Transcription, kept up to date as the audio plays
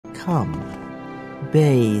Come,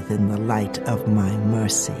 bathe in the light of my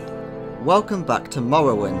mercy. Welcome back to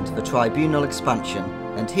Morrowind, the Tribunal expansion,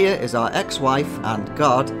 and here is our ex-wife and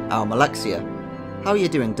guard, our Alexia. How are you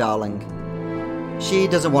doing, darling? She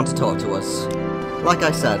doesn't want to talk to us. Like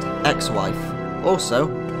I said, ex-wife. Also,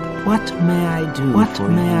 what may I do? What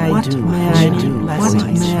may I do? What may I do? What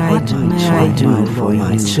may I do? May I do for you?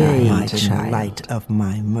 Bathe in the light of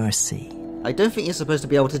my mercy. I don't think you're supposed to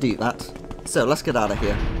be able to do that. So let's get out of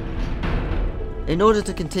here. In order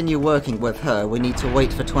to continue working with her, we need to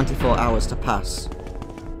wait for 24 hours to pass.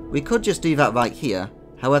 We could just do that right here,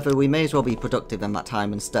 however we may as well be productive in that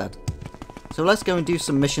time instead. So let's go and do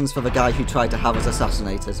some missions for the guy who tried to have us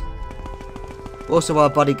assassinated. Also, our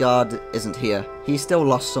bodyguard isn't here. He's still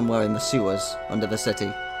lost somewhere in the sewers under the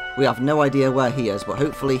city. We have no idea where he is, but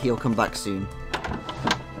hopefully he'll come back soon.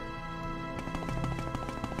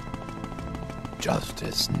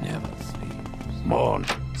 Justice never sleeps. Mourn.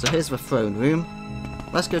 So here's the throne room.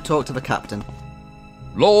 Let's go talk to the captain.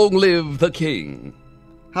 Long live the king.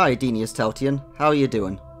 Hi, Denius Teltian. How are you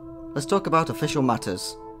doing? Let's talk about official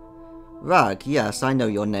matters. Rag, yes, I know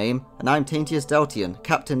your name, and I'm Taintius Deltian,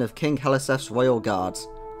 captain of King Helisef's royal guards.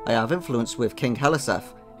 I have influence with King Helisef,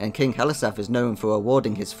 and King Helisef is known for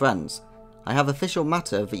rewarding his friends. I have official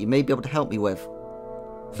matter that you may be able to help me with.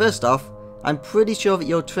 First off, I'm pretty sure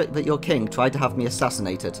that your king tried to have me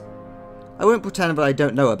assassinated. I won't pretend that I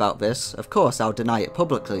don't know about this, of course I'll deny it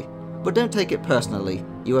publicly, but don't take it personally.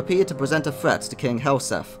 You appear to present a threat to King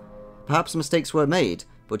Helisef. Perhaps mistakes were made,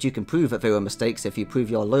 but you can prove that they were mistakes if you prove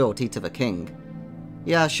your loyalty to the king.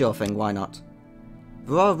 Yeah, sure thing, why not?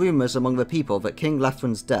 There are rumours among the people that King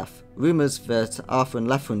Lethrun's death, rumours that Arthur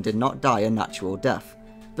Lethrun did not die a natural death.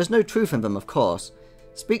 There's no truth in them, of course.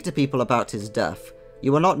 Speak to people about his death.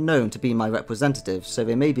 You are not known to be my representative, so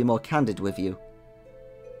they may be more candid with you.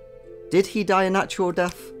 Did he die a natural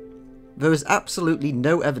death? There is absolutely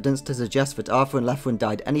no evidence to suggest that Arthur Lethrun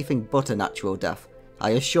died anything but a natural death. I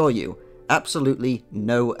assure you, absolutely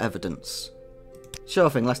no evidence. Sure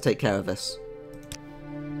thing, let's take care of this.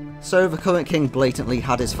 So the current king blatantly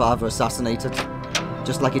had his father assassinated,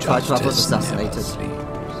 just like he tried to have us assassinated.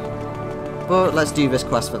 But let's do this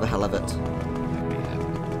quest for the hell of it.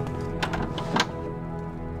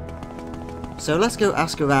 So let's go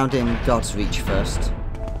ask around in God's Reach first.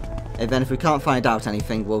 And then if we can't find out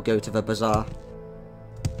anything, we'll go to the bazaar.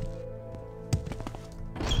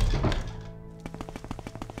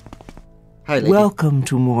 Hi, lady. Welcome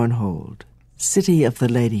to Mournhold, city of the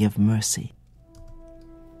Lady of Mercy.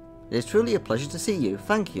 It is truly a pleasure to see you,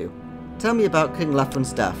 thank you. Tell me about King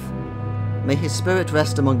Lethrun's death. May his spirit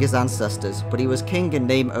rest among his ancestors, but he was king in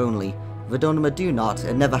name only. The Dunmer do not,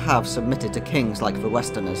 and never have, submitted to kings like the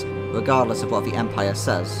Westerners, regardless of what the Empire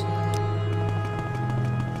says.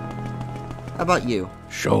 How about you?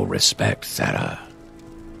 Show respect, Thera.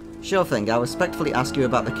 Sure thing, I'll respectfully ask you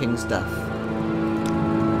about the king's death.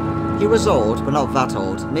 He was old, but not that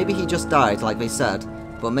old. Maybe he just died, like they said,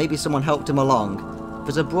 but maybe someone helped him along.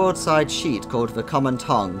 There's a broadside sheet called the Common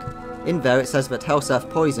Tongue. In there it says that Helisef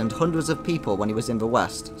poisoned hundreds of people when he was in the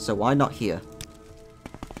West, so why not here?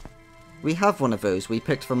 We have one of those, we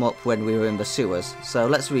picked them up when we were in the sewers, so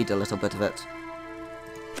let's read a little bit of it.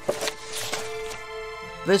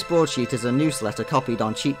 This broadsheet is a newsletter copied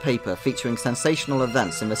on cheap paper featuring sensational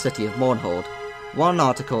events in the city of Mournhold. One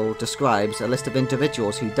article describes a list of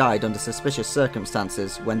individuals who died under suspicious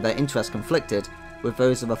circumstances when their interests conflicted with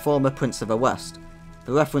those of a former Prince of the West.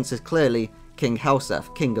 The reference is clearly King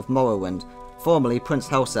Helisef, King of Morrowind, formerly Prince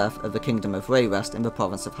Helisef of the Kingdom of Rayrest in the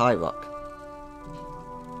province of High Rock.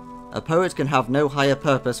 A poet can have no higher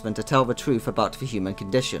purpose than to tell the truth about the human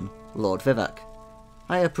condition, Lord Vivek.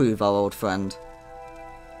 I approve, our old friend.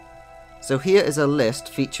 So here is a list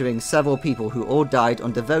featuring several people who all died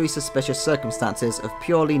under very suspicious circumstances of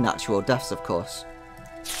purely natural deaths, of course.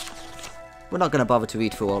 We're not going to bother to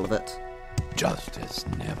read through all of it. Justice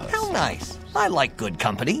never How sleeps. nice. I like good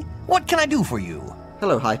company. What can I do for you?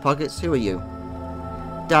 Hello, High Pockets, who are you?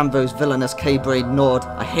 Damn those villainous K-braid Nord,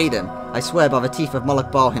 I hate him. I swear by the teeth of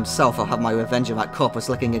Moloch Baal himself I'll have my revenge on that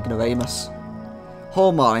corpus-licking ignoramus.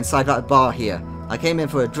 Hallmar inside that bar here. I came in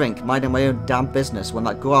for a drink, minding my own damn business, when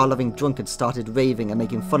that Guar-loving drunkard started raving and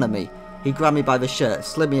making fun of me. He grabbed me by the shirt,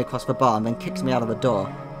 slid me across the bar, and then kicked me out of the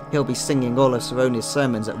door. He'll be singing all of Saroni's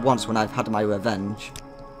sermons at once when I've had my revenge.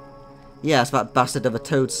 Yes, that bastard of a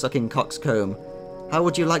toad-sucking coxcomb. How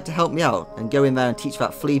would you like to help me out, and go in there and teach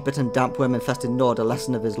that flea-bitten, damp-worm-infested Nord a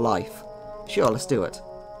lesson of his life? Sure, let's do it.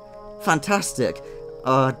 Fantastic!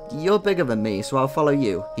 You're bigger than me, so I'll follow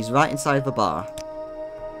you. He's right inside the bar.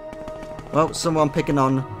 Well, someone picking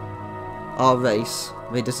on our race.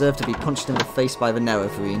 They deserve to be punched in the face by the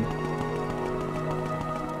Nerevarine.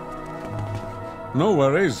 No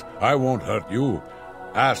worries, I won't hurt you.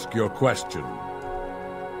 Ask your question.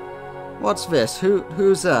 What's this?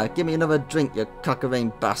 Who's there? Give me another drink, you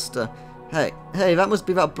cockerain bastard. Hey, that must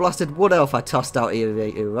be that blasted wood elf I tossed out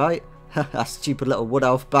here, right? That stupid little wood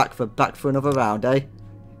elf back for another round, eh?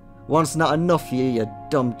 Once not enough for you, you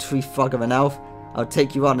dumb tree frog of an elf. I'll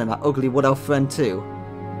take you on and that ugly wood elf friend too.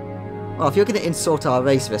 Well, if you're going to insult our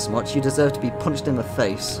race this much, you deserve to be punched in the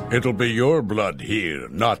face. It'll be your blood here,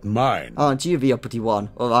 not mine. Aren't you the uppity one?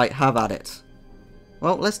 Alright, have at it.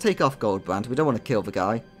 Well, let's take off Goldbrand. We don't want to kill the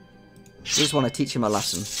guy. We just want to teach him a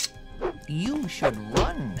lesson. You should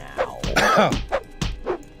run now.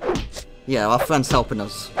 Yeah, our friend's helping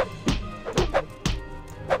us.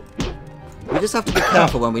 We just have to be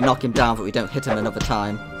careful when we knock him down that we don't hit him another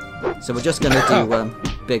time. So we're just going to do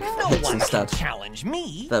big hits instead. Challenge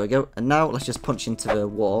me. There we go. And now let's just punch into the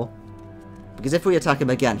wall. Because if we attack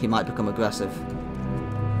him again, he might become aggressive.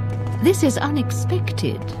 This is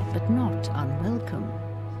unexpected, but not unwelcome.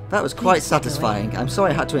 That was quite satisfying. I'm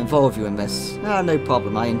sorry I had to involve you in this. Ah, no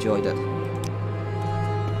problem. I enjoyed it.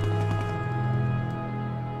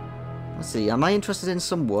 Let's see. Am I interested in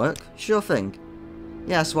some work? Sure thing.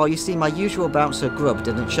 Yes, well, you see, my usual bouncer Grub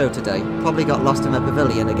didn't show today. Probably got lost in the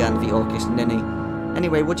pavilion again, the orcish ninny.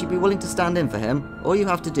 Anyway, would you be willing to stand in for him? All you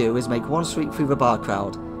have to do is make one sweep through the bar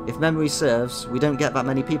crowd. If memory serves, we don't get that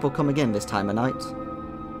many people coming in this time of night.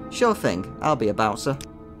 Sure thing. I'll be a bouncer.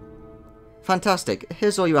 Fantastic.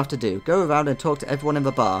 Here's all you have to do. Go around and talk to everyone in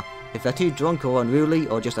the bar. If they're too drunk or unruly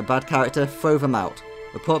or just a bad character, throw them out.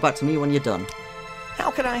 Report back to me when you're done. How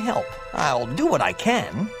can I help? I'll do what I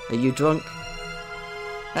can. Are you drunk?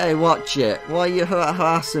 Hey, watch it. Why are you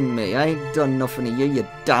harassing me? I ain't done nothing to you, you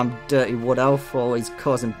damn dirty wood elf, always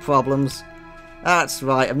causing problems. That's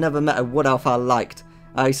right, I've never met a wood elf I liked.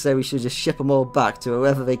 I say we should just ship them all back to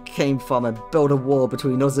wherever they came from and build a wall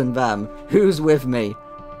between us and them. Who's with me?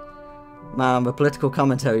 Man, the political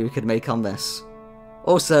commentary we could make on this.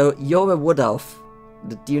 Also, you're a wood elf.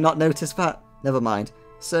 Do you not notice that? Never mind.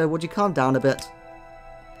 Sir, would you calm down a bit?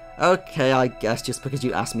 Okay, I guess, just because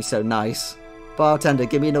you asked me so nice. Bartender,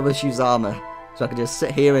 give me another shoes armor, so I can just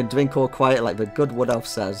sit here and drink all quiet like the good wood elf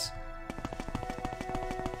says.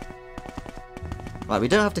 Right, we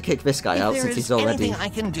don't have to kick this guy out since he's already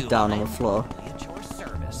down on the floor.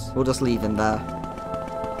 We'll just leave him there.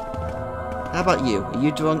 How about you? Are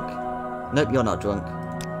you drunk? Nope, you're not drunk.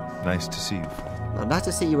 Nice to see you. Well, nice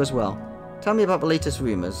to see you as well. Tell me about the latest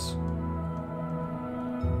rumours.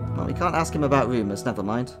 Well, we can't ask him about rumours, never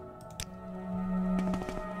mind.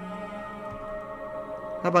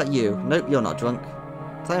 How about you? Nope, you're not drunk.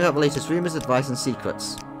 Tell me about the latest rumours, advice and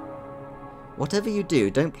secrets. Whatever you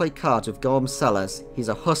do, don't play cards with Gorm Sellers. He's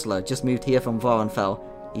a hustler, just moved here from Vorenfell.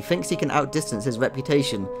 He thinks he can outdistance his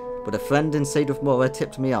reputation, but a friend in Sadrith Mora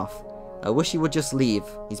tipped me off. I wish he would just leave.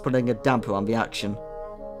 He's putting a damper on the action.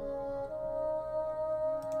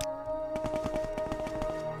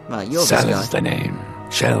 Right, you're this guy. Sell's the name,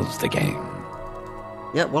 Shell's the game.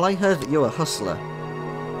 Yeah, well, I heard that you're a hustler.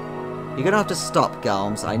 You're gonna have to stop,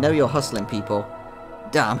 Galms. I know you're hustling people.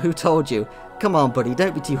 Damn, who told you? Come on, buddy,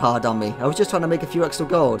 don't be too hard on me. I was just trying to make a few extra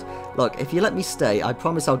gold. Look, if you let me stay, I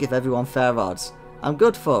promise I'll give everyone fair odds. I'm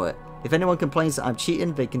good for it. If anyone complains that I'm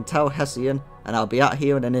cheating, they can tell Hessian, and I'll be out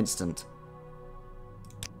here in an instant.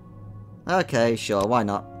 Okay, sure, why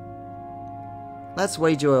not? Let's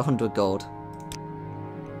wager 100 gold.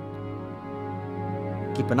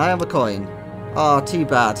 Keep an eye on the coin. Oh, too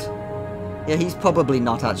bad. Yeah, he's probably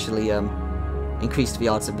not actually increased the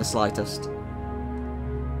odds in the slightest.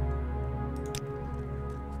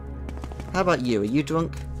 How about you? Are you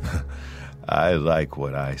drunk? I like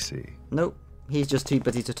what I see. Nope, he's just too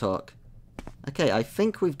busy to talk. Okay, I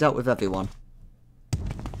think we've dealt with everyone.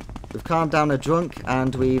 We've calmed down a drunk,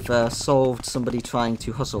 and we've solved somebody trying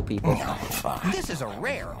to hustle people. This is a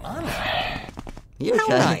rare honor. You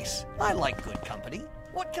okay? How nice. I like good company.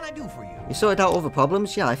 What can I do for you? You sorted out all the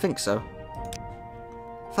problems? Yeah, I think so.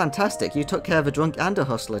 Fantastic, you took care of a drunk and a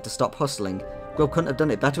hustler to stop hustling. Grub couldn't have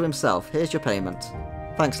done it better himself. Here's your payment.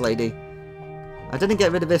 Thanks, lady. I didn't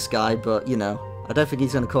get rid of this guy, but, you know, I don't think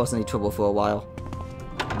he's going to cause any trouble for a while.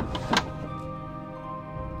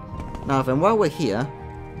 Now then, while we're here,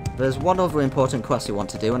 there's one other important quest we want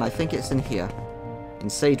to do, and I think it's in here. In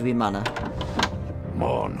Sadri Manor.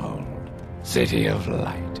 Mournhold, city of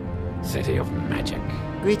light, city of magic.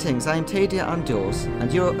 Greetings, I am Tadia Andules, and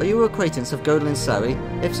are you an acquaintance of Godlin Sari?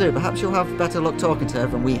 If so, perhaps you'll have better luck talking to her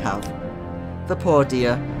than we have. The poor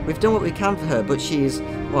dear. We've done what we can for her, but she's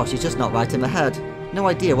just not right in the head. No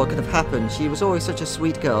idea what could have happened. She was always such a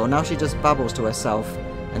sweet girl. Now she just babbles to herself,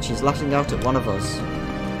 and she's lashing out at one of us.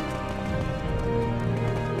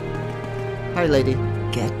 Hi, lady.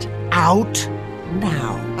 Get out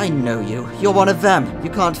now. I know you. You're one of them. You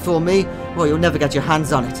can't fool me. Well, you'll never get your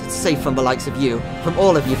hands on it. It's safe from the likes of you. From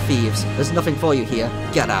all of you thieves. There's nothing for you here.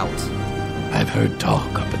 Get out. I've heard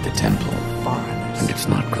talk up at the temple, Foreigners. and it's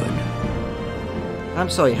not good. I'm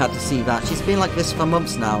sorry you had to see that. She's been like this for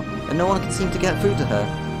months now, and no one can seem to get through to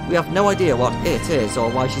her. We have no idea what it is or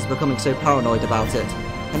why she's becoming so paranoid about it.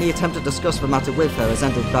 Any attempt to discuss the matter with her has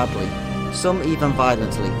ended badly. Some even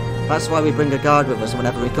violently. That's why we bring a guard with us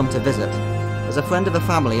whenever we come to visit. As a friend of the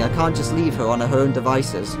family, I can't just leave her on her own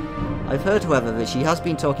devices. I've heard, however, that she has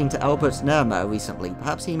been talking to Albert Nermer recently.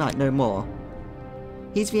 Perhaps he might know more.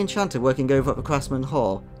 He's the enchanter working over at the Craftsman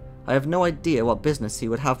Hall. I have no idea what business he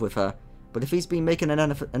would have with her, but if he's been making an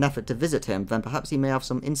effort to visit him, then perhaps he may have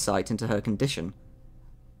some insight into her condition.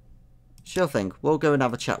 Sure thing, we'll go and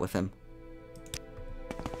have a chat with him.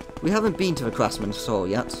 We haven't been to the Craftsman's Hall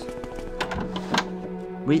yet.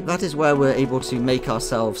 That is where we're able to make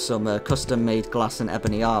ourselves some custom-made glass and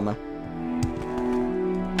ebony armour.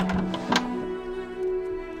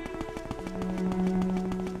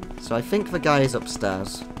 So I think the guy is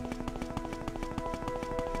upstairs.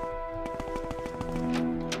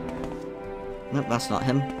 Nope, that's not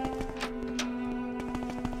him.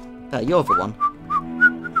 There, you're the one.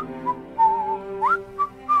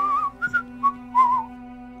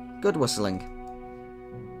 Good whistling.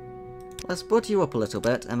 Let's butt you up a little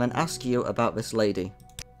bit and then ask you about this lady.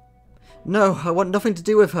 No, I want nothing to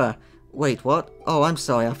do with her. Wait, what? Oh, I'm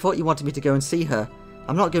sorry. I thought you wanted me to go and see her.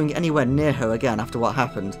 I'm not going anywhere near her again after what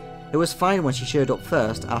happened. It was fine when she showed up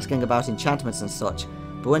first, asking about enchantments and such,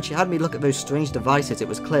 but when she had me look at those strange devices, it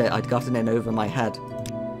was clear I'd gotten in over my head.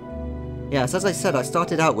 Yes, as I said, I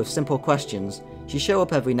started out with simple questions. She'd show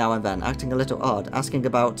up every now and then, acting a little odd, asking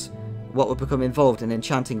about what would become involved in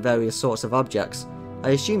enchanting various sorts of objects.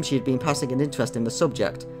 I assumed she had been passing an interest in the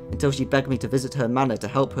subject, until she begged me to visit her manor to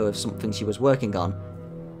help her with something she was working on.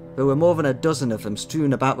 There were more than a dozen of them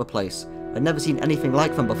strewn about the place. I'd never seen anything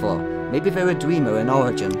like them before. Maybe they were a dreamer in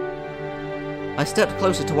origin. I stepped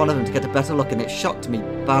closer to one of them to get a better look, and it shocked me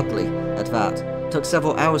badly at that. It took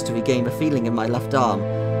several hours to regain the feeling in my left arm.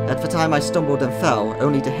 At the time I stumbled and fell,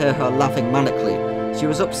 only to hear her laughing manically. She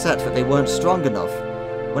was upset that they weren't strong enough.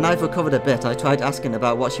 When I've recovered a bit, I tried asking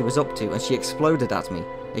about what she was up to, and she exploded at me,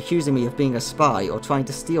 accusing me of being a spy or trying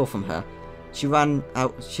to steal from her. She ran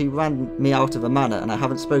me out of the manor, and I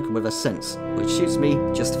haven't spoken with her since, which suits me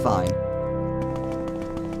just fine.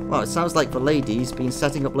 Well, it sounds like the lady's been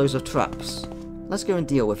setting up loads of traps. Let's go and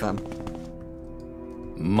deal with them.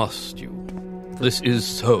 Must you? This is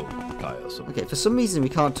so tiresome. Okay, for some reason we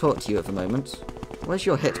can't talk to you at the moment. Where's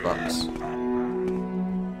your hitbox?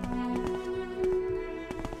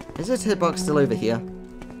 Is this hitbox still over here?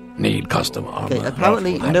 Need custom armor. Okay,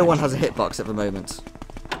 apparently no one has a hitbox at the moment.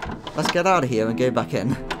 Let's get out of here and go back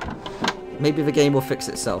in. Maybe the game will fix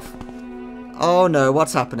itself. Oh no,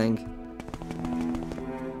 what's happening?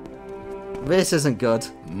 This isn't good.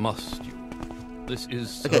 Must you? This is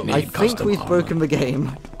so... Okay, I think we've broken the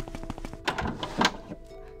game.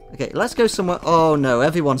 Okay, let's go somewhere... Oh no,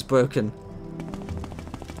 everyone's broken.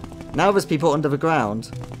 Now there's people under the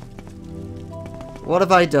ground. What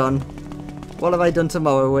have I done? What have I done to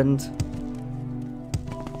Morrowind?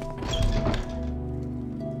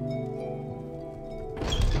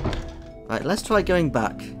 Right, let's try going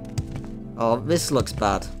back. Oh, this looks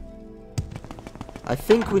bad. I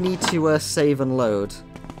think we need to save and load.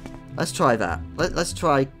 Let's try that. Let's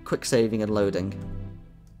try quick saving and loading.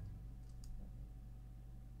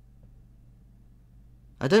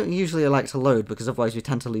 I don't usually like to load because otherwise we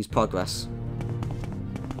tend to lose progress.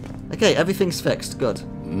 Okay, everything's fixed. Good.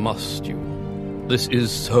 Must you? This is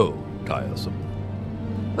so tiresome.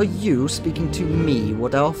 Are you speaking to me,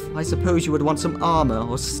 Wood Elf? I suppose you would want some armour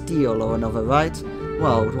or steel or another, right?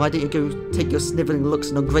 Well, why don't you go take your snivelling looks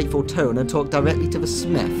and ungrateful tone and talk directly to the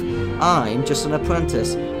smith? I'm just an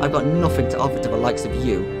apprentice. I've got nothing to offer to the likes of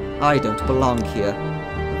you. I don't belong here.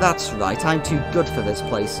 That's right, I'm too good for this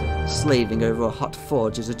place. Slaving over a hot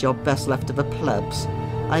forge is a job best left to the plebs.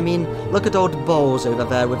 I mean, look at old Bowles over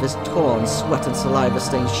there with his torn, sweat and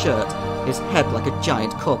saliva-stained shirt, his head like a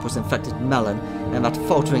giant corpus-infected melon, and that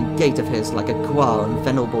faltering gait of his like a guar and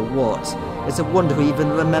venerable warts. It's a wonder he even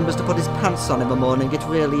remembers to put his pants on in the morning, it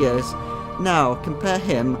really is. Now, compare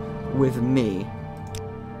him with me.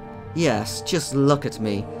 Yes, just look at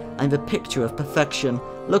me. I'm the picture of perfection.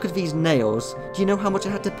 Look at these nails. Do you know how much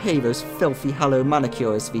I had to pay those filthy Hallow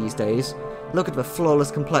manicurists these days? Look at the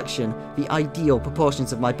flawless complexion, the ideal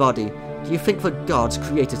proportions of my body. Do you think that gods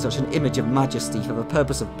created such an image of majesty for the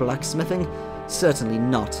purpose of blacksmithing? Certainly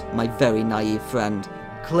not, my very naive friend.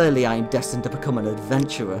 Clearly I am destined to become an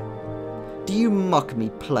adventurer. Do you mock me,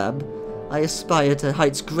 pleb? I aspire to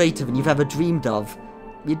heights greater than you've ever dreamed of.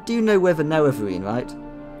 You do know we're the Nerevarine, right?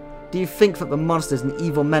 Do you think that the monsters and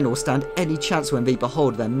evil men will stand any chance when they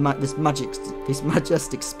behold this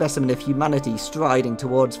majestic specimen of humanity striding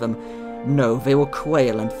towards them? No, they will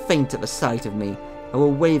quail and faint at the sight of me. I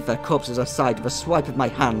will wave their corpses aside with a swipe of my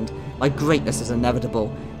hand. My greatness is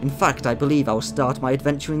inevitable. In fact, I believe I will start my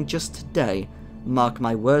adventuring just today. Mark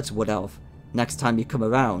my words, Wood Elf. Next time you come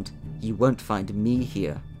around, you won't find me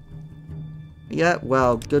here. Yeah,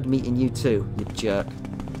 well, good meeting you too, you jerk.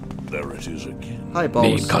 There it is again. Hi, boss.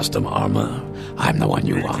 Need custom armor? I'm the one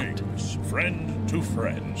you want. Greetings, friend to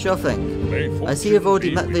friend. Sure thing. May I see you've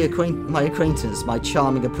already fortune met be my acquaintance, my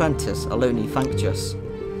charming apprentice, Aloni Thanctius.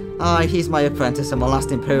 Aye, he's my apprentice and the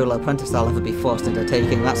last Imperial apprentice I'll ever be forced into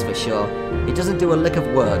taking, that's for sure. He doesn't do a lick of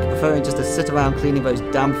work, preferring just to sit around cleaning those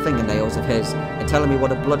damn fingernails of his and telling me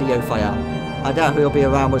what a bloody oaf I am. I doubt he'll be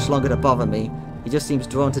around much longer to bother me. He just seems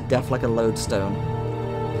drawn to death like a lodestone.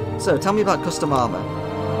 So, tell me about custom armor.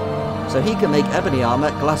 So he can make ebony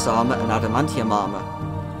armor, glass armor, and adamantium armor.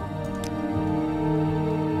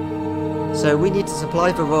 So we need to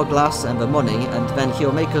supply the raw glass and the money, and then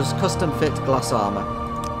he'll make us custom fit glass armor.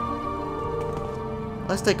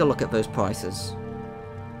 Let's take a look at those prices.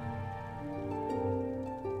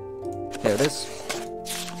 Here it is.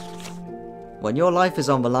 When your life is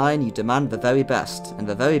on the line, you demand the very best, and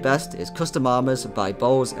the very best is custom armors by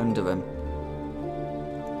Bowles Underham.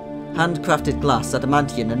 Handcrafted glass,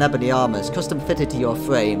 adamantium and ebony armors custom fitted to your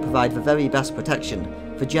frame provide the very best protection.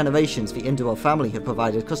 For generations the Indoril family have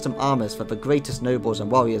provided custom armors for the greatest nobles and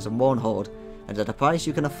warriors of Mournhold, and at a price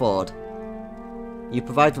you can afford. You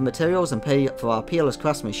provide the materials and pay for our peerless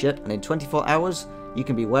craftsmanship, and in 24 hours you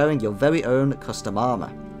can be wearing your very own custom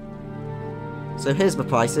armor. So here's the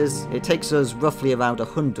prices. It takes us roughly around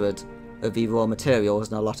 100 of the raw materials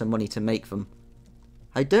and a lot of money to make them.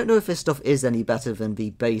 I don't know if this stuff is any better than the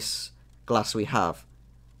base glass we have,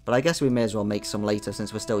 but I guess we may as well make some later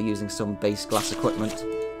since we're still using some base glass equipment.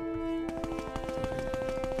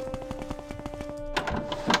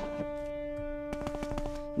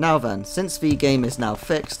 Now then, since the game is now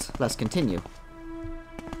fixed, let's continue.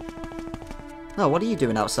 Oh, what are you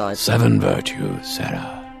doing outside? 7 virtues,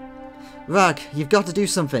 Sarah. Rag, you've got to do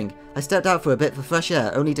something. I stepped out for a bit for fresh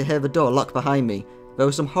air, only to hear the door lock behind me. There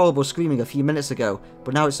was some horrible screaming a few minutes ago,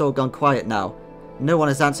 but now it's all gone quiet now. No one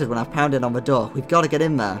has answered when I've pounded on the door. We've got to get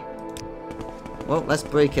in there. Well, let's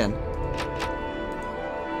break in.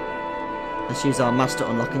 Let's use our master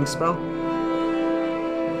unlocking spell.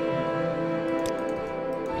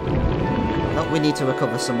 Oh, we need to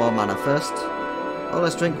recover some more mana first. Oh,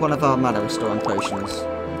 let's drink one of our mana restoring potions.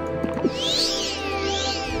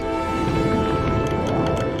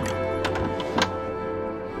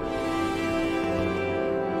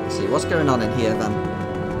 What's going on in here then?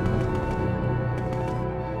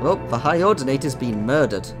 Well, the High Ordinator's been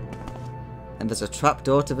murdered. And there's a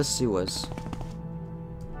trapdoor to the sewers.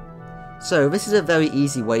 So this is a very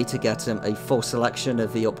easy way to get a full selection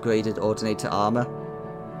of the upgraded Ordinator armor.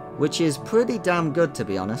 Which is pretty damn good, to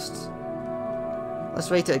be honest. Let's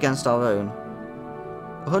rate it against our own.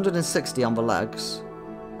 160 on the legs.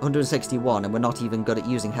 161, and we're not even good at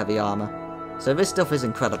using heavy armor. So this stuff is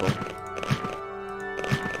incredible.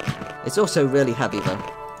 It's also really heavy though.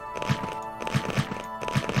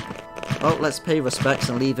 Well, let's pay respects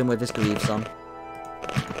and leave him with his greaves on.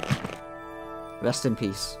 Rest in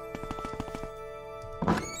peace.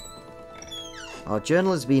 Our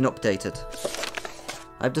journal has been updated.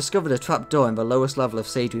 I've discovered a trapdoor in the lowest level of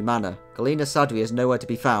Sadri Manor. Galena Sadri is nowhere to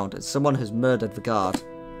be found, and someone has murdered the guard.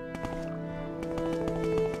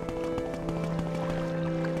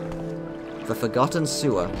 The Forgotten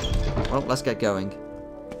Sewer. Well, let's get going.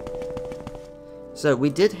 So,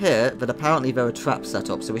 we did hear that apparently there are traps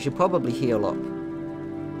set up, so we should probably heal up.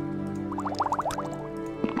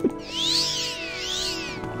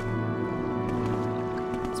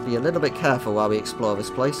 Let's be a little bit careful while we explore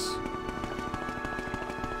this place.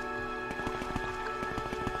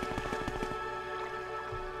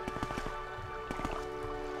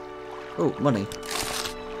 Oh, money.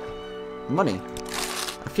 Money.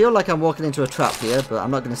 I feel like I'm walking into a trap here, but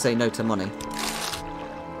I'm not going to say no to money.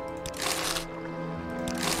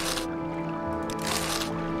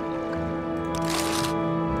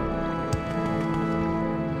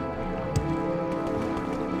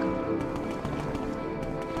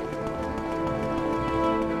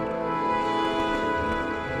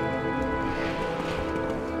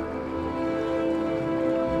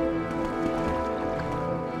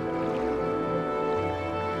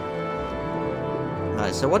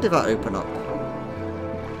 so what did that open up?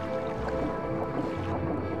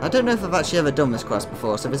 I don't know if I've actually ever done this quest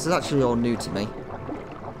before, so this is actually all new to me.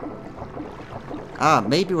 Ah,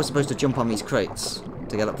 maybe we're supposed to jump on these crates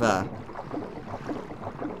to get up there.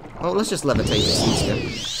 Oh, let's just levitate, it's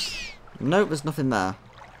easier. Nope, there's nothing there.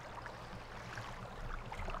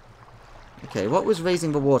 Okay, what was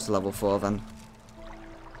raising the water level for then?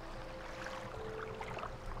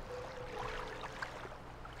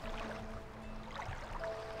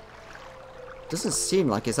 Doesn't seem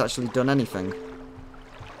like it's actually done anything.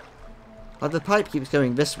 Like, the pipe keeps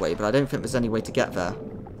going this way, but I don't think there's any way to get there.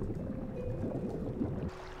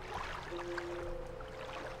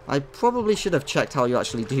 I probably should have checked how you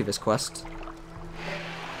actually do this quest.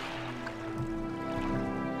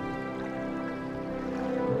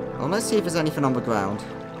 Well, let's see if there's anything on the ground.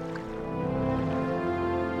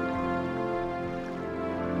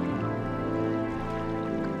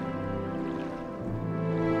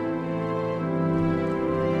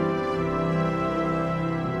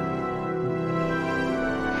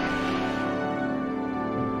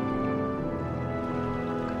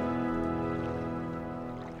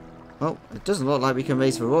 Well, it doesn't look like we can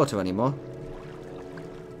raise the water anymore.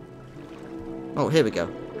 Oh, here we go.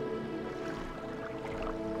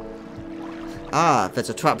 Ah, there's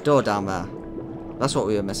a trapdoor down there. That's what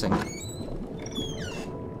we were missing.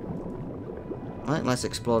 Right, let's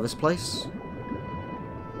explore this place.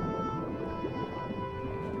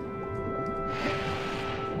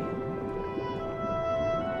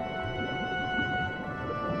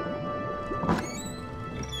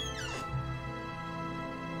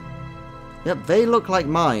 Yep, they look like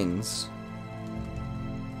mines.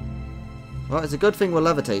 Well, it's a good thing we're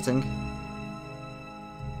levitating.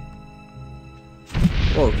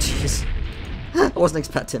 Whoa, jeez. I wasn't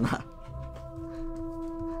expecting that.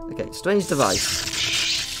 Okay, strange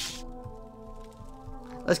device.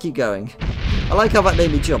 Let's keep going. I like how that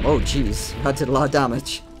made me jump. Oh, jeez. That did a lot of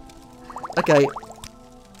damage. Okay.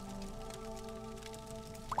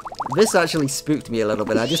 This actually spooked me a little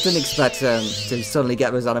bit. I just didn't expect to suddenly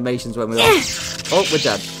get those animations when we were... Oh, we're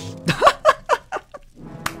dead.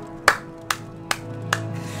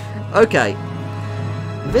 Okay.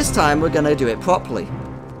 This time we're going to do it properly.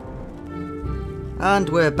 And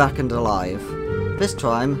we're back and alive. This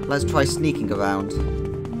time, let's try sneaking around.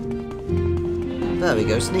 There we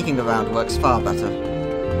go. Sneaking around works far better.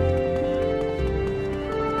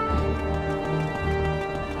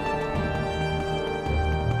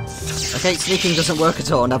 Okay, sneaking doesn't work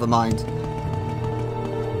at all, never mind.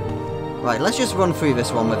 Right, let's just run through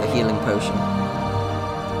this one with a healing potion.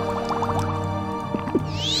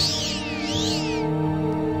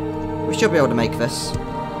 We should be able to make this.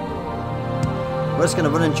 We're just going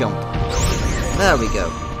to run and jump. There we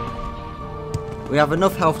go. We have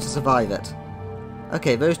enough health to survive it.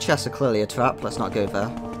 Okay, those chests are clearly a trap, let's not go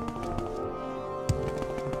there.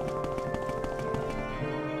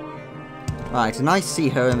 Right, and I see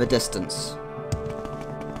her in the distance.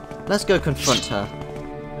 Let's go confront her.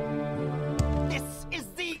 This is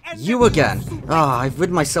the end. You again! Ah, I've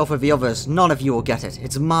rid myself of the others. None of you will get it.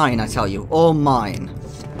 It's mine, I tell you. All mine.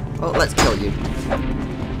 Well, let's kill you.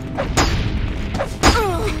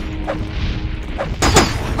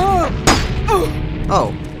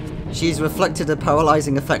 Oh, she's reflected a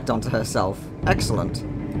paralyzing effect onto herself. Excellent.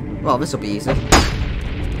 Well, this'll be easy.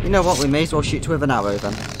 You know what, we may as well shoot her with an arrow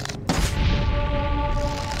then.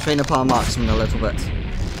 Train up our marksman a little bit.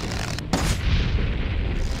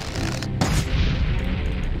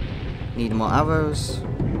 Need more arrows.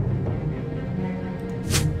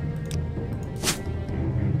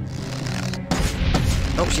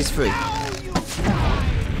 Oh, she's free.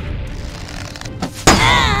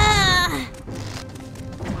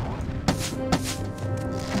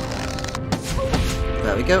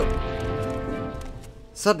 There we go.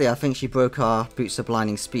 Sadly, I think she broke our boots of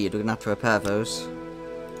blinding speed. We're gonna have to repair those.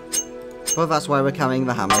 But that's why we're carrying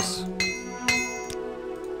the hammers.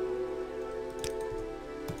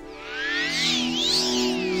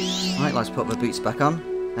 Right, let's put the boots back on,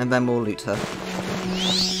 and then we'll loot her.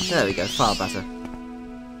 There we go, far better.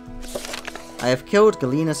 I have killed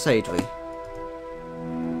Galena Sadri.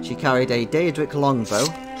 She carried a Daedric longbow,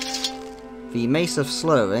 the Mace of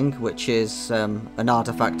Slurring, which is an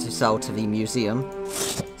artifact to sell to the museum,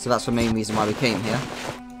 so that's the main reason why we came here.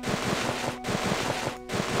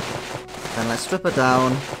 And let's strip her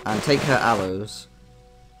down and take her arrows.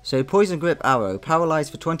 So Poison Grip Arrow, paralyzed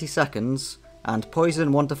for 20 seconds, and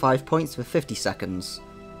Poison 1 to 5 points for 50 seconds.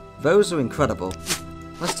 Those are incredible.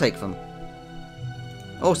 Let's take them.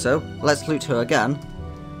 Also, let's loot her again,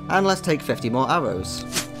 and let's take 50 more arrows.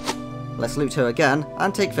 Let's loot her again,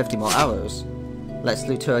 and take 50 more arrows. Let's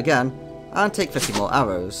loot her again, and take 50 more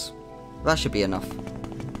arrows. That should be enough.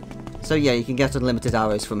 So yeah, you can get unlimited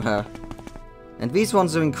arrows from her. And these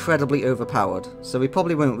ones are incredibly overpowered, so we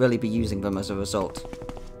probably won't really be using them as a result.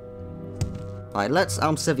 Right, let's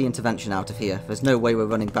Civi intervention out of here. There's no way we're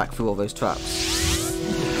running back through all those traps.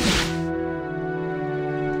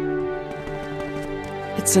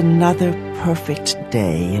 It's another perfect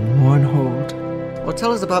day in Mournhold. Well,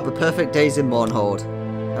 tell us about the perfect days in Mournhold.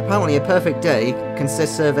 Apparently a perfect day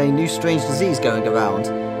consists of a new strange disease going around.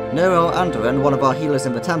 Nero Andaren, one of our healers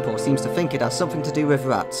in the temple, seems to think it has something to do with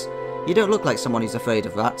rats. You don't look like someone who's afraid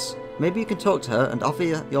of rats. Maybe you can talk to her and offer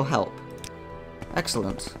your help.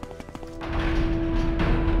 Excellent.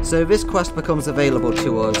 So this quest becomes available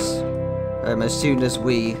to us as soon as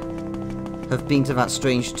we have been to that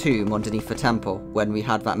strange tomb underneath the temple, when we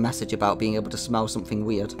had that message about being able to smell something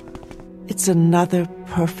weird. It's another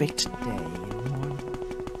perfect day in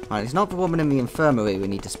Mournhold. Right, it's not the woman in the infirmary we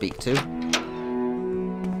need to speak to.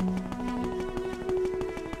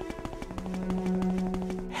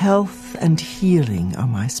 Health and healing are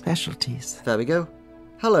my specialties. There we go.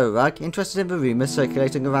 Hello, Rag. Interested in the rumours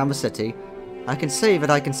circulating around the city? I can say that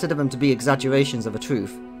I consider them to be exaggerations of the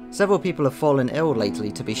truth. Several people have fallen ill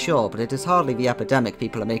lately, to be sure, but it is hardly the epidemic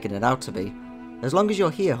people are making it out to be. As long as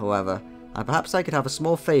you're here, however, perhaps I could have a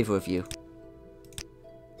small favour of you.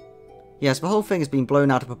 Yes, the whole thing has been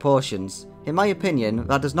blown out of proportions. In my opinion,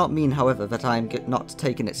 that does not mean, however, that I am not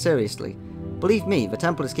taking it seriously. Believe me, the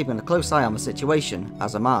temple is keeping a close eye on the situation,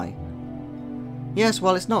 as am I. Yes,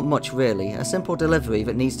 well, it's not much really, a simple delivery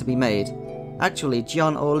that needs to be made. Actually,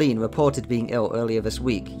 John Orlean reported being ill earlier this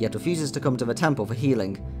week, yet refuses to come to the temple for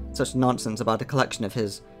healing. Such nonsense about a collection of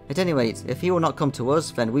his. At any rate, if he will not come to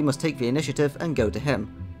us, then we must take the initiative and go to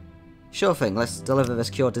him. Sure thing, let's deliver this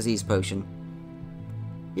cure disease potion.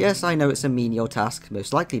 Yes, I know it's a menial task,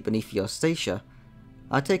 most likely beneath your stature.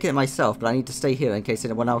 I'd take it myself, but I need to stay here in case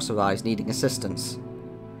anyone else arrives needing assistance.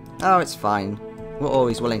 Oh, it's fine. We're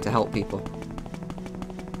always willing to help people.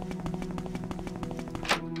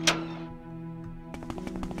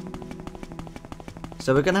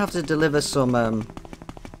 So we're going to have to deliver some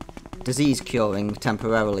disease curing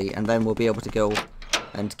temporarily, and then we'll be able to go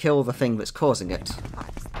and kill the thing that's causing it.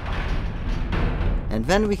 And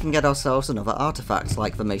then we can get ourselves another artifact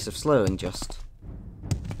like the Mace of Slowing just.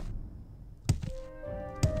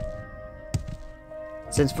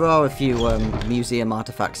 Since there are a few museum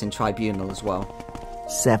artifacts in Tribunal as well.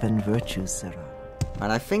 7 virtues, Sarah.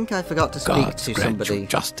 And I think I forgot to speak Gods to grant somebody you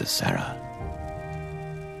justice, Sarah.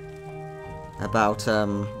 about,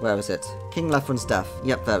 where is it? King Lethran's death.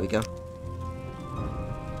 Yep, there we go.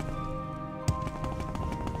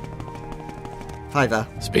 Hi there.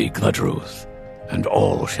 Speak the truth, and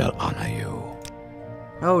all shall honor you.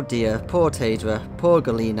 Oh dear, poor Taedra, poor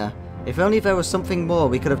Galena. If only there was something more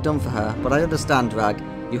we could have done for her, but I understand, Rag.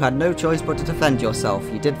 You had no choice but to defend yourself.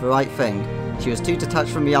 You did the right thing. She was too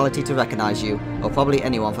detached from reality to recognize you, or probably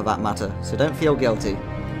anyone for that matter, so don't feel guilty.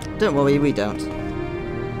 Don't worry, we don't.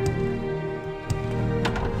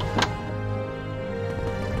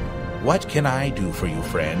 What can I do for you,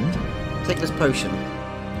 friend? Take this potion.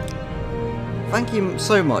 Thank you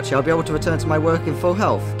so much. I'll be able to return to my work in full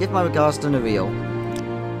health. Give my regards to Nariel.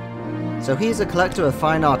 So he's a collector of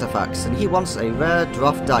fine artifacts, and he wants a rare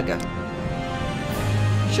Droth dagger.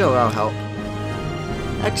 Sure, I'll help.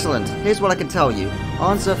 Excellent. Here's what I can tell you.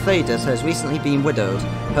 Arnza Fadus has recently been widowed.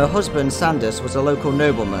 Her husband, Sandus, was a local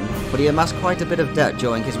nobleman, but he amassed quite a bit of debt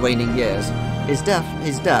during his waning years. His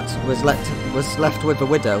debt was left with the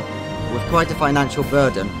widow, with quite a financial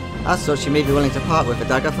burden. As such, she may be willing to part with the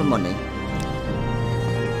dagger for money.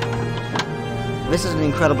 This is an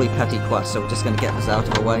incredibly petty quest, so we're just going to get this out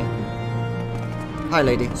of the way. Hi,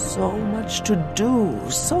 lady. So much to do,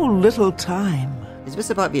 so little time. Is this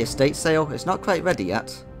about the estate sale? It's not quite ready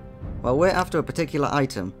yet. Well, we're after a particular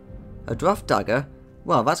item. A Droth dagger?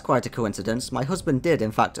 Well, that's quite a coincidence. My husband did,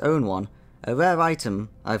 in fact, own one. A rare item,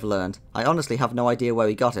 I've learned. I honestly have no idea where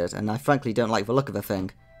he got it, and I frankly don't like the look of the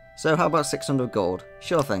thing. So how about 600 gold?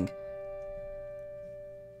 Sure thing.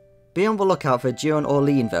 Be on the lookout for John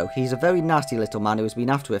Orlean, though. He's a very nasty little man who has been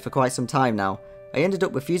after it for quite some time now. I ended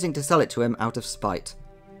up refusing to sell it to him out of spite.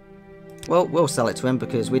 Well, we'll sell it to him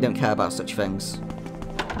because we don't care about such things.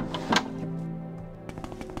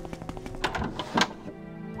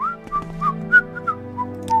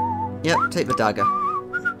 Yep, take the dagger.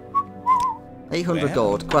 800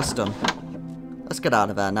 gold, quest done. Let's get out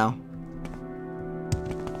of there now.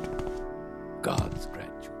 Gods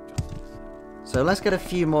grant you justice. So let's get a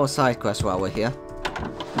few more side quests while we're here.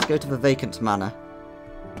 Let's go to the vacant manor.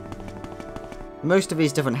 Most of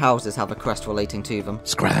these different houses have a quest relating to them.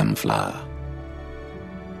 Scramfla.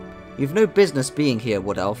 You've no business being here,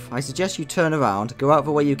 Wood Elf. I suggest you turn around, go out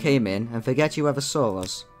the way you came in, and forget you ever saw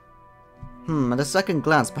us. At a second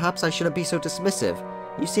glance, perhaps I shouldn't be so dismissive.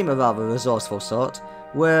 You seem a rather resourceful sort.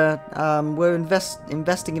 We're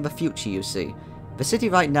investing in the future, you see. The city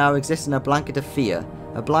right now exists in a blanket of fear.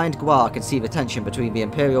 A blind Gwar can see the tension between the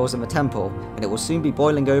Imperials and the Temple, and it will soon be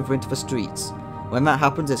boiling over into the streets. When that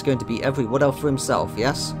happens, it's going to be every Wood Elf for himself,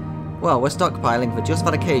 yes? Well, we're stockpiling for just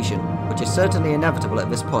that occasion, which is certainly inevitable at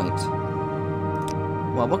this point.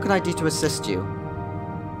 Well, what can I do to assist you?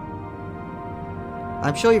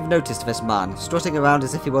 I'm sure you've noticed this man, strutting around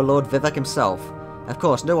as if he were Lord Vivek himself. Of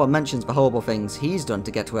course, no one mentions the horrible things he's done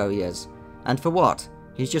to get to where he is. And for what?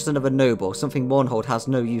 He's just another noble, something Mournhold has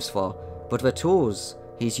no use for. But the tools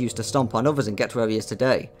he's used to stomp on others and get to where he is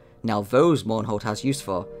today, now those Mournhold has use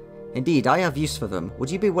for. Indeed, I have use for them. Would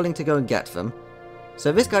you be willing to go and get them?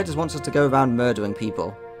 So this guy just wants us to go around murdering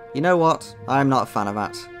people. You know what? I'm not a fan of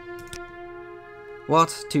that.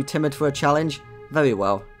 What? Too timid for a challenge? Very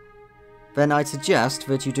well. Then I'd suggest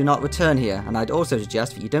that you do not return here, and I'd also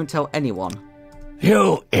suggest that you don't tell anyone.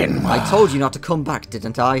 You in. I told you not to come back,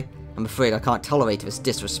 didn't I? I'm afraid I can't tolerate this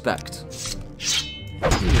disrespect.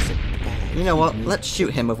 You know what? Let's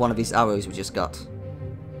shoot him with one of these arrows we just got.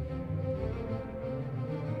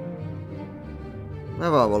 Where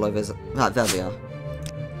are all of his... Right, there we are.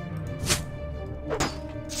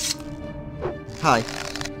 Hi.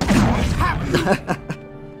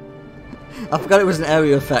 I forgot it was an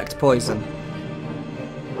area effect, poison.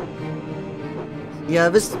 Yeah,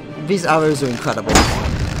 these arrows are incredible.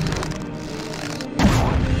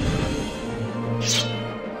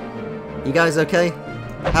 You guys okay?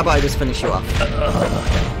 How about I just finish you off?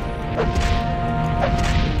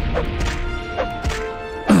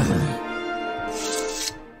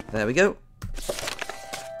 There we go.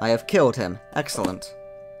 I have killed him. Excellent.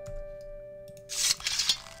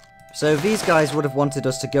 So these guys would have wanted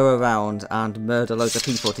us to go around and murder loads of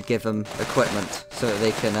people to give them equipment so that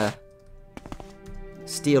they can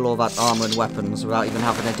steal all that armor and weapons without even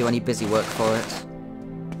having to do any busy work for it.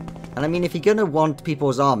 And I mean, if you're gonna want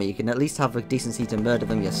people's army, you can at least have the decency to murder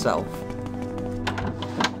them yourself.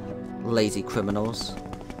 Lazy criminals.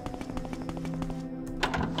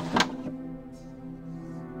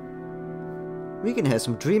 We can hear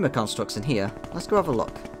some dreamer constructs in here. Let's go have a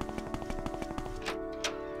look.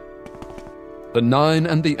 The Nine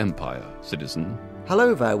and the Empire, citizen.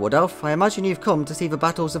 Hello there, Wood Elf. I imagine you've come to see the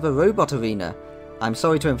battles of a robot arena. I'm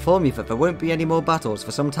sorry to inform you that there won't be any more battles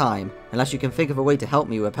for some time, unless you can think of a way to help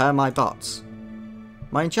me repair my bots.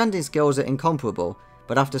 My enchanting skills are incomparable,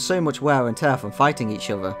 but after so much wear and tear from fighting each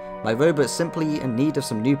other, my robot's simply in need of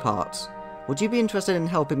some new parts. Would you be interested in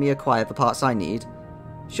helping me acquire the parts I need?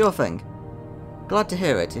 Sure thing. Glad to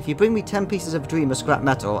hear it. If you bring me 10 pieces of Dreamer scrap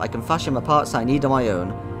metal, I can fashion the parts I need on my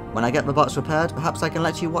own. When I get the bots repaired, perhaps I can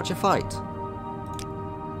let you watch a fight.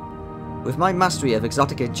 With my mastery of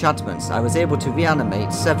exotic enchantments, I was able to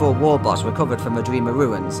reanimate several war bots recovered from the Dreamer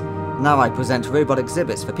ruins. Now I present robot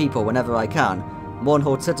exhibits for people whenever I can.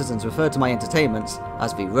 Mournhold citizens refer to my entertainments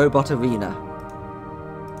as the Robot Arena.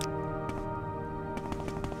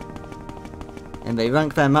 And they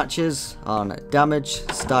rank their matches on damage,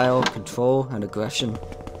 style, control, and aggression.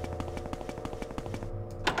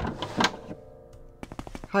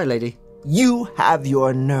 Hi, lady. You have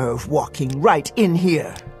your nerve walking right in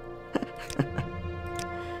here.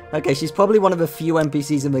 Okay, she's probably one of the few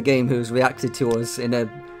NPCs in the game who's reacted to us in a,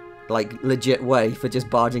 legit way for just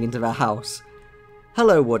barging into their house.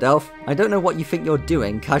 Hello, Wood Elf. I don't know what you think you're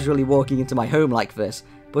doing, casually walking into my home like this,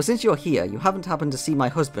 but since you're here, you haven't happened to see my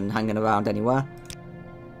husband hanging around anywhere.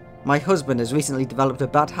 My husband has recently developed a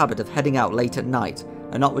bad habit of heading out late at night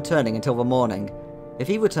and not returning until the morning. If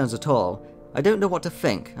he returns at all, I don't know what to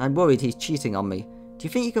think. I'm worried he's cheating on me. Do you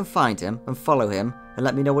think you can find him and follow him and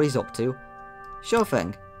let me know what he's up to? Sure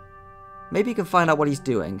thing. Maybe you can find out what he's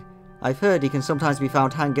doing. I've heard he can sometimes be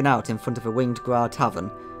found hanging out in front of a Winged Grau tavern,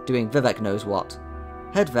 doing Vivek knows what.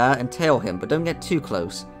 Head there and tail him, but don't get too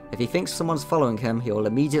close. If he thinks someone's following him, he'll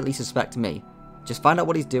immediately suspect me. Just find out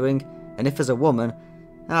what he's doing, and if there's a woman,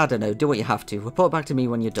 I don't know, do what you have to. Report back to me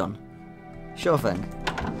when you're done. Sure thing.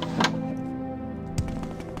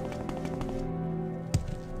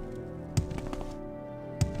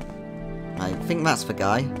 I think that's the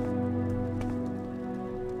guy.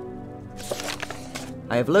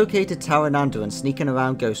 I have located Taranandaran sneaking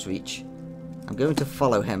around Ghost Reach. I'm going to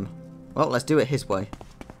follow him. Well, let's do it his way.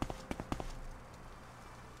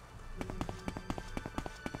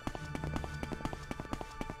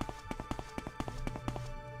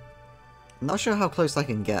 I'm not sure how close I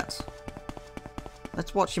can get.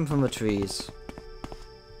 Let's watch him from the trees.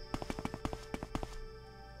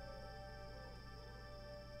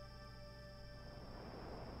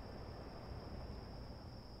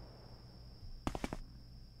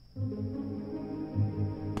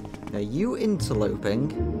 Are you interloping?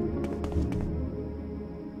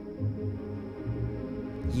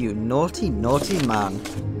 You naughty, naughty man.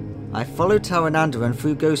 I followed Taranandaran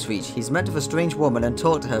through Ghostreach. He's met with a strange woman and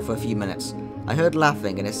talked to her for a few minutes. I heard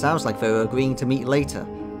laughing and it sounds like they were agreeing to meet later.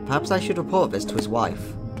 Perhaps I should report this to his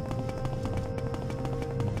wife.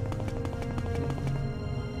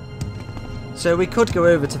 So we could go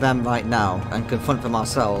over to them right now and confront them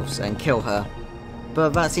ourselves and kill her.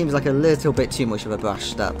 But that seems like a little bit too much of a brash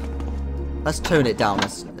step. Let's tone it down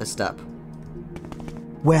a step.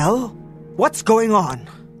 Well, what's going on?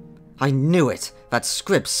 I knew it! That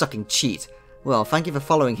scrib-sucking cheat! Well, thank you for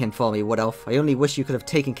following him for me, Wood Elf. I only wish you could have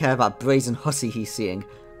taken care of that brazen hussy he's seeing.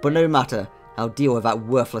 But no matter, I'll deal with that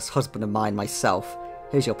worthless husband of mine myself.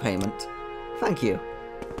 Here's your payment. Thank you.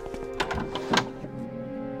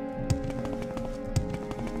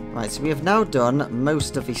 Right, so we have now done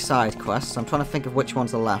most of the side quests. I'm trying to think of which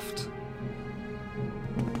ones are left.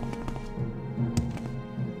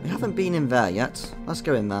 We haven't been in there yet. Let's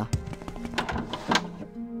go in there.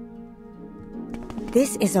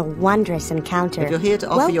 This is a wondrous encounter. If you're here to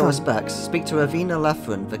offer your Welcome. respects, speak to Ravina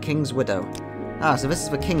Lethran, the King's widow. Ah, so this is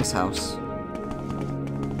the King's house.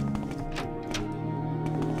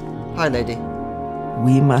 Hi, lady.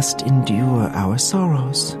 We must endure our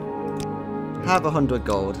sorrows. Have 100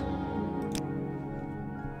 gold.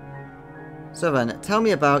 So then, tell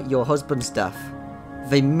me about your husband's death.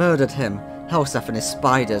 They murdered him. Helseth and his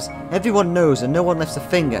spiders. Everyone knows and no one lifts a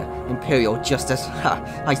finger. Imperial justice.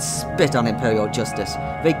 Ha! I spit on Imperial justice.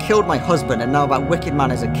 They killed my husband and now that wicked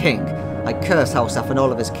man is a king. I curse Helseth and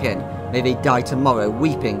all of his kin. May they die tomorrow,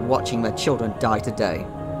 weeping, watching their children die today.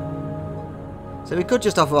 So we could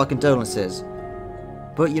just offer our condolences.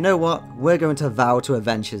 But you know what? We're going to vow to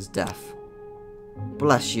avenge his death.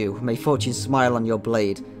 Bless you. May fortune smile on your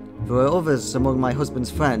blade. There are others among my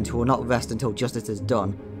husband's friends who will not rest until justice is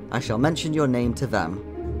done. I shall mention your name to them.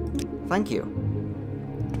 Thank you.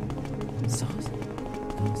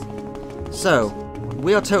 So,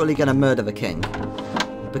 we are totally going to murder the king.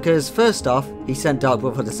 Because first off, he sent Dark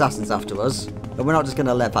Brotherhood assassins after us, and we're not just going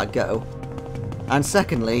to let that go. And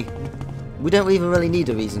secondly, we don't even really need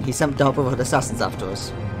a reason. He sent Dark Brotherhood assassins after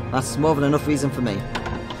us. That's more than enough reason for me.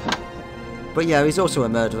 But yeah, he's also a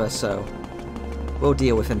murderer, so we'll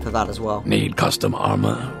deal with him for that as well. Need custom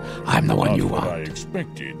armor? I'm the one you Not what I want.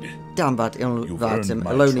 expected. Damn that You've earned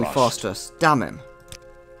my Eloni trust. Forstress. Damn him.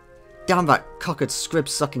 Damn that cockered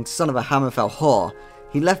scrib-sucking son of a Hammerfell whore.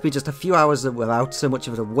 He left me just a few hours without so much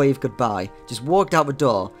of a wave goodbye. Just walked out the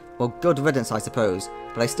door. Well, good riddance, I suppose.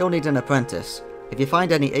 But I still need an apprentice. If you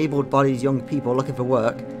find any able-bodied young people looking for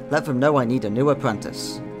work, let them know I need a new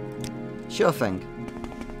apprentice. Sure thing.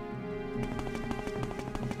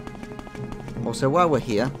 Also, while we're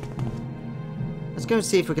here, let's go and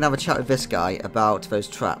see if we can have a chat with this guy about those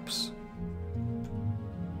traps.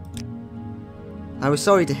 I was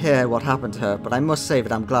sorry to hear what happened to her, but I must say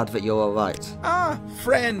that I'm glad that you're alright. Ah,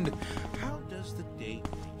 friend. How does the day...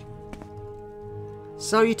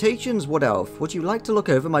 Salutations, Wood Elf. Would you like to look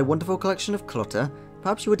over my wonderful collection of clutter?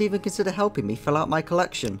 Perhaps you would even consider helping me fill out my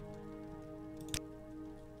collection.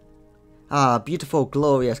 Ah, beautiful,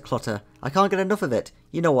 glorious clutter. I can't get enough of it.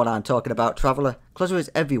 You know what I'm talking about, traveller. Clutter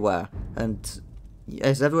is everywhere, and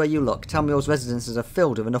yes, everywhere you look, Tamriel's residences are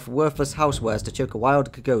filled with enough worthless housewares to choke a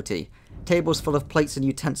wild coyote. Tables full of plates and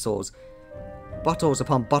utensils. Bottles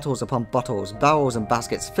upon bottles upon bottles. Barrels and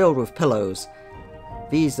baskets filled with pillows.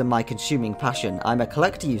 These are my consuming passion. I'm a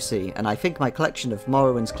collector, you see, and I think my collection of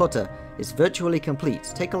Morrowind's clutter is virtually complete.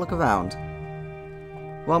 Take a look around.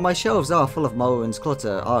 While my shelves are full of Morrowind's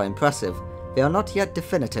clutter are impressive, they are not yet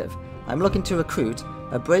definitive. I'm looking to recruit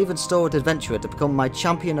a brave and stalwart adventurer to become my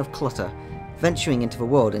champion of clutter, venturing into the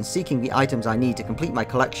world and seeking the items I need to complete my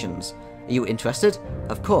collections. Are you interested?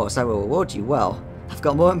 Of course, I will reward you well. I've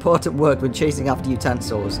got more important work than chasing after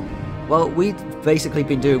utensils. Well, we've basically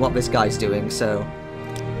been doing what this guy's doing, so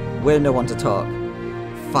we're no one to talk.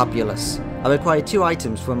 Fabulous. I require 2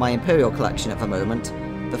 items from my Imperial collection at the moment.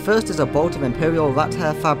 The first is a bolt of Imperial rat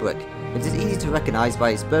hair fabric. It is easy to recognise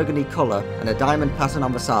by its burgundy colour and a diamond pattern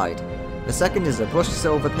on the side. The second is a brushed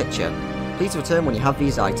silver pitcher. Please return when you have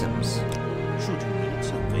these items. Should you need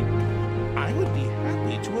something, I would be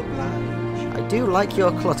happy to oblige. I do like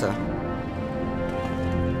your clutter.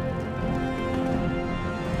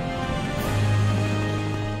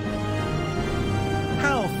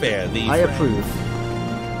 How fare thee, I friend? approve.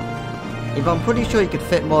 If I'm pretty sure you could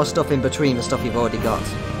fit more stuff in between the stuff you've already got.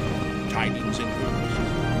 Tidings and news.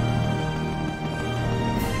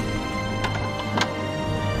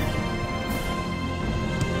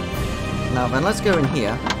 Now then, let's go in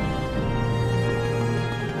here.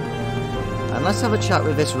 And and let's have a chat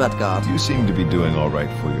with this red guard. You seem to be doing all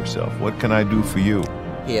right for yourself. What can I do for you?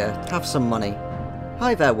 Here, have some money.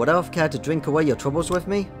 Hi there, would Elf care to drink away your troubles with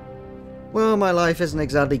me? Well, my life isn't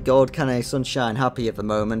exactly gold canny sunshine happy at the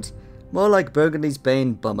moment. More like Burgundy's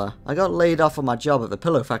Bane bummer. I got laid off on my job at the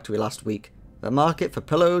pillow factory last week. The market for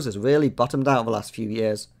pillows has really bottomed out the last few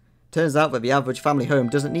years. Turns out that the average family home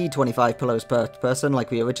doesn't need 25 pillows per person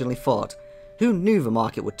like we originally thought. Who knew the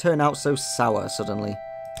market would turn out so sour suddenly?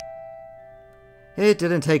 It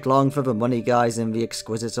didn't take long for the money guys in the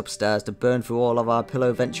exquisites upstairs to burn through all of our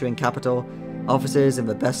pillow venturing capital. Offices in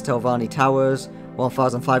the best Telvanni towers,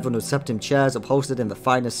 1,500 septim chairs upholstered in the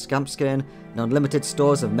finest scampskin, and unlimited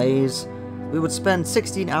stores of maize. We would spend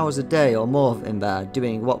 16 hours a day or more in there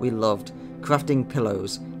doing what we loved, crafting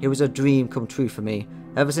pillows. It was a dream come true for me.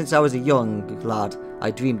 Ever since I was a young lad,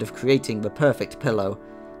 I dreamed of creating the perfect pillow.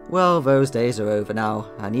 Well, those days are over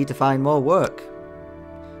now. I need to find more work.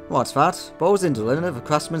 What's that? Bowles Indolin of the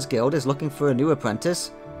Craftsman's Guild is looking for a new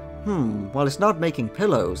apprentice? Well, it's not making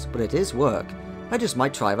pillows, but it is work. I just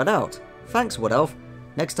might try that out. Thanks, Wood Elf.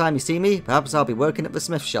 Next time you see me, perhaps I'll be working at the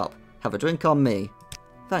smith shop. Have a drink on me.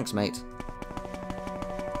 Thanks, mate.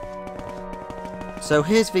 So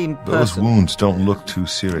here's the person... Those wounds don't look too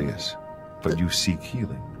serious, but you seek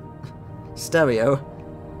healing. Stereo.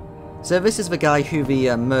 So this is the guy who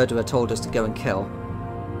the murderer told us to go and kill.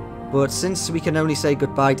 But since we can only say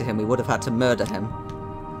goodbye to him, we would have had to murder him.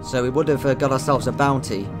 So we would have got ourselves a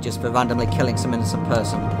bounty just for randomly killing some innocent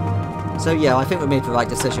person. So yeah, I think we made the right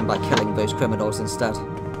decision by killing those criminals instead.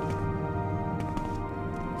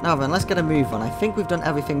 Now then, let's get a move on. I think we've done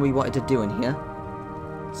everything we wanted to do in here.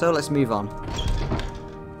 So let's move on.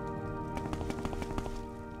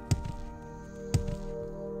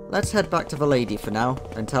 Let's head back to the lady for now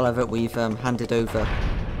and tell her that we've handed over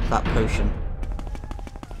that potion.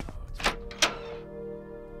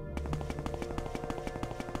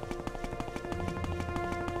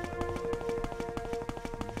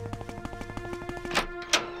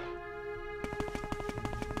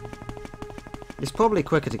 It's probably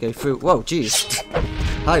quicker to go through... Whoa, jeez.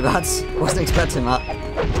 Hi, lads. Wasn't expecting that.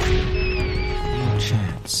 No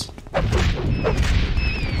chance.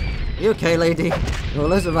 You okay, lady? There are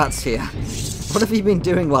loads of rats here. What have you been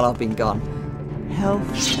doing while I've been gone?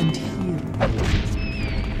 Health and healing.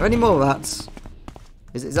 Are there any more rats?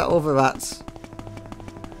 Is that all the rats?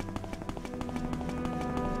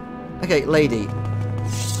 Okay, lady.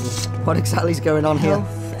 What exactly is going on here?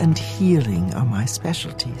 Health and healing are my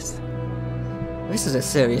specialties. This is a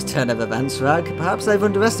serious turn of events, Rag. Perhaps I've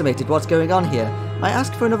underestimated what's going on here. I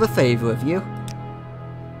ask for another favour of you.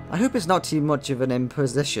 I hope it's not too much of an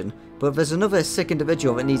imposition, but there's another sick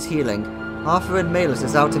individual that needs healing. Arthur and Malus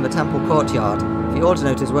is out in the temple courtyard. The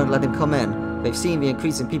Ordinators won't let him come in. They've seen the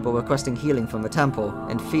increase in people requesting healing from the temple,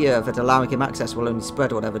 and fear that allowing him access will only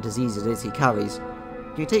spread whatever disease it is he carries.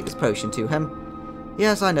 Can you take this potion to him?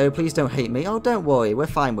 Yes, I know, please don't hate me. Oh, don't worry, we're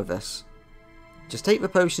fine with this. Just take the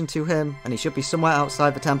potion to him, and he should be somewhere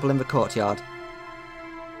outside the temple in the courtyard.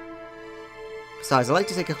 Besides, I'd like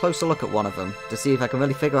to take a closer look at one of them, to see if I can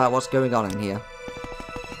really figure out what's going on in here.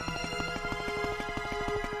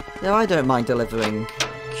 Yeah, I don't mind delivering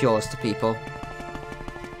cures to people.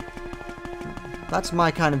 That's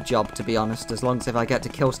my kind of job, to be honest, as long as if I get to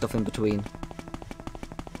kill stuff in between.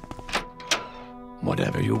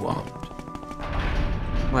 Whatever you want.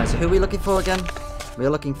 Right, so who are we looking for again? We're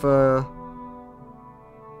looking for...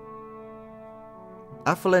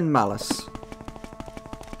 Athelin Malus.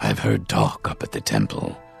 I've heard talk up at the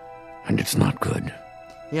temple, and it's not good.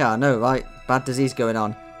 Yeah, I know, right? Bad disease going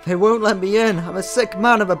on. They won't let me in! I'm a sick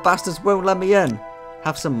man and the bastards won't let me in!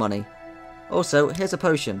 Have some money. Also, here's a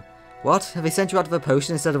potion. What? Have they sent you out with a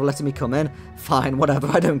potion instead of letting me come in? Fine, whatever,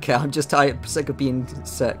 I don't care. I'm just tired, sick of being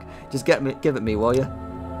sick. Just give it me, will you?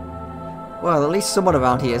 Well, at least someone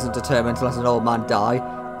around here isn't determined to let an old man die.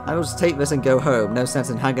 I will just take this and go home. No sense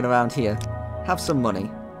in hanging around here. Have some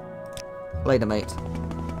money. Later, mate.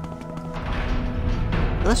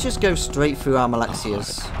 Let's just go straight through our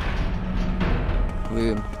Malexia's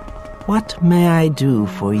room. What may I do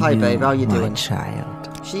for Hi, you, babe, how you my doing?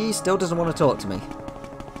 child? She still doesn't want to talk to me.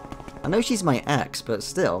 I know she's my ex, but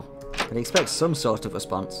still, I'd expect some sort of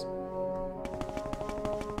response.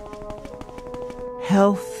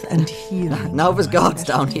 Health and healing. Now there's are my guards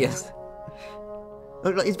down here. specialties.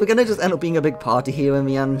 Look like it's gonna just end up being a big party here in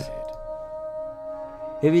the end.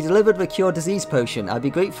 If you delivered the cure disease potion, I'd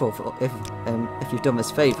be grateful for if you've done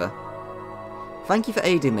this favour. Thank you for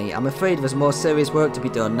aiding me. I'm afraid there's more serious work to be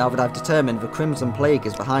done now that I've determined the Crimson Plague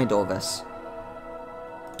is behind all this.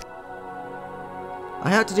 I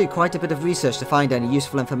had to do quite a bit of research to find any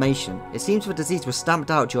useful information. It seems the disease was stamped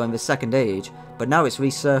out during the Second Age, but now it's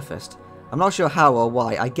resurfaced. I'm not sure how or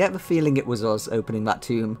why. I get the feeling it was us opening that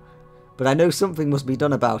tomb, but I know something must be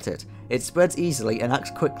done about it. It spreads easily and acts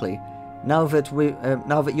quickly. Now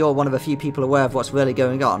that you're one of the few people aware of what's really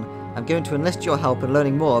going on, I'm going to enlist your help in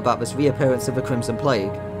learning more about this reappearance of the Crimson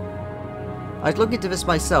Plague. I'd look into this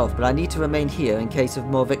myself, but I need to remain here in case of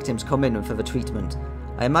more victims come in for the treatment.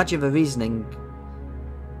 I imagine that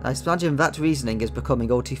reasoning is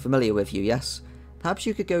becoming all too familiar with you, yes? Perhaps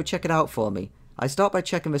you could go check it out for me. I'd start by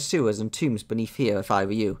checking the sewers and tombs beneath here if I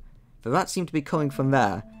were you. The rats seem to be coming from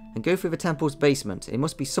there, and go through the temple's basement. It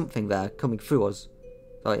must be something there coming through us.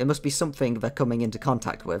 Sorry, it must be something they're coming into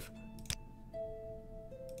contact with.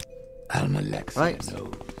 Right.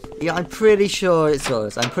 Yeah, I'm pretty sure it's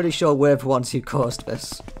us. I'm pretty sure we're the ones who caused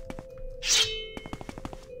this.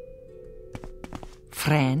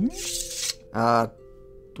 Friend?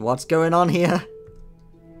 What's going on here?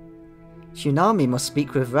 Tsunami must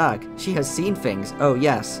speak with Rag. She has seen things. Oh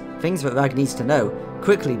yes, things that Rag needs to know.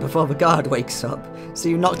 Quickly, before the guard wakes up. So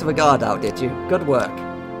you knocked the guard out, did you? Good work.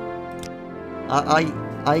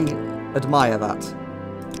 I admire that.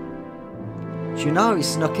 Shunari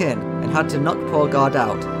snuck in and had to knock poor guard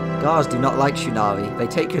out. Guards do not like Shunari. They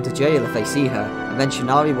take her to jail if they see her, and then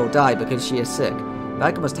Shunari will die because she is sick.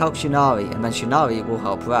 Rag must help Shunari, and then Shunari will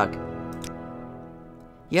help Rag.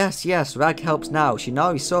 Yes, Rag helps now.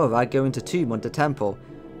 Shunari saw Rag go into tomb under temple.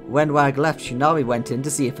 When Rag left, Shunari went in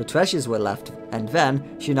to see if the treasures were left, and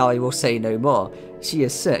then Shunari will say no more. She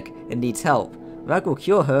is sick and needs help. Rag will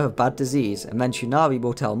cure her of bad disease, and then Shunari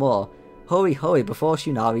will tell more. Hurry before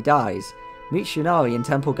Shunari dies. Meet Shunari in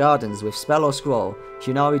Temple Gardens with spell or scroll.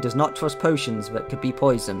 Shunari does not trust potions that could be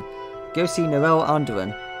poison. Go see Narelle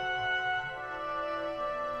Onderon.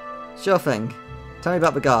 Sure thing. Tell me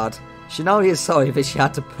about the guard. Shunari is sorry that she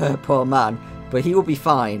had to hurt poor man, but he will be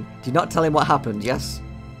fine. Do not tell him what happened, yes?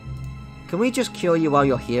 Can we just cure you while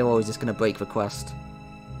you're here, or is this going to break the quest?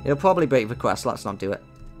 It'll probably break the quest, let's not do it.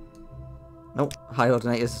 Nope, High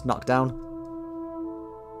Ordinator's knocked down.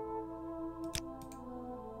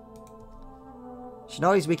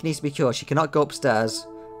 Shunari's weak needs to be cured. She cannot go upstairs.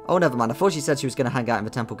 Oh, never mind. I thought she said she was going to hang out in the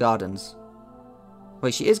Temple Gardens.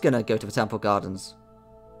 Wait, she is going to go to the Temple Gardens.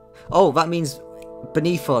 Oh, that means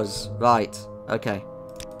beneath us. Right. Okay.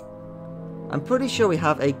 I'm pretty sure we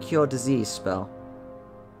have a cure disease spell.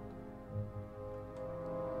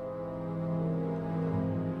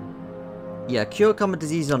 Yeah, cure common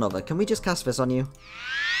disease on other. Can we just cast this on you?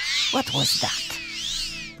 What was that?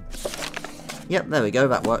 Yep, there we go.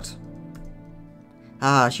 That worked.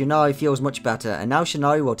 Ah, Shunari feels much better, and now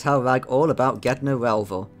Shunari will tell Rag all about Gedna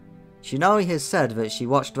Relval. Shunari has said that she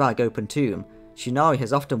watched Rag open tomb. Shunari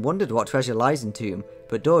has often wondered what treasure lies in tomb,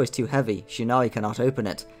 but door is too heavy. Shunari cannot open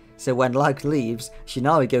it. So when Rag leaves,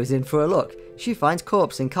 Shunari goes in for a look. She finds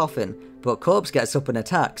corpse in coffin, but corpse gets up and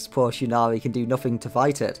attacks. Poor Shunari can do nothing to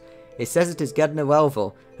fight it. It says it is Gedna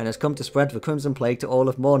Relval, and has come to spread the Crimson Plague to all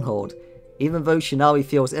of Mournhold. Even though Shunari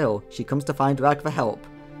feels ill, she comes to find Rag for help.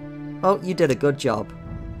 Well, you did a good job.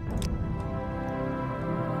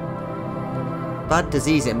 Bad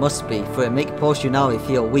disease it must be, for it makes poor Shunari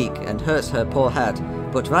feel weak and hurts her poor head.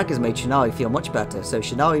 But Rag has made Shunari feel much better, so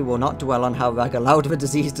Shunari will not dwell on how Rag allowed the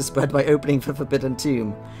disease to spread by opening the Forbidden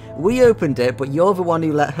Tomb. We opened it, but you're the one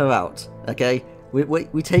who let her out, okay?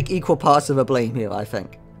 We take equal parts of the blame here, I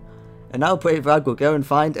think. And now brave Rag will go and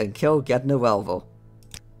find and kill Gedna Relval.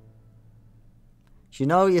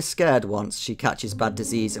 Shunari is scared once she catches bad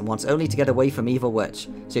disease and wants only to get away from Evil Witch,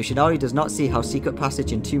 so Shunari does not see how secret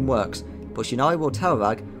passage in tomb works, but Shunari will tell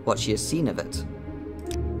Rag what she has seen of it.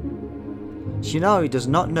 Shunari does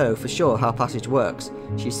not know for sure how passage works.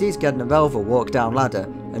 She sees Gedna Relval walk down ladder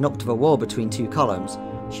and up to the wall between two columns.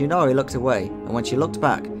 Shunari looked away, and when she looked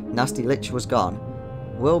back, Nasty Lich was gone.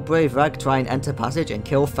 Will brave Rag try and enter passage and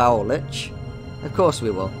kill Foul Lich? Of course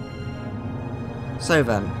we will. So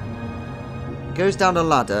then, goes down a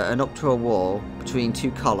ladder and up to a wall between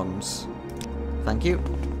two columns. Thank you.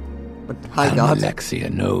 But, hi, guard.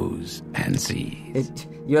 Alexia knows and sees.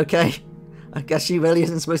 You okay? I guess she really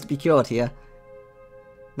isn't supposed to be cured here.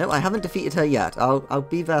 No, I haven't defeated her yet. I'll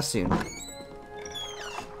be there soon.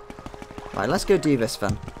 Right, let's go do this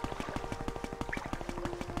then.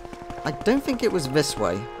 I don't think it was this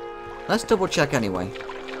way. Let's double check anyway.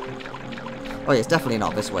 Oh yeah, it's definitely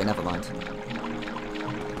not this way, never mind.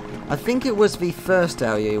 I think it was the first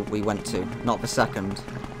area we went to, not the second.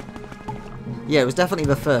 Yeah, it was definitely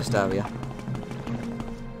the first area.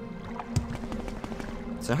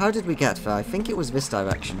 So how did we get there? I think it was this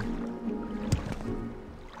direction.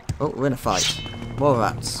 Oh, we're in a fight. More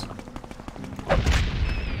rats.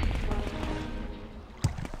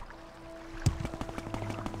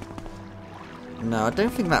 No, I don't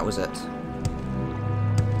think that was it.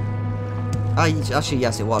 Actually,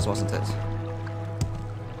 yes, it was, wasn't it?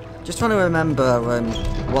 Just trying to remember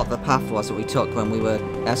what the path was that we took when we were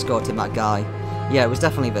escorting that guy. Yeah, it was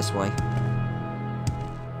definitely this way.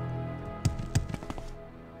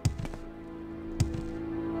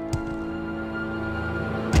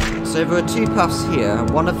 So there are two paths here.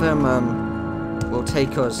 One of them will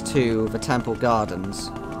take us to the temple gardens,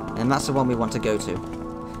 and that's the one we want to go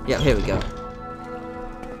to. Yep, here we go.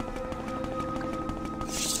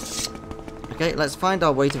 Okay, let's find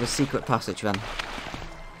our way to the secret passage then.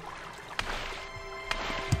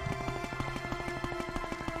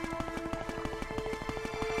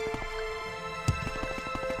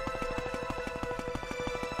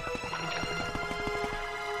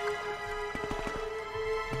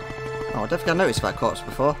 Oh, I don't think I noticed that corpse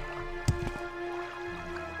before.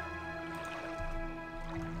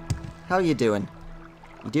 How are you doing?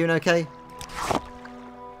 You doing okay?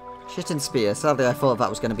 Shit and spear. Sadly, I thought that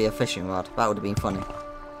was going to be a fishing rod. That would have been funny.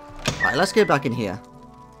 Right, let's go back in here.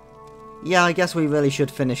 Yeah, I guess we really should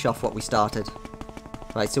finish off what we started.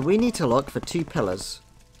 Right, so we need to look for 2 pillars.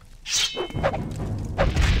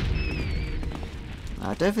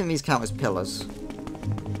 I don't think these count as pillars.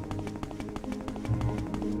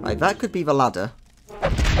 Right, that could be the ladder.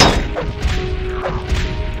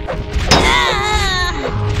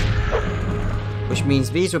 Which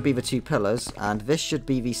means these would be the 2 pillars, and this should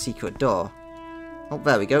be the secret door. Oh,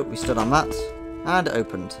 there we go. We stood on that, and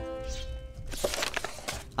opened.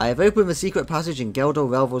 I have opened the secret passage in Geldor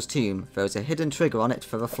Relvor's tomb. There is a hidden trigger on it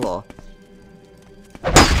for the floor.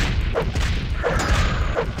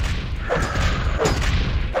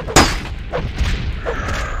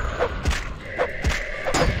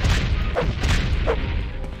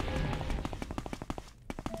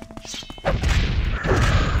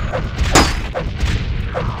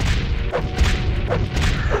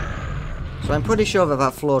 So I'm pretty sure that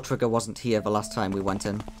that floor trigger wasn't here the last time we went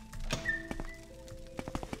in.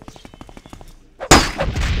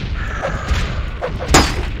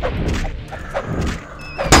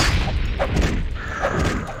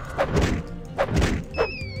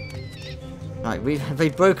 Right, they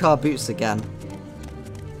broke our boots again.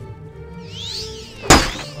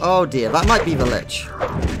 Oh dear, that might be the Lich.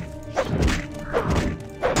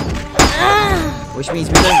 Which means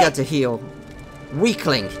we don't get to heal.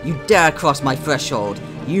 Weakling, you dare cross my threshold.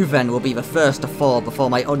 You then will be the first to fall before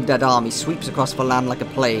my undead army sweeps across the land like a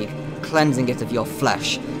plague, cleansing it of your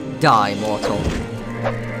flesh. Die, mortal.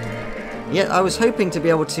 Yet I was hoping to be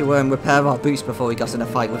able to repair our boots before we got in a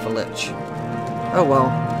fight with the Lich. Oh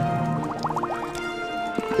well.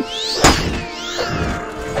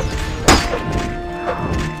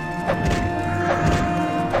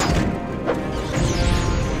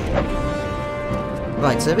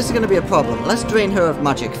 Right, so this is going to be a problem. Let's drain her of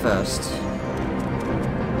magic first.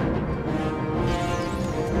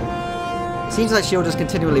 Seems like she'll just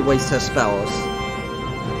continually waste her spells.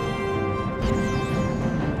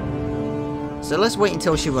 So let's wait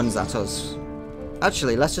until she runs at us.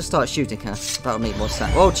 Actually, let's just start shooting her. That'll make more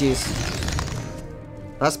sense. Oh, jeez.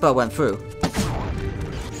 That spell went through.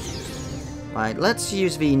 Right, let's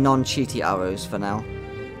use the non-cheaty arrows for now.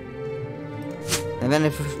 And then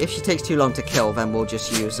if she takes too long to kill, then we'll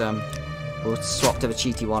just use, we'll swap to the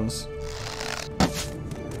cheaty ones.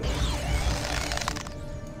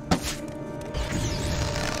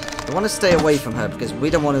 I want to stay away from her because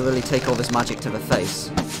we don't want to really take all this magic to the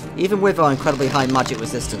face. Even with our incredibly high magic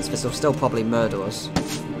resistance, this will still probably murder us.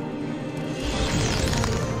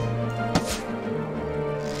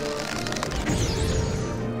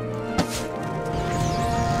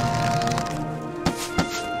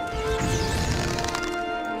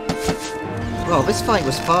 Well, this fight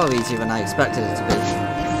was far easier than I expected it to be.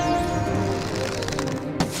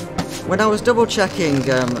 When I was double checking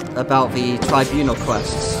about the Tribunal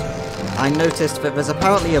quests, I noticed that there's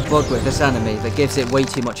apparently a bug with this enemy that gives it way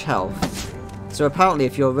too much health. So apparently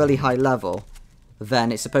if you're really high level,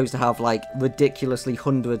 then it's supposed to have like ridiculously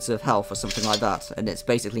hundreds of health or something like that, and it's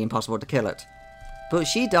basically impossible to kill it. But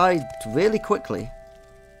she died really quickly.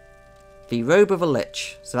 The Robe of a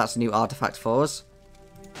Lich, so that's a new artifact for us.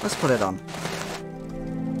 Let's put it on.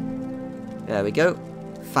 There we go.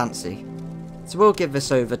 Fancy. So we'll give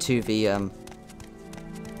this over to the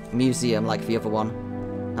museum like the other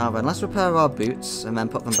one. Now then, let's repair our boots and then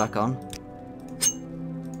put them back on.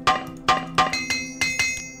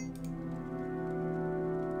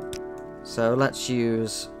 So let's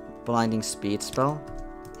use Blinding Speed spell.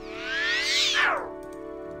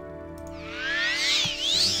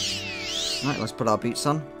 Right, let's put our boots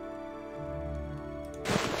on.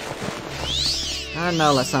 And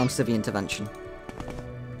now let's answer the intervention.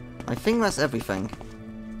 I think that's everything.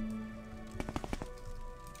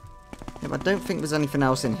 Yep, I don't think there's anything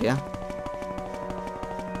else in here.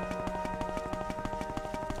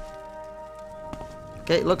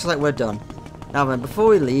 Okay, it looks like we're done. Now then, before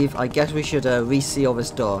we leave, I guess we should reseal this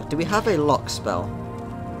door. Do we have a lock spell?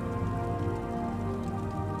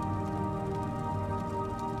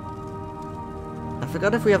 I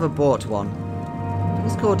forgot if we ever bought one. I think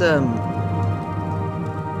it's called,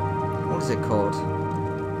 what is it called?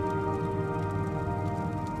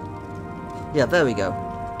 Yeah, there we go.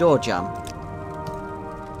 Door jam.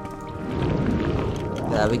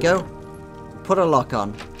 There we go. Put a lock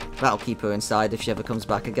on. That'll keep her inside if she ever comes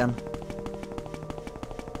back again.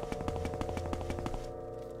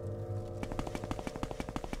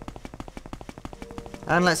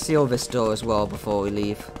 And let's seal this door as well before we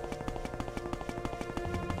leave.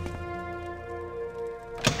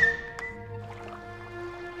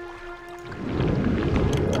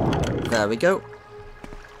 There we go.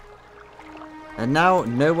 And now,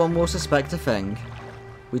 no one will suspect a thing.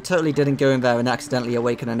 We totally didn't go in there and accidentally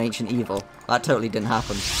awaken an ancient evil. That totally didn't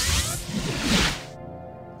happen.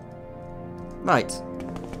 Right.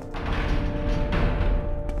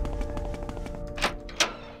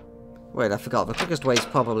 Wait, I forgot. The quickest way is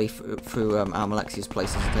probably through Almalexia's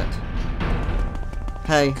place, isn't it?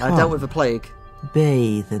 Hey, I dealt with the plague.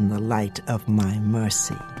 Bathe in the light of my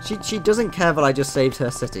mercy. She doesn't care that I just saved her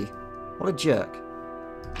city. What a jerk.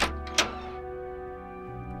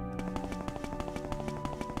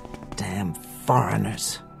 Damn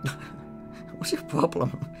foreigners. What's your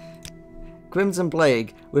problem? Crimson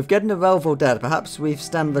Plague. With getting the Relval dead, perhaps we've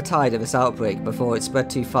stemmed the tide of this outbreak before it spread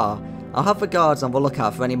too far. I'll have the guards on the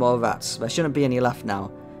lookout for any more rats. There shouldn't be any left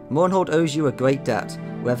now. Mournhold owes you a great debt,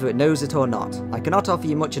 whether it knows it or not. I cannot offer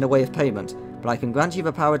you much in the way of payment, but I can grant you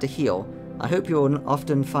the power to heal. I hope you will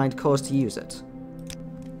often find cause to use it.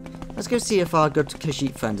 Let's go see if our good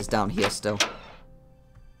Khajiit friend is down here still.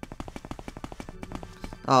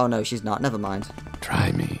 Oh no, she's not. Never mind.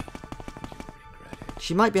 Try me.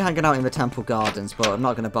 She might be hanging out in the temple gardens, but I'm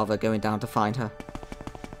not going to bother going down to find her.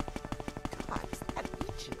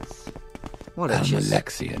 What itches?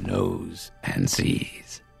 Almalexia knows and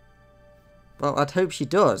sees. Well, I'd hope she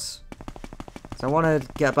does. So I want to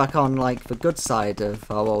get back on, like, the good side of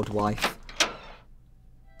our old wife.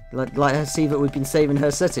 Let her see that we've been saving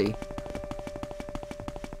her city.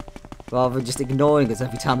 Rather than just ignoring us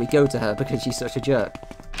every time we go to her because she's such a jerk.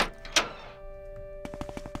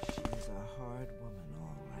 She's a hard woman,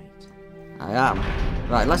 all right. I am.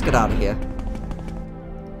 Right, let's get out of here.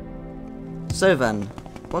 So then,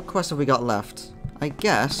 what quest have we got left? I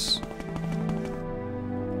guess...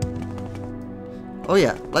 Oh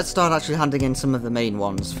yeah, let's start actually handing in some of the main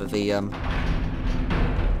ones for the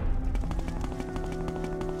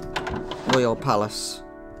Royal Palace.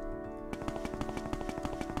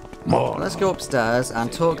 More. Let's go upstairs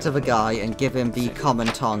and talk to the guy and give him the Common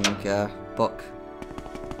Tongue book.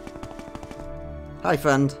 Hi,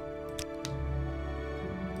 friend.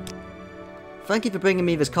 Thank you for bringing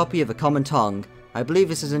me this copy of the Common Tongue. I believe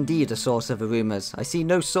this is indeed a source of the rumours. I see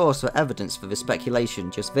no source or evidence for this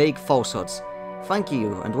speculation, just vague falsehoods. Thank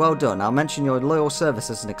you, and well done. I'll mention your loyal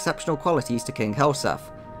services and exceptional qualities to King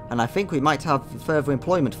Helseth, and I think we might have further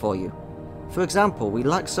employment for you. For example, we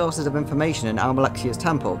lack sources of information in Almalexia's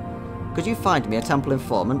temple. Could you find me a temple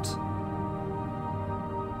informant?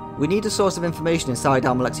 We need a source of information inside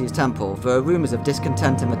Almalexia's temple. There are rumours of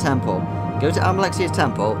discontent in the temple. Go to Almalexia's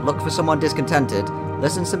temple, look for someone discontented,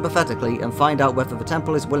 listen sympathetically, and find out whether the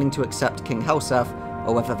temple is willing to accept King Helseth,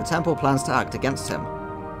 or whether the temple plans to act against him.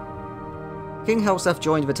 King Helseth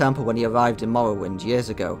joined the temple when he arrived in Morrowind years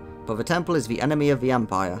ago, but the temple is the enemy of the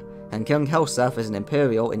Empire, and King Helseth is an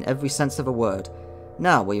Imperial in every sense of the word.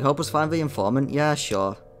 Now, will you help us find the informant? Yeah,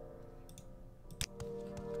 sure.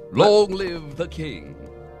 Long live the king.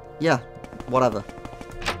 Yeah, whatever.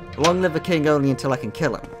 Long live the king only until I can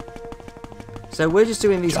kill him. So we're just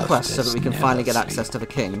doing these quests so that we can finally get access to the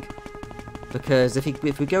king. Because if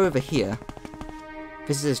we go over here,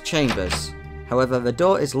 this is his chambers. However, the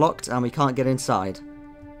door is locked and we can't get inside.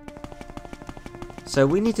 So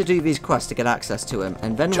we need to do these quests to get access to him,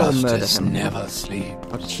 and then we'll murder him. Never sleep.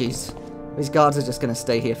 Oh jeez. These guards are just going to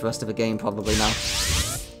stay here for the rest of the game probably now.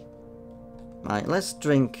 Right, let's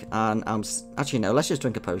drink an... actually no, let's just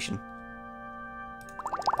drink a potion.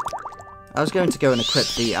 I was going to go and equip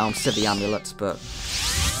the Civvy amulet, but...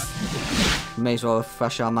 may as well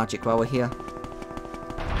refresh our magic while we're here.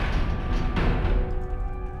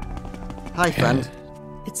 Hi, friend.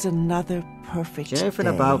 It's another perfect Do you know anything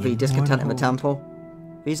day, about the discontent in the Mournhold.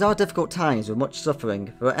 temple? These are difficult times with much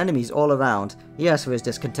suffering. There are enemies all around. Yes, there is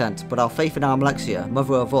discontent, but our faith in Almalexia,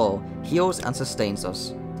 mother of all, heals and sustains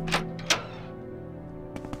us.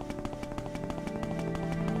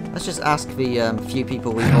 Let's just ask the few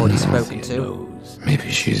people we've already spoken to. Knows.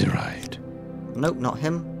 Maybe she's right. Nope, not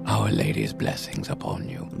him. Our Lady's blessings upon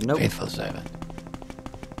you, nope. Faithful servant.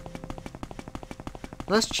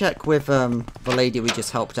 Let's check with the lady we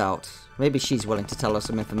just helped out. Maybe she's willing to tell us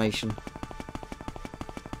some information.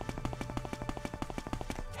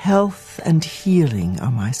 Health and healing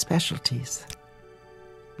are my specialties.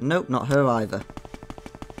 Nope, not her either.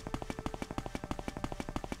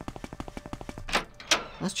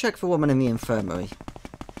 Let's check for woman in the infirmary.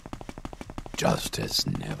 Justice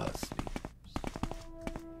never sleeps.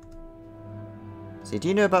 So, do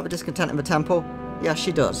you know about the discontent in the temple? Yes,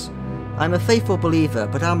 she does. I'm a faithful believer,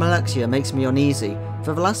 but Almalexia makes me uneasy.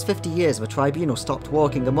 For the last 50 years, the Tribunal stopped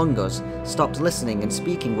walking among us, stopped listening and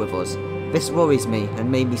speaking with us. This worries me and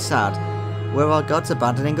made me sad. Were our gods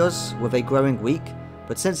abandoning us? Were they growing weak?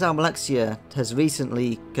 But since Almalexia has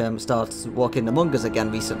recently started walking among us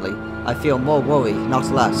again recently, I feel more worry, not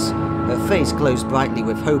less. Her face glows brightly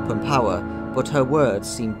with hope and power, but her words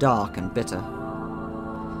seem dark and bitter.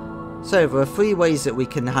 So there are 3 ways that we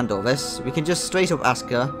can handle this. We can just straight up ask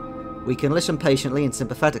her, we can listen patiently and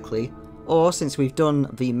sympathetically, or since we've done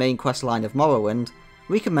the main quest line of Morrowind,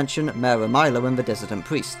 we can mention Mayor Milo and the dissident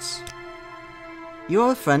priests. You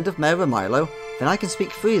are a friend of Mayor Milo? Then I can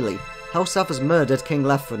speak freely. Helseth has murdered King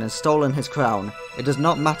Lethran and stolen his crown. It does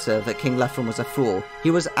not matter that King Lethran was a fool.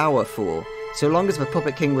 He was our fool. So long as the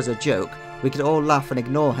puppet king was a joke, we could all laugh and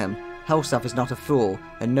ignore him. Helseth is not a fool,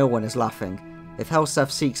 and no one is laughing. If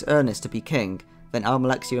Helseth seeks Ernest to be king, then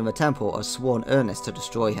Almalexia and the temple are sworn Ernest to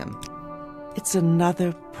destroy him. It's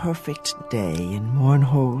another perfect day in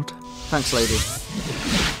Mournhold. Thanks, lady.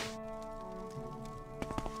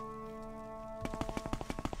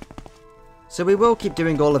 So we will keep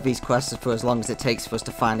doing all of these quests for as long as it takes for us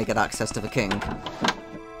to finally get access to the king.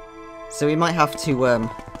 So we might have to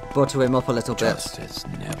butter him up a little bit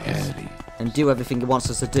and do everything he wants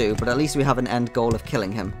us to do, but at least we have an end goal of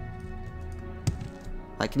killing him.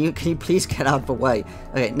 Like, can you please get out of the way?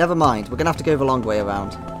 Okay, never mind. We're gonna have to go the long way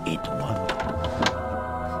around.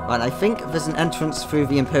 Right, I think there's an entrance through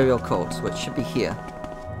the Imperial Court, which should be here.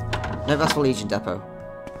 No, that's the Legion Depot.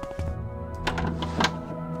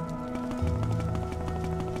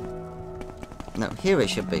 No, here it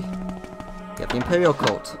should be. Yep, the Imperial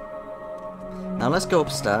Court. Now let's go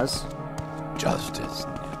upstairs. Justice.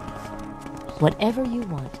 Whatever you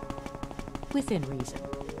want, within reason.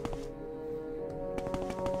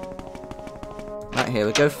 Right, here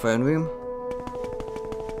we go, throne room.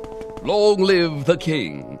 Long live the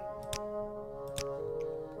king!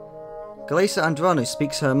 Galesa Andrano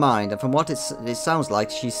speaks her mind, and from what it sounds like,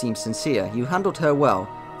 she seems sincere. You handled her well.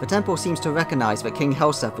 The temple seems to recognise that King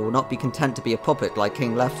Helseth will not be content to be a puppet like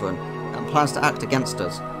King Lethran, and plans to act against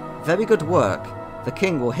us. Very good work. The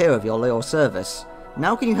king will hear of your loyal service.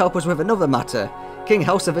 Now can you help us with another matter? King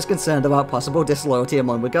Helseth is concerned about possible disloyalty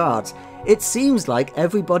among the guards. It seems like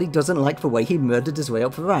everybody doesn't like the way he murdered his way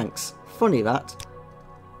up the ranks. Funny that.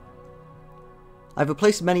 I've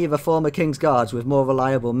replaced many of the former king's guards with more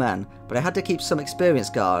reliable men, but I had to keep some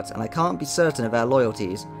experienced guards, and I can't be certain of their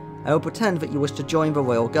loyalties. I will pretend that you wish to join the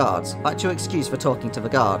royal guards. That's your excuse for talking to the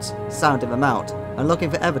guards, sounding them out, and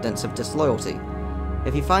looking for evidence of disloyalty.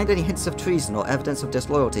 If you find any hints of treason or evidence of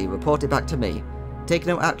disloyalty, report it back to me. Take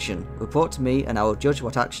no action, report to me, and I will judge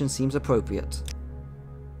what action seems appropriate.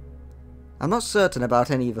 I'm not certain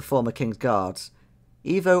about any of the former king's guards.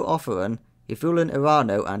 Ivo Offeran, Ifulan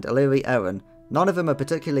Irano, and Illyri Erin. None of them are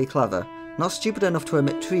particularly clever. Not stupid enough to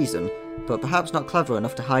admit treason, but perhaps not clever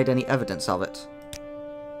enough to hide any evidence of it.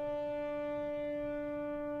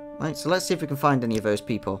 Right, so let's see if we can find any of those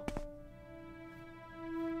people.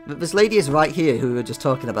 This lady is right here who we were just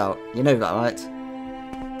talking about. You know that, right?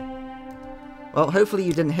 Well, hopefully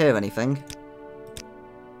you didn't hear anything.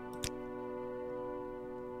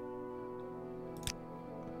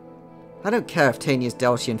 I don't care if Tania's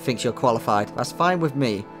Deltian thinks you're qualified. That's fine with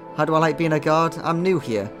me. How do I like being a guard? I'm new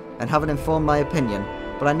here, and haven't informed my opinion.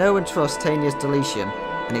 But I know and trust Tania's Deletian,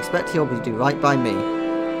 and expect he'll do right by me.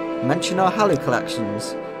 Mention our Halu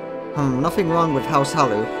collections. Nothing wrong with House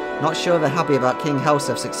Halu. Not sure they're happy about King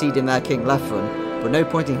Helseth succeeding their King Lethran, but no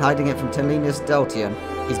point in hiding it from Tania's Deltian.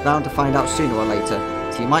 He's bound to find out sooner or later,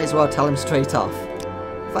 so you might as well tell him straight off.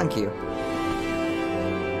 Thank you.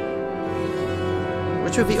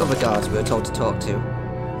 Which of the other guards we were told to talk to?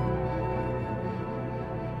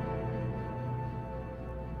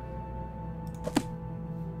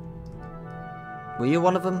 Were you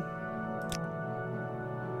one of them?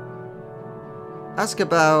 Ask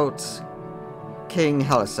about King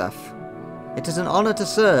Heliseth. It is an honour to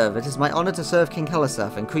serve. It is my honour to serve King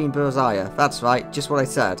Heliseth and Queen Burzaya. That's right, just what I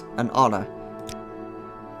said. An honour.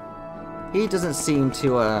 He doesn't seem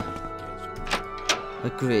to,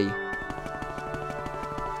 agree.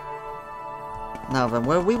 Now then,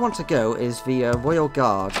 where we want to go is the Royal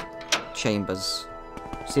Guard chambers.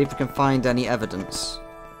 See if we can find any evidence.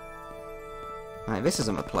 Right, this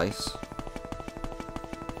isn't a place.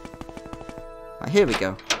 Right, here we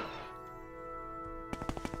go.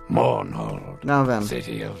 Mournhold. Now then.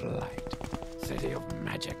 City of light. City of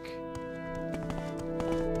magic.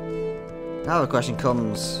 Now the question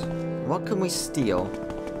comes, what can we steal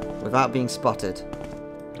without being spotted?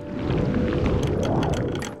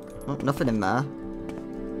 Oh, nothing in there.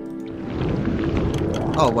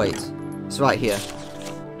 Oh wait, it's right here.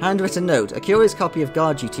 Handwritten note, a curious copy of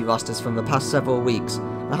guard duty rosters from the past several weeks.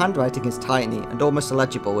 The handwriting is tiny and almost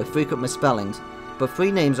illegible with frequent misspellings, but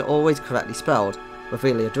 3 names are always correctly spelled.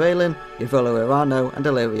 Ravelia Draylen, Ivolo Irano and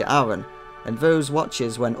Illyria Aaron, and those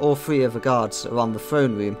watches when all 3 of the guards are on the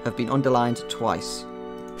throne room have been underlined twice.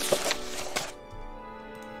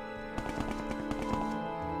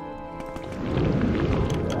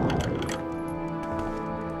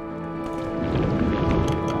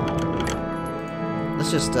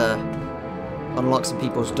 Let's just unlock some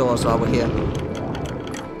people's doors while we're here.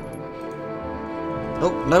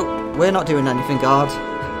 Oh, no, we're not doing anything, guard.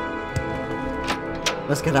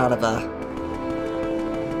 Let's get out of there.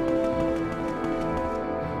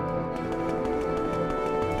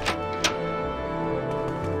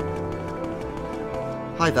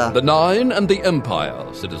 Hi there. The Nine and the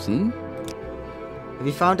Empire, citizen. Have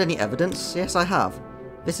you found any evidence? Yes, I have.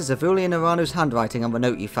 This is Avulian Irano's handwriting on the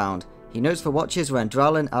note you found. He notes the watches when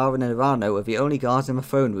Dralen, Aaron and Irano are the only guards in the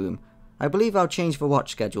throne room. I believe I'll change the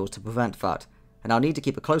watch schedules to prevent that, and I'll need to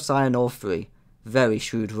keep a close eye on all 3. Very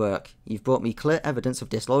shrewd work. You've brought me clear evidence of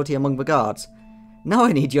disloyalty among the guards. Now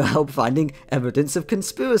I need your help finding evidence of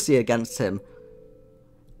conspiracy against him.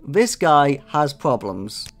 This guy has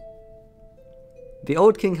problems. The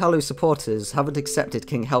old King Halu supporters haven't accepted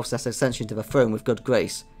King Heliseth's ascension to the throne with good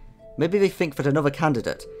grace. Maybe they think that another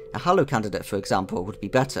candidate, a Halu candidate for example, would be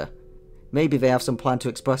better. Maybe they have some plan to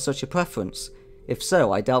express such a preference. If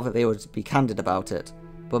so, I doubt that they would be candid about it.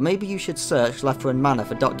 But maybe you should search Lethran Manor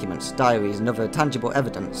for documents, diaries and other tangible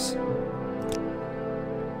evidence.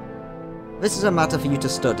 This is a matter for you to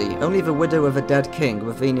study. Only the widow of a dead king,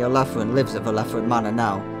 Ravinia Lethran, lives at the Lethran Manor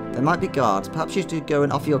now. There might be guards. Perhaps you should go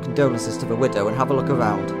and offer your condolences to the widow and have a look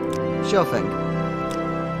around. Sure thing.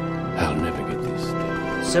 I'll never get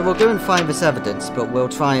this. So we'll go and find this evidence, but we'll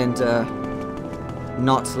try and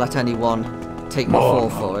not let anyone take the fall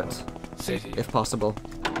for it, if possible.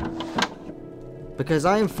 Because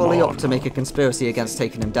I am fully up to make a conspiracy against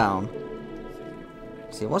taking him down.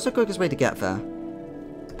 See, what's the quickest way to get there?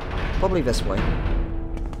 Probably this way.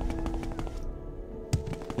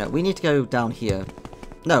 No, we need to go down here.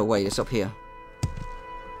 No, wait, it's up here.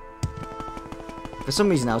 For some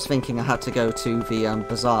reason I was thinking I had to go to the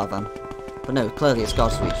bazaar then. But no, clearly it's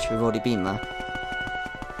God's Reach. We've already been there.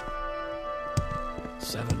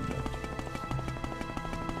 7 virtues.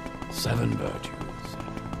 7 virtues.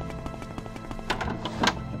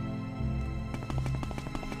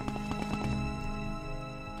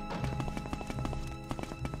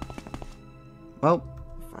 Well,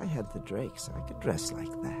 if I had the drakes, I could dress like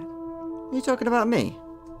that. Are you talking about me?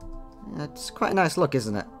 Yeah, it's quite a nice look,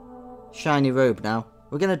 isn't it? Shiny robe now.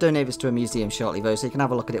 We're going to donate this to a museum shortly though, so you can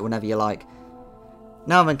have a look at it whenever you like.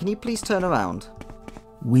 Now then, can you please turn around?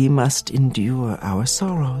 We must endure our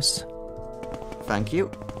sorrows. Thank you.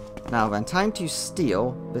 Now then, time to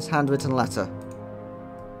steal this handwritten letter.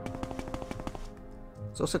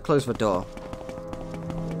 Let's also close the door.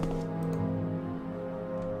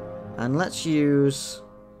 And let's use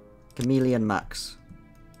Chameleon Max.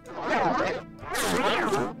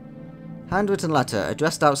 Handwritten letter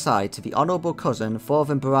addressed outside to the Honourable Cousin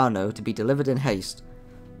Thorvin Barano to be delivered in haste.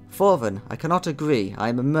 Thorvin, I cannot agree. I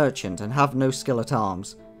am a merchant and have no skill at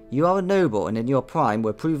arms. You are a noble and in your prime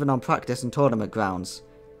were proven on practice and tournament grounds.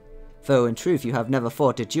 Though in truth you have never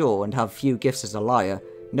fought a duel and have few gifts as a liar,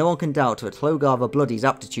 no one can doubt that Hlogar the Bloody's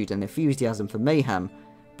aptitude and enthusiasm for mayhem,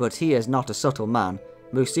 but he is not a subtle man,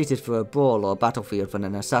 most suited for a brawl or battlefield than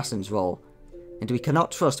an assassin's role. And we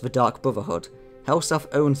cannot trust the Dark Brotherhood. Heliseth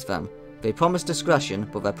owns them. They promise discretion,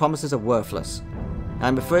 but their promises are worthless. I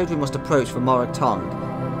am afraid we must approach the Morag Tong.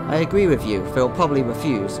 I agree with you, they will probably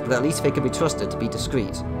refuse, but at least they can be trusted to be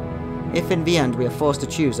discreet. If in the end we are forced to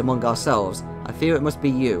choose among ourselves, I fear it must be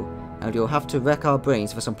you, and we will have to wreck our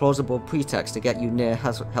brains for some plausible pretext to get you near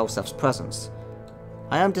Heliseth's presence.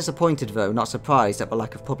 I am disappointed though, not surprised at the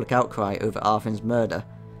lack of public outcry over Arvin's murder.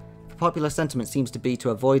 The popular sentiment seems to be to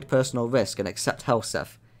avoid personal risk and accept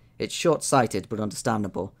Helseth. It's short-sighted but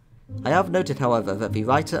understandable. I have noted, however, that the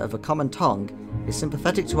writer of A Common Tongue is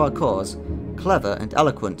sympathetic to our cause, clever and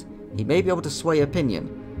eloquent. He may be able to sway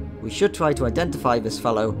opinion. We should try to identify this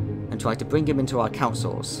fellow and try to bring him into our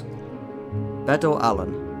councils. Bedor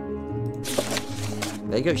Allen.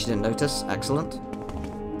 There you go, she didn't notice. Excellent.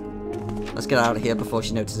 Let's get out of here before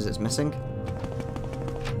she notices it's missing.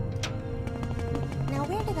 Now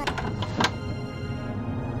where did that...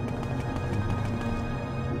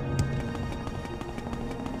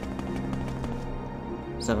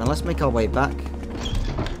 So then let's make our way back.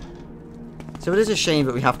 So it is a shame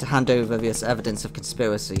that we have to hand over this evidence of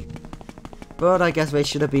conspiracy. But I guess they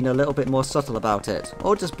should have been a little bit more subtle about it,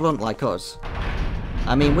 or just blunt like us.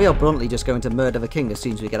 I mean, we are bluntly just going to murder the king as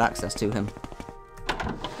soon as we get access to him.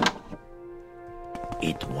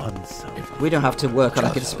 It once. We don't have to work on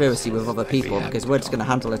a conspiracy with other people because we're just going to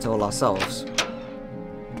handle it all ourselves.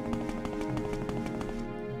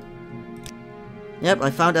 Yep, I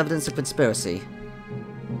found evidence of conspiracy.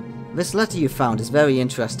 This letter you found is very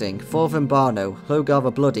interesting. Thorvin Barno, Hlogar the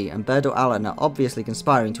Bloody, and Bedor Allen are obviously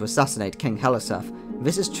conspiring to assassinate King Helseth.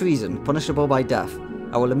 This is treason, punishable by death.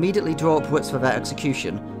 I will immediately draw up writs for their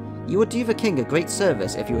execution. You would do the king a great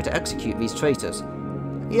service if you were to execute these traitors.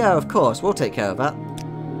 Yeah, of course, we'll take care of that.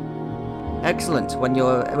 Excellent. When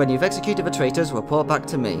you've executed the traitors, report back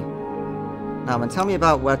to me. Now then, tell me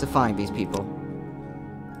about where to find these people.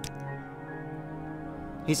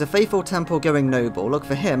 He's a faithful temple-going noble. Look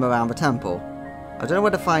for him around the temple. I don't know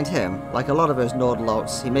where to find him. Like a lot of those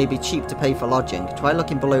Nordlots, he may be cheap to pay for lodging. Try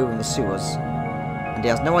looking below in the sewers. And he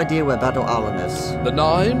has no idea where Bedor Allen is. The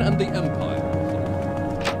Nine and the Empire.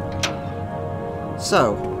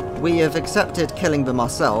 So, we have accepted killing them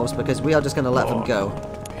ourselves because we are just going to let them go.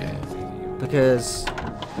 Because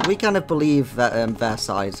we kind of believe that their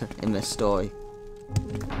side in this story.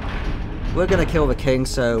 We're going to kill the king,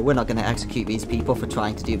 so we're not going to execute these people for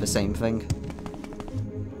trying to do the same thing.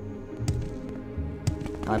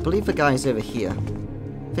 I believe the guy's over here.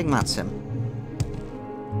 I think that's him.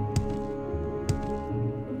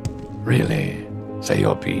 Really? Say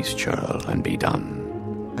your piece, churl, and be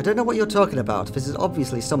done. I don't know what you're talking about. This is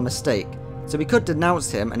obviously some mistake. So we could denounce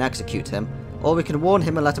him and execute him, or we can warn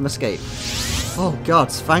him and let him escape. Oh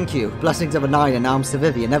gods, thank you. Blessings of a Nine and arms to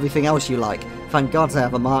Vivi and everything else you like. Thank gods I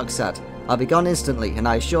have a mark set. I'll be gone instantly, and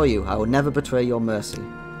I assure you I will never betray your mercy.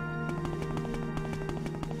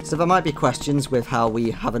 So there might be questions with how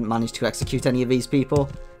we haven't managed to execute any of these people,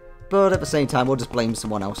 but at the same time we'll just blame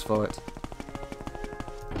someone else for it.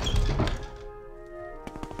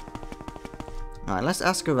 Alright, let's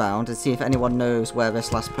ask around and see if anyone knows where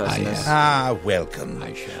this last person is. Ah, welcome.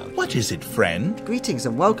 What is it, friend? Greetings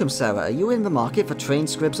and welcome, Sarah. Are you in the market for trained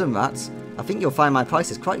scribs and rats? I think you'll find my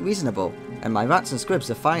prices quite reasonable, and my rats and scribs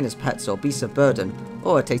are fine as pets or beasts of burden,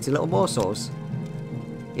 or tasty little morsels.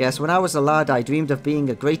 Yes, when I was a lad I dreamed of being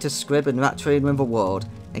the greatest scrib and rat trainer in the world,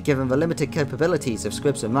 and given the limited capabilities of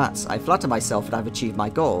scribs and rats, I flatter myself that I've achieved my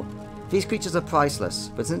goal. These creatures are priceless,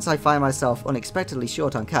 but since I find myself unexpectedly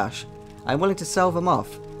short on cash, I'm willing to sell them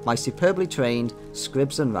off, my superbly trained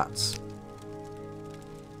scribs and rats.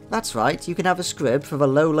 That's right, you can have a scrib for the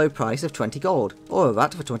low price of 20 gold, or a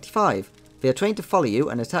rat for 25. They are trained to follow you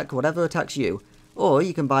and attack whatever attacks you, or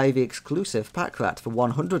you can buy the exclusive pack rat for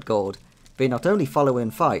 100 gold. They not only follow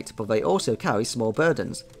and fight, but they also carry small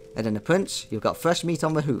burdens, and in a pinch, you've got fresh meat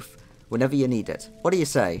on the hoof, whenever you need it. What do you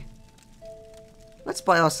say? Let's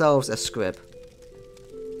buy ourselves a scrib.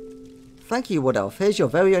 Thank you, Wood Elf. Here's your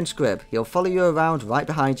very own scrib. He'll follow you around right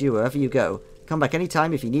behind you wherever you go. Come back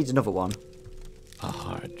anytime if he needs another one. A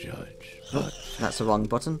hard judge. Oh, that's the wrong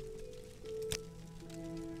button.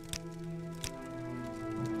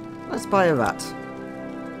 Let's buy a rat.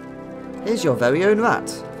 Here's your very own rat.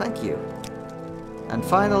 Thank you. And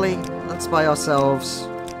finally, let's buy ourselves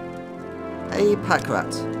a pack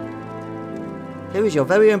rat. Here is your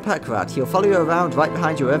very own pack rat. He'll follow you around right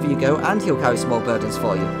behind you wherever you go, and he'll carry small burdens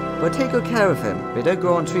for you. But take good care of him. They don't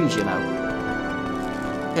grow on trees, you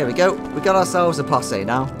know. Here we go. We got ourselves a posse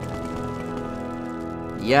now.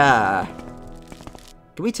 Yeah.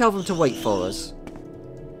 Can we tell them to wait for us?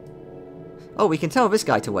 Oh, we can tell this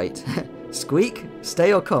guy to wait. Squeak,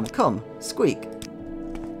 stay or come. Come, Squeak.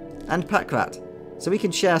 And pack rat. So we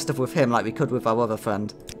can share stuff with him like we could with our other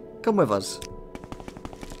friend. Come with us.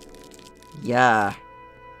 Yeah.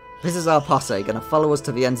 This is our posse, gonna follow us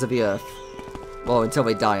to the ends of the earth. Well, until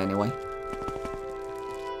they die anyway.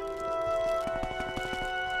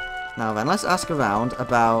 Now then, let's ask around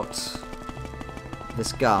about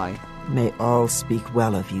this guy. May all speak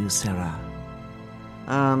well of you, Sarah.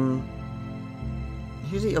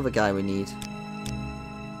 Who's the other guy we need?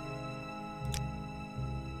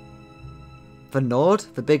 The Nord?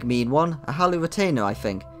 The big mean one? A Halu retainer, I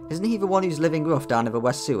think. Isn't he the one who's living rough down in the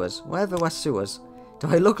West Sewers? Where are the West Sewers? Do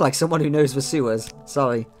I look like someone who knows the sewers?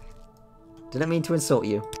 Sorry. Didn't mean to insult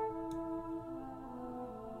you.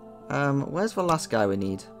 Where's the last guy we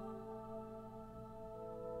need?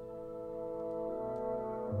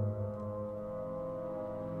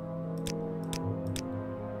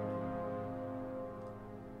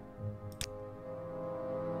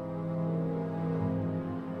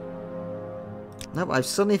 Nope, I've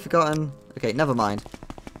suddenly forgotten. Okay, never mind.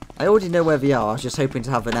 I already know where they are, I was just hoping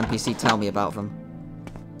to have an NPC tell me about them.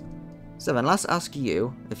 So then, let's ask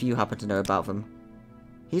you if you happen to know about them.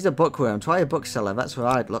 He's a bookworm, try a bookseller, that's where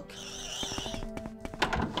I'd look.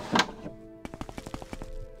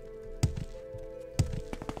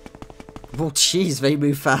 Oh jeez, they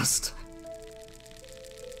move fast.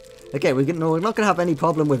 Okay, we're not going to have any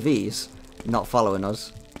problem with these not following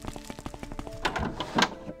us.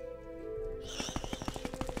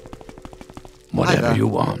 Whatever you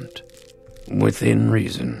want. Within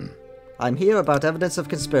reason. I'm here about evidence of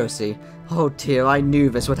conspiracy. Oh dear, I knew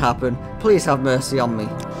this would happen. Please have mercy on me.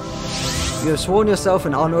 You have sworn yourself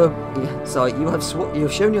an honourable... Sorry, you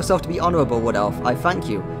have shown yourself to be honourable, Wood Elf. I thank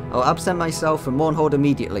you. I will absent myself from Mournhold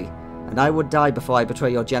immediately, and I would die before I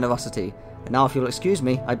betray your generosity. And now if you'll excuse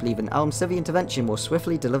me, I believe an Almcivi intervention will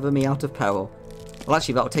swiftly deliver me out of peril. Well,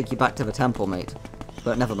 actually, that'll take you back to the temple, mate.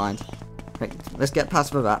 But never mind. Right, let's get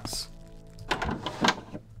past the rats.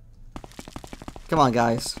 Come on,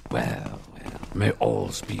 guys. Well, may all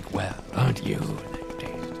speak well, aren't you?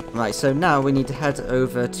 Right, so now we need to head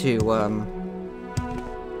over to,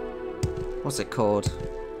 what's it called?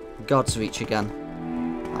 God's Reach again.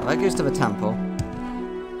 Right, that goes to the temple.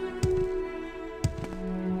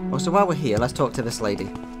 Well, so while we're here, let's talk to this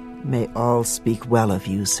lady. May all speak well of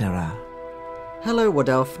you, Sarah. Hello, Wood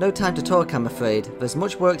Elf. No time to talk, I'm afraid. There's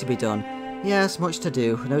much work to be done. Yes, much to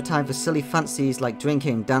do. No time for silly fancies like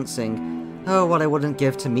drinking, dancing. Oh, what I wouldn't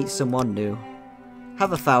give to meet someone new. Have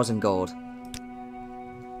 1,000 gold.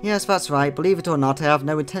 Yes, that's right. Believe it or not, I have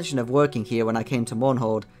no intention of working here when I came to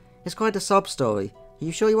Mournhold. It's quite a sob story. Are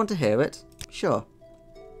you sure you want to hear it? Sure.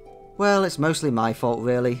 Well, it's mostly my fault,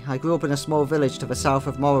 really. I grew up in a small village to the south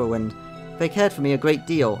of Morrowind. They cared for me a great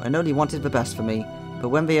deal and only wanted the best for me. But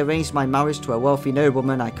when they arranged my marriage to a wealthy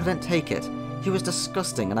nobleman, I couldn't take it. He was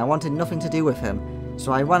disgusting and I wanted nothing to do with him.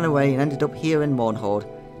 So I ran away and ended up here in Mournhold.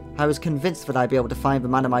 I was convinced that I'd be able to find the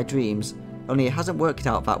man of my dreams, only it hasn't worked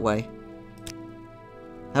out that way.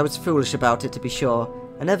 I was foolish about it, to be sure.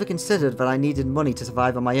 I never considered that I needed money to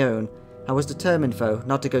survive on my own. I was determined, though,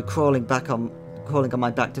 not to go crawling on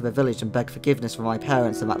my back to the village and beg forgiveness from my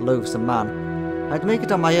parents and that loathsome man. I'd make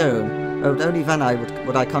it on my own, but only then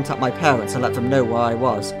would I contact my parents and let them know where I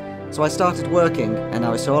was. So I started working, and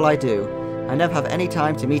now it's all I do. I never have any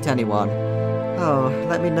time to meet anyone. Oh,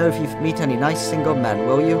 let me know if you meet any nice single men,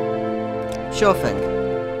 will you? Sure thing.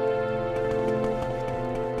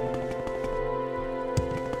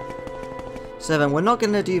 So then, we're not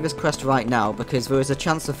going to do this quest right now because there is a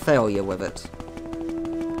chance of failure with it.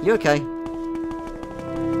 You okay?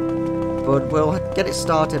 But we'll get it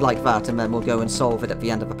started like that and then we'll go and solve it at the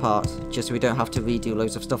end of the part, just so we don't have to redo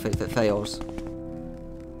loads of stuff if it fails.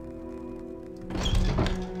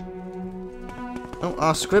 Oh,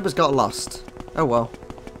 our scrib has got lost. Oh well.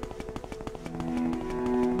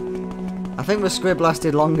 I think the scrib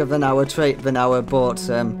lasted longer than our bought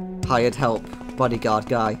hired help bodyguard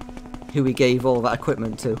guy, who we gave all that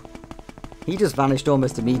equipment to. He just vanished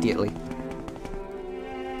almost immediately.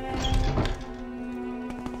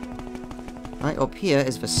 Right, up here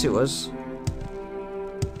is the sewers.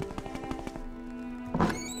 I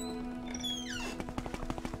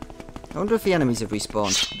wonder if the enemies have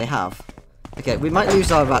respawned. They have. Okay, we might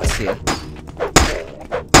lose our rats here.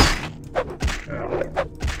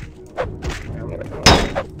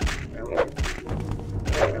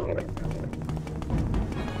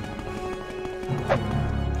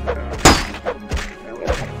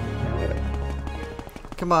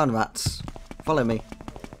 Come on, rats. Follow me.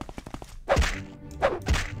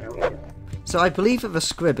 So I believe that the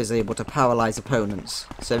scrib is able to paralyze opponents.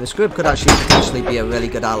 So the scrib could actually potentially be a really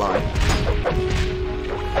good ally.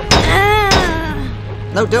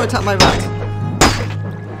 No, don't attack my rat!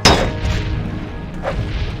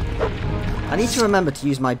 I need to remember to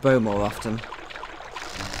use my bow more often.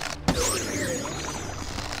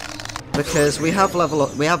 Because we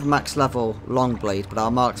have max level long blade, but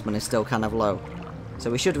our marksman is still kind of low. So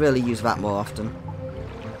we should really use that more often.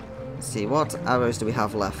 Let's see, what arrows do we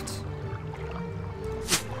have left?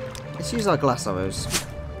 Let's use our glass arrows.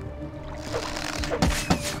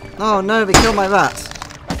 Oh no, they killed my rat!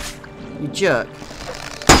 You jerk.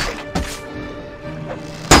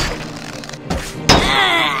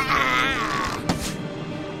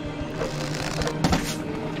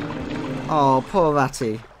 Oh, poor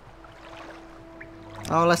ratty.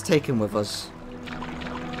 Oh, let's take him with us.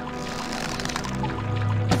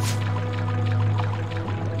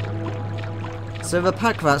 So the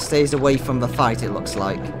pack rat stays away from the fight, it looks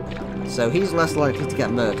like. So he's less likely to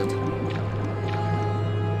get murdered.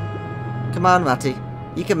 Come on, Ratty.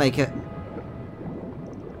 You can make it.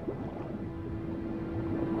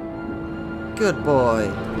 Good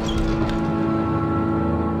boy.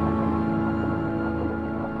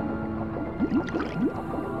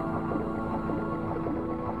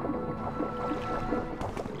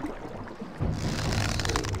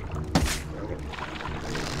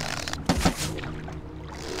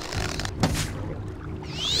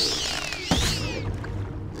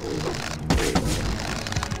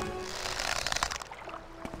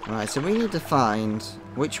 Right, so we need to find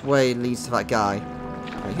which way leads to that guy.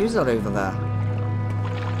 Right, who's that over there?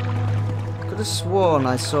 Could have sworn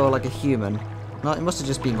I saw like a human. No, it must have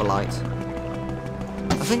just been the light.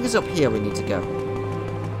 I think it's up here we need to go.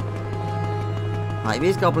 Right,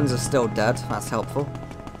 these goblins are still dead. That's helpful.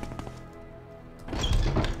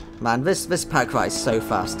 Man, this pack rat is so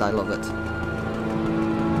fast. I love it.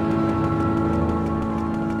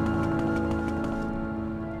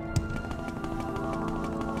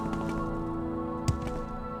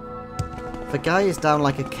 The guy is down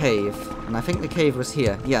like a cave, and I think the cave was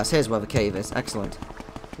here. Yes, here's where the cave is. Excellent.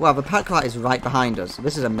 Wow, the pack rat is right behind us.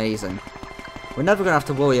 This is amazing. We're never going to have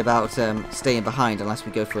to worry about staying behind unless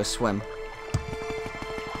we go for a swim.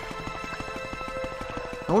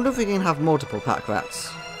 I wonder if we can have multiple pack rats.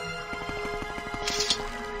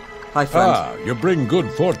 Hi, friend. Ah, you bring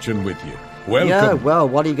good fortune with you. Welcome. Yeah, well,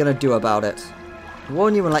 what are you going to do about it?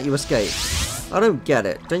 Warn you and let you escape. I don't get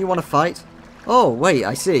it. Don't you want to fight? Oh, wait,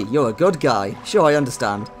 I see. You're a good guy. Sure, I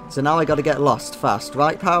understand. So now I gotta get lost fast,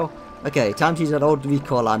 right, pal? Okay, time to use that old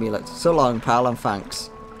recall amulet. So long, pal, and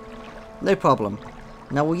thanks. No problem.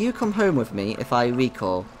 Now, will you come home with me if I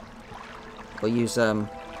recall? Or use,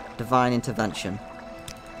 divine intervention?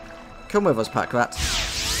 Come with us, pack rat.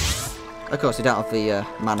 Of course, we don't have the,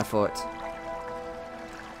 mana for it.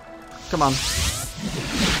 Come on.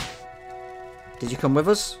 Did you come with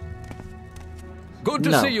us? Good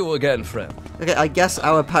to see you again, friend. Okay, I guess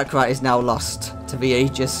our pack rat is now lost to the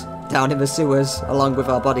ages, down in the sewers, along with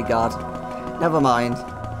our bodyguard. Never mind.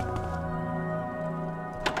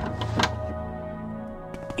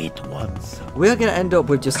 We're gonna end up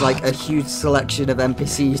with just like a huge selection of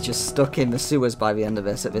NPCs just stuck in the sewers by the end of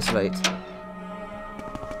this, at this rate.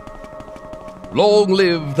 Long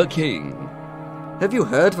live the king. Have you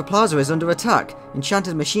heard? The plaza is under attack.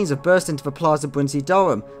 Enchanted machines have burst into the Plaza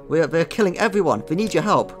Brunzidorum. They're killing everyone. They need your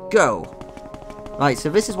help. Go! Right, so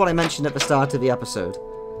this is what I mentioned at the start of the episode.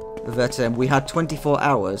 That we had 24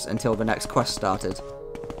 hours until the next quest started.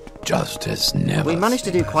 Justice never. We managed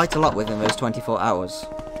to do quite a lot within those 24 hours.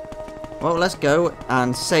 Well, let's go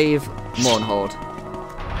and save Mournhold.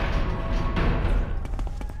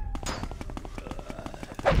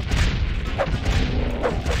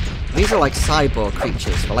 These are like cyborg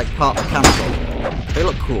creatures, they're like part mechanical. They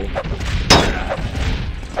look cool.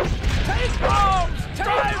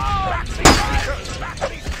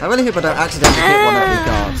 I really hope I don't accidentally hit one of the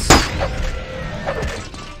guards.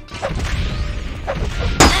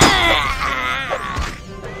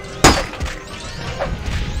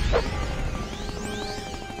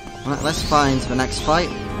 Right, let's find the next fight.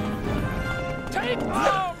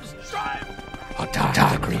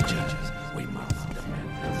 Dark creatures. We must.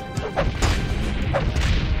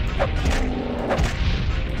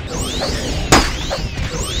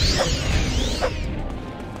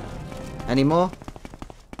 Any more?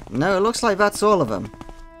 No, it looks like that's all of them.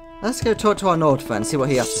 Let's go talk to our Nord friend, see what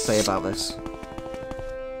he has to say about this.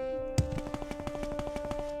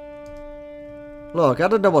 Look, I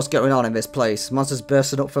don't know what's going on in this place. Monsters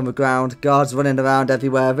bursting up from the ground, guards running around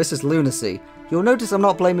everywhere. This is lunacy. You'll notice I'm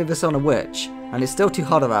not blaming this on a witch, and it's still too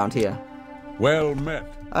hot around here. Well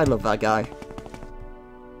met. I love that guy.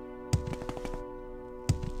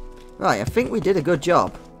 Right, I think we did a good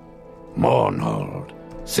job. Mournhold,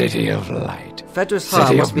 city of light. Fedor's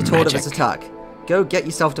heart must be told of this attack. Go get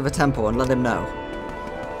yourself to the temple and let him know.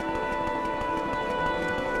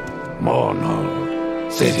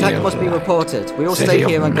 Mournhold, city This attack of must be light. reported. We all City stay of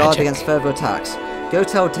here and guard magic. against further attacks. Go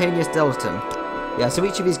tell Tanius Delton. Yeah, so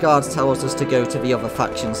each of these guards tells us to go to the other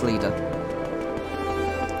faction's leader.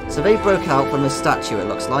 So they broke out from this statue, it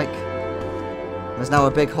looks like. There's now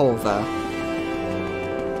a big hole there.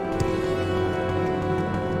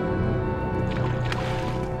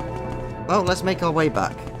 Well, let's make our way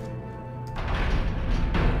back.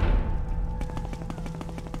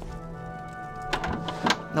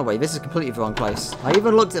 No way, this is completely the wrong place. I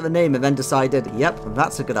even looked at the name and then decided, yep,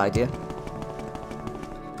 that's a good idea.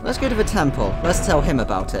 Let's go to the temple. Let's tell him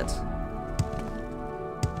about it.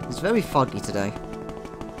 It's very foggy today.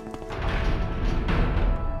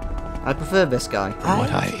 I prefer this guy. From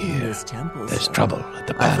what I hear, there's trouble at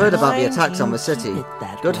the palace. I've heard about the attacks on the city.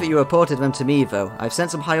 Good that you reported them to me, though. I've sent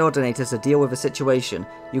some high ordinators to deal with the situation.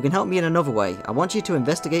 You can help me in another way. I want you to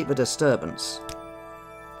investigate the disturbance.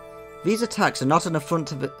 These attacks are not an affront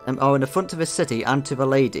to the city and to the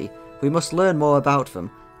lady. We must learn more about them.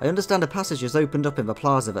 I understand a passage has opened up in the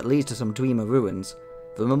plaza that leads to some Dreamer ruins.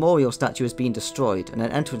 The memorial statue has been destroyed, and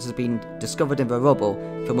an entrance has been discovered in the rubble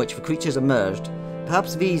from which the creatures emerged.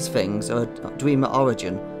 Perhaps these things are of Dreamer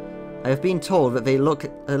origin. I have been told that they look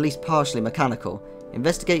at least partially mechanical.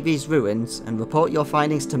 Investigate these ruins and report your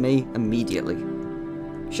findings to me immediately.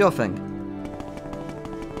 Sure thing.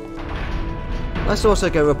 Let's also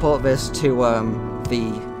go report this to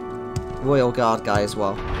the Royal Guard guy as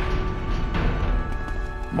well.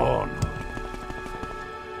 Mournhold.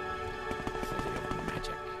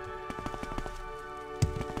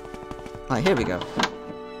 Right, here we go.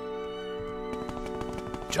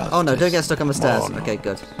 Justice. Oh no, don't get stuck on the stairs. Mournhold. Okay,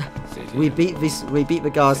 good. We beat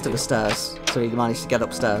the guards to the stairs, so we managed to get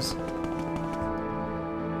upstairs.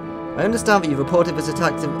 I understand that you reported this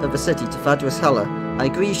attack of the city to Fadris Heller. I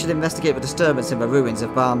agree you should investigate the disturbance in the ruins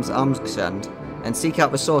of Barm's Amskend and seek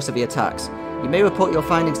out the source of the attacks. You may report your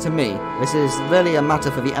findings to me. This is really a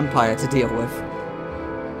matter for the Empire to deal with.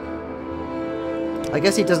 I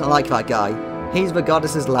guess he doesn't like that guy. He's the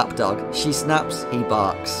goddess's lapdog. She snaps, he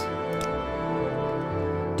barks.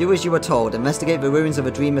 Do as you were told. Investigate the ruins of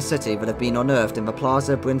a Dreamer city that have been unearthed in the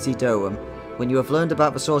Plaza Brinzi Durham. When you have learned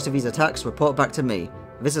about the source of these attacks, report back to me.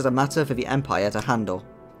 This is a matter for the Empire to handle.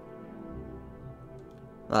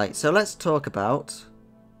 Right, so let's talk about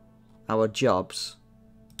our jobs.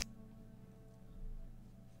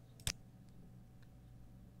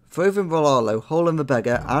 Froven Rolalo, Holland the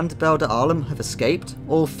Beggar, and Belder Arlem have escaped,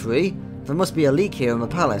 all three. There must be a leak here in the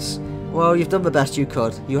palace. Well, you've done the best you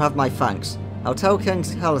could. You have my thanks. I'll tell King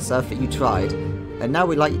Heliseth that you tried, and now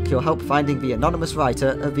we'd like your help finding the anonymous writer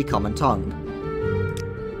of the Common Tongue.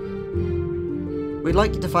 We'd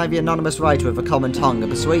like you to find the anonymous writer of the Common Tongue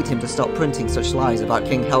and persuade him to stop printing such lies about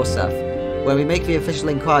King Heliseth. When we make the official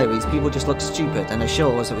inquiries, people just look stupid and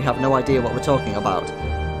assure us that we have no idea what we're talking about.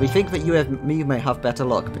 We think that you may have better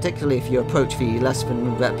luck, particularly if you approach the less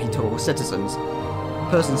than reputable citizens,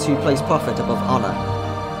 persons who place profit above honour.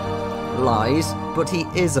 Lies, but he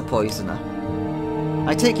is a poisoner.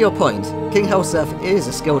 I take your point. King Heliseth is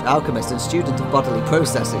a skilled alchemist and student of bodily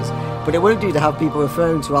processes, but it won't do to have people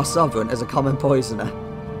referring to our sovereign as a common poisoner.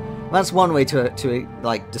 That's one way to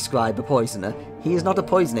describe a poisoner. He is not a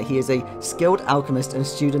poisoner, he is a skilled alchemist and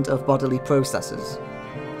student of bodily processes.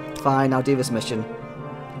 Fine, I'll do this mission.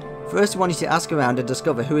 First, we want you to ask around and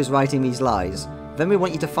discover who is writing these lies. Then we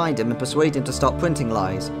want you to find him and persuade him to stop printing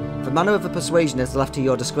lies. The manner of the persuasion is left to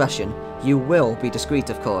your discretion. You will be discreet,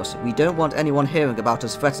 of course. We don't want anyone hearing about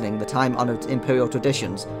us threatening the time-honoured imperial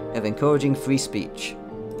traditions of encouraging free speech.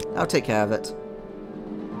 I'll take care of it.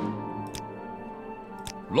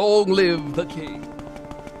 Long live the king.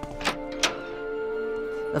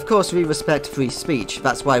 Of course, we respect free speech.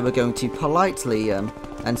 That's why we're going to politely and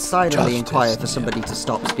silently inquire for somebody to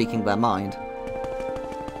stop speaking their mind.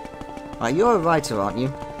 Right, you're a writer, aren't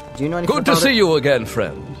you? Do you know anything about it? Good to see you again,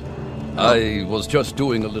 friend. I was just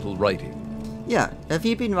doing a little writing. Yeah, have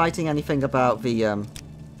you been writing anything about the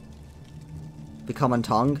Common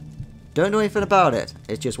Tongue? Don't know anything about it.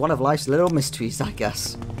 It's just one of life's little mysteries, I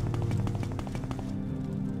guess.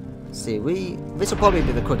 Let's see, this will probably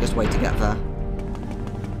be the quickest way to get there.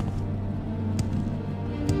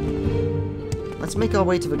 Let's make our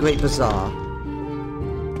way to the Great Bazaar.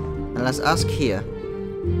 And let's ask here.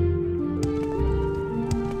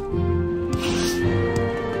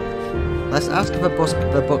 Let's ask the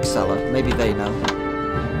bookseller. Maybe they know.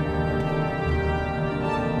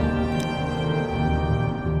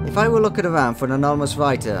 If I were looking around for an anonymous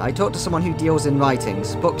writer, I talk to someone who deals in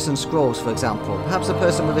writings, books and scrolls for example, perhaps a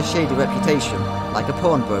person with a shady reputation, like a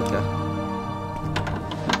pawnbroker.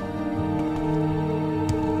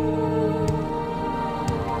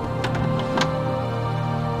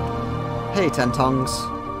 Hey Ten Tongs,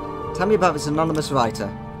 tell me about this anonymous writer.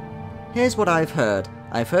 Here's what I've heard.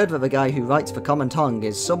 I've heard that the guy who writes for Common Tongue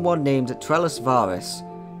is someone named Trellus Varus.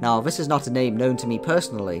 Now, this is not a name known to me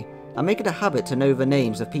personally. I make it a habit to know the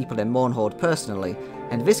names of people in Mournhold personally,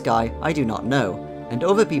 and this guy I do not know, and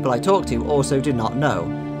other people I talk to also do not know,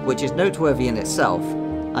 which is noteworthy in itself.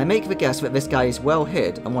 I make the guess that this guy is well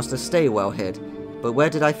hid and wants to stay well hid, but where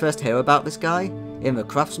did I first hear about this guy? In the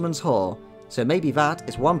Craftsman's Hall, so maybe that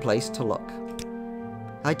is one place to look.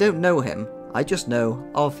 I don't know him, I just know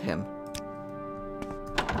of him.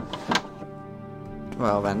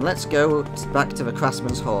 Well then, let's go back to the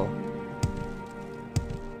Craftsman's Hall.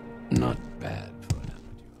 Not bad for an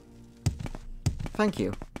amateur. Thank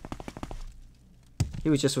you. He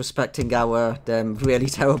was just respecting our really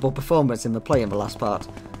terrible performance in the play in the last part.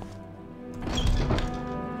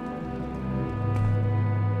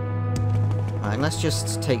 Right, let's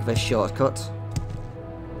just take this shortcut.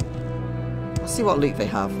 Let's see what loot they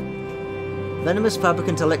have. Venomous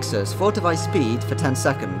Fabricant Elixirs, fortify speed for 10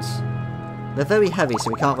 seconds. They're very heavy,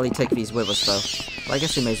 so we can't really take these with us though. But I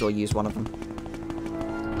guess we may as well use one of them.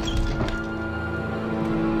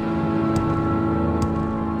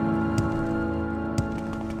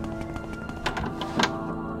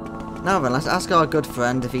 Now then, let's ask our good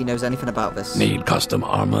friend if he knows anything about this. Need custom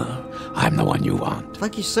armor? I'm the one you want.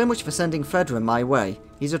 Thank you so much for sending Fredrin my way.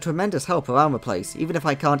 He's a tremendous help around the place, even if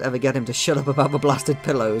I can't ever get him to shut up about the blasted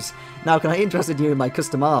pillows. Now, can I interest you in my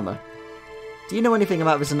custom armor? Do you know anything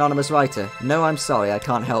about this anonymous writer? No, I'm sorry, I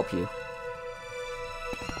can't help you.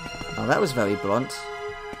 Oh, that was very blunt.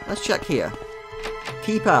 Let's check here.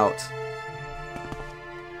 Keep out.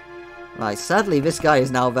 Right, sadly this guy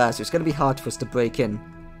is now there, so it's going to be hard for us to break in.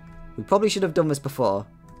 We probably should have done this before.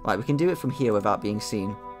 Right, we can do it from here without being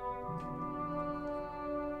seen.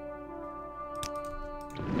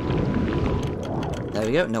 There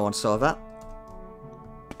we go, no one saw that.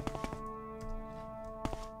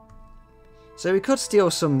 So we could steal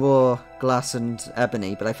some raw glass and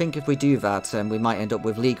ebony, but I think if we do that, we might end up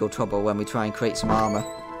with legal trouble when we try and create some armor.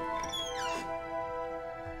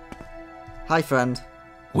 Hi, friend.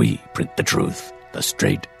 We print the truth, the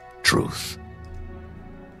straight truth.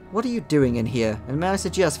 What are you doing in here? And may I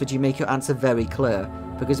suggest that you make your answer very clear,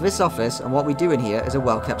 because this office and what we do in here is a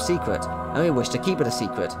well-kept secret, and we wish to keep it a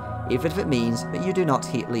secret, even if it means that you do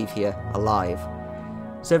not leave here alive.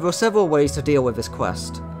 So there are several ways to deal with this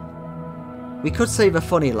quest. We could say the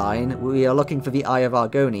funny line, we are looking for the Eye of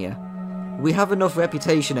Argonia. We have enough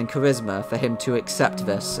reputation and charisma for him to accept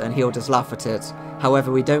this, and he'll just laugh at it.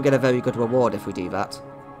 However, we don't get a very good reward if we do that.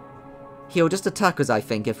 He'll just attack us, I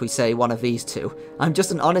think, if we say one of these two. I'm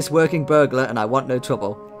just an honest working burglar and I want no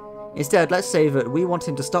trouble. Instead, let's say that we want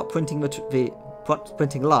him to stop printing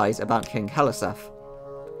printing lies about King Heliseth.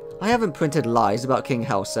 I haven't printed lies about King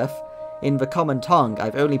Heliseth. In the common tongue,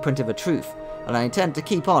 I've only printed the truth, and I intend to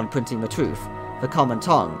keep on printing the truth, the common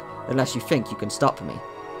tongue, unless you think you can stop me.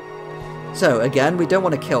 So, again, we don't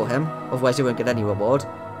want to kill him, otherwise he won't get any reward.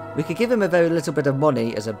 We could give him a very little bit of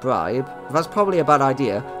money as a bribe, but that's probably a bad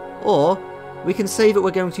idea. Or, we can say that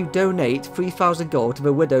we're going to donate 3,000 gold to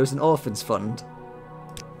the Widows and Orphans Fund.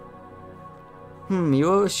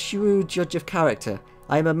 You're a shrewd judge of character.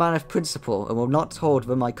 I am a man of principle and will not hold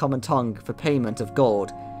with my common tongue for payment of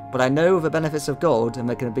gold, but I know the benefits of gold and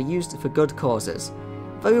they can be used for good causes.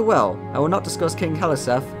 Very well, I will not discuss King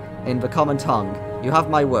Heliseth in the common tongue. You have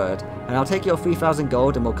my word, and I'll take your 3,000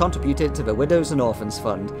 gold and will contribute it to the Widows and Orphans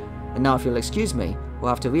Fund. And now if you'll excuse me, we'll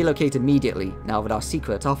have to relocate immediately now that our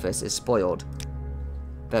secret office is spoiled.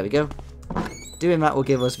 There we go. Doing that will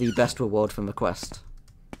give us the best reward from the quest.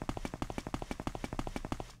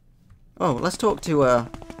 Oh, let's talk to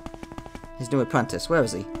his new apprentice. Where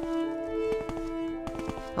is he?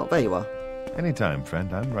 Oh, there you are. Anytime,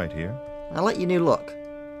 friend. I'm right here. I'll let you new look.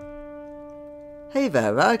 Hey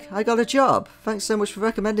there, Rag. I got a job. Thanks so much for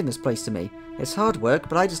recommending this place to me. It's hard work,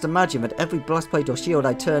 but I just imagine that every breastplate or shield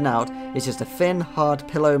I turn out is just a thin, hard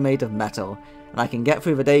pillow made of metal, and I can get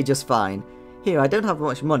through the day just fine. Here, I don't have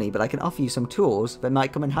much money, but I can offer you some tools that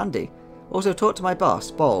might come in handy. Also, talk to my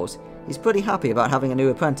boss, Balls. He's pretty happy about having a new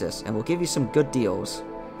apprentice, and will give you some good deals.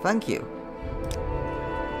 Thank you.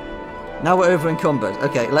 Now we're over encumbered.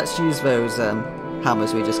 Okay, let's use those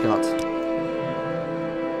hammers we just got.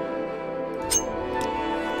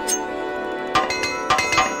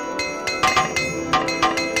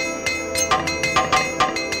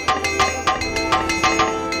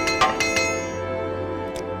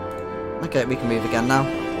 Okay, we can move again now.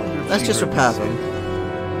 Let's just repair them.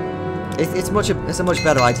 It's a much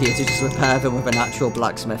better idea to just repair them with an actual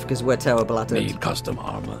blacksmith, because we're terrible at it. Need custom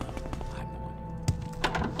armor.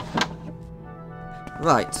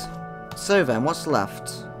 Right. So then, what's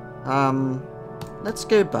left? Let's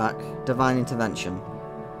go back. Divine Intervention.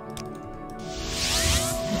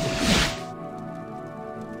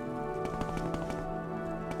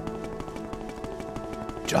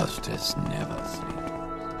 justice never sleeps.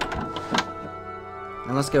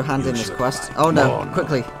 And let's go hand in this quest. Oh no,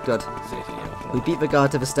 quickly. Good. We beat the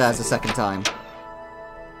guard to the stairs a second time.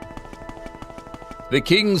 The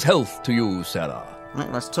king's health to you, Sarah. Right,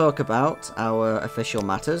 let's talk about our official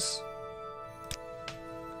matters.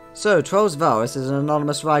 So, Trolls Varus is an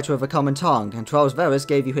anonymous writer of the Common Tongue, and Trolls Varus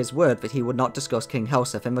gave you his word that he would not discuss King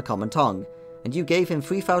Helseth in the Common Tongue, and you gave him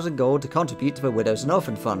 3,000 gold to contribute to the Widows and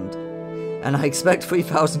Orphan Fund. And I expect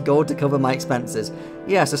 3,000 gold to cover my expenses.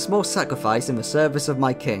 Yes, a small sacrifice in the service of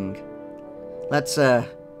my king. Let's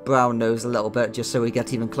brown nose a little bit, just so we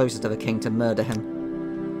get even closer to the king to murder him.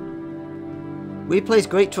 We place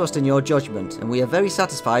great trust in your judgment, and we are very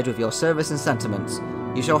satisfied with your service and sentiments.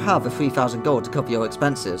 You shall have the 3,000 gold to cover your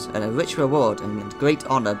expenses, and a rich reward and great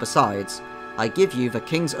honour besides. I give you the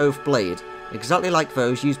King's Oath blade, exactly like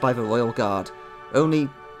those used by the Royal Guard. Only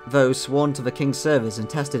those sworn to the King's service and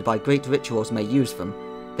tested by great rituals may use them.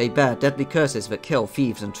 They bear deadly curses that kill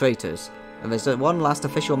thieves and traitors. And there's one last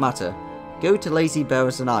official matter. Go to Lazy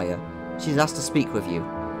Beresanaya. She's asked to speak with you.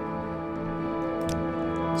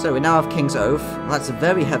 So we now have King's Oath. That's a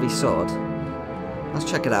very heavy sword. Let's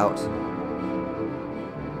check it out.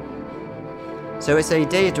 So it's a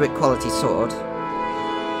Daedric quality sword.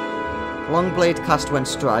 Long blade cast when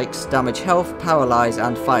strikes, damage health, paralyze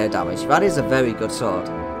and fire damage. That is a very good sword.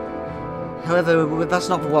 However, that's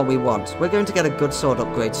not the one we want. We're going to get a good sword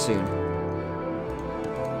upgrade soon.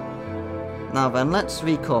 Now then, let's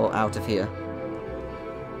recall out of here.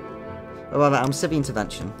 Or rather, Civic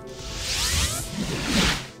Intervention.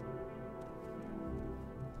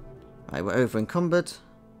 Right, we're over encumbered.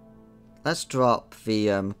 Let's drop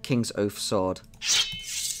the King's Oath sword.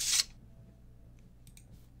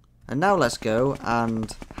 And now let's go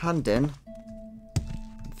and hand in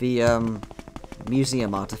the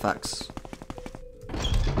museum artifacts.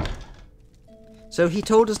 So he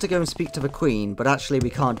told us to go and speak to the Queen, but actually we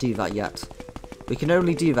can't do that yet. We can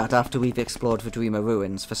only do that after we've explored the Dreamer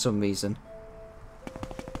ruins for some reason.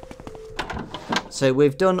 So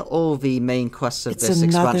we've done all the main quests of this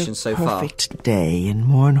expansion so far. It's another perfect day in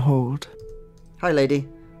Mournhold. Hi lady,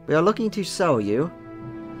 we are looking to sell you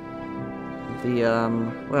the,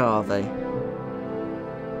 where are they?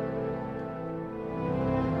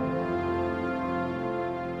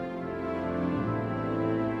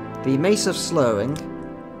 The Mace of Slowing.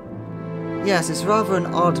 Yes, it's rather an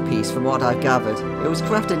odd piece from what I've gathered. It was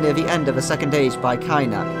crafted near the end of the Second Age by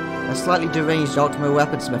Kainak, a slightly deranged Ultima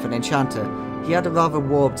weaponsmith and enchanter. He had a rather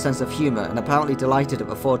warped sense of humour and apparently delighted at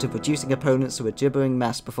the thought of reducing opponents to a gibbering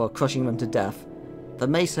mess before crushing them to death. The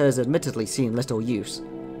mace has admittedly seen little use.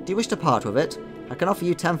 Do you wish to part with it? I can offer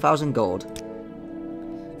you 10,000 gold.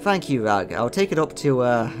 Thank you, Rag. I'll take it up to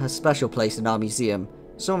a special place in our museum.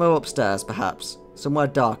 Somewhere upstairs, perhaps. Somewhere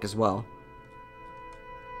dark as well.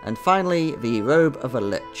 And finally, the Robe of a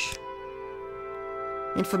Lich.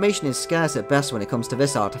 Information is scarce at best when it comes to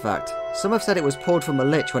this artifact. Some have said it was pulled from a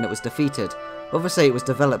Lich when it was defeated. Others say it was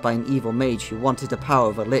developed by an evil mage who wanted the power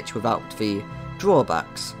of a Lich without the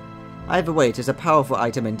drawbacks. Either way, it is a powerful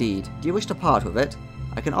item indeed. Do you wish to part with it?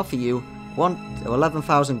 I can offer you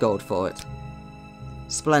 11,000 gold for it.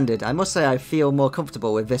 Splendid. I must say I feel more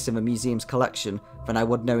comfortable with this in the museum's collection than I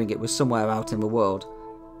would knowing it was somewhere out in the world.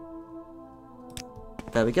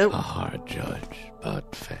 There we go. A hard judge,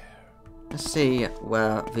 but fair. Let's see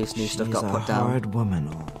where this new stuff got put down. She's a hard woman,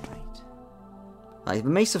 all right. Right, the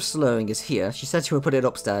Mace of Slowing is here. She said she would put it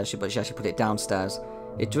upstairs, but she actually put it downstairs.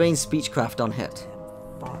 It drains speechcraft on hit.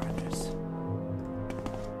 Foreigners.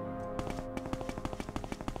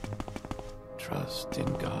 Trust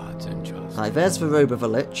in gods and justice. Right, there's the Robe of a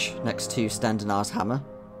Lich, next to Stendanar's hammer.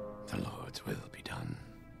 The Lord's will be done.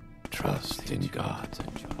 Trust in gods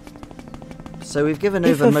and justice. So we've given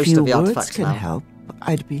over most of the artifacts now. If a few words can help,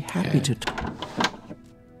 I'd be happy to...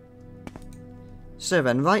 So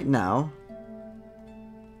then, right now,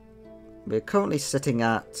 we're currently sitting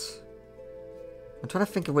at... I'm trying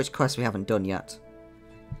to think of which quest we haven't done yet.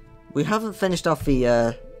 We haven't finished off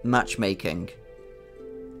the matchmaking.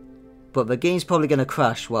 But the game's probably going to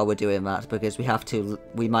crash while we're doing that, because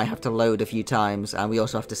we might have to load a few times, and we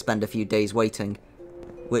also have to spend a few days waiting.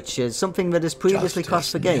 Which is something that has previously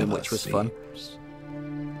crashed the game, which was fun.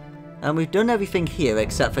 And we've done everything here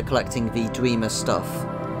except for collecting the Dreamer stuff.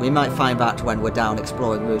 We might find that when we're down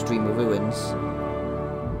exploring those Dreamer ruins.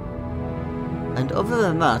 And other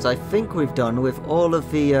than that, I think we've done with all of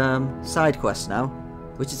the side quests now,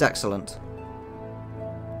 which is excellent.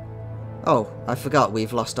 Oh, I forgot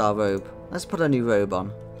we've lost our robe. Let's put a new robe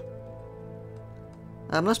on.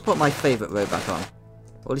 Let's put my favourite robe back on.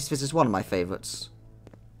 Or at least this is one of my favourites.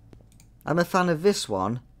 I'm a fan of this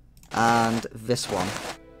one and this one.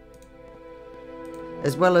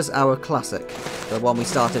 as well as our classic, the one we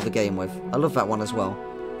started the game with. I love that one as well.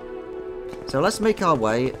 So let's make our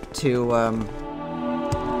way to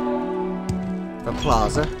the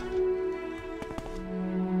plaza.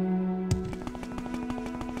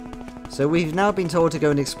 So we've now been told to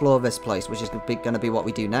go and explore this place, which is going to be what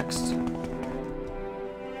we do next.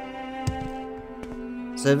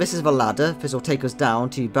 So this is the ladder. This will take us down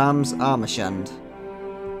to Bam's Armashend.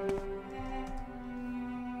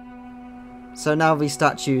 So now the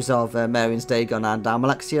statues of Marian's Dagon and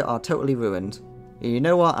Almalexia are totally ruined. You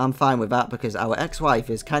know what? I'm fine with that because our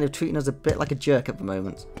ex-wife is kind of treating us a bit like a jerk at the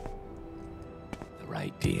moment. The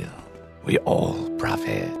right deal. We all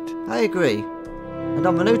profit. I agree. And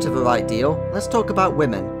on the note of the right deal, let's talk about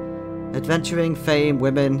women. Adventuring, fame,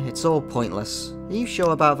 women, it's all pointless. Are you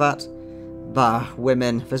sure about that? Bah,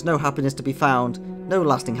 women. There's no happiness to be found. No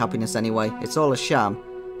lasting happiness anyway. It's all a sham.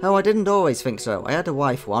 Oh, I didn't always think so. I had a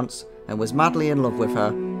wife once, and was madly in love with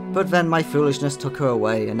her. But then my foolishness took her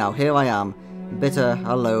away, and now here I am, bitter,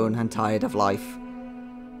 alone, and tired of life.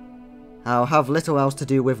 I'll have little else to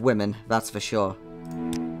do with women, that's for sure.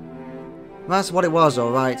 That's what it was,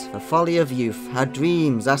 alright. The folly of youth. Had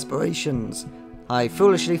dreams, aspirations. I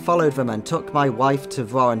foolishly followed them and took my wife to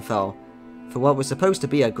Vrorenfell. For what was supposed to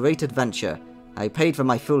be a great adventure. I paid for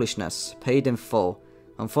my foolishness, paid in full.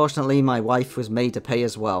 Unfortunately, my wife was made to pay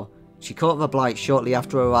as well. She caught the blight shortly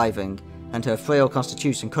after arriving, and her frail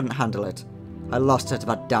constitution couldn't handle it. I lost her to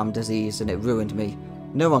that damned disease, and it ruined me.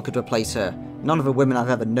 No one could replace her. None of the women I've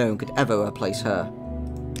ever known could ever replace her.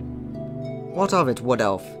 What of it, Wood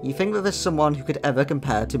Elf? You think that there's someone who could ever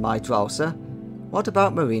compare to my Drausa? What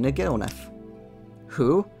about Marina Gilneth?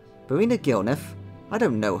 Who? Marina Gilneth? I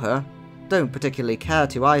don't know her. Don't particularly care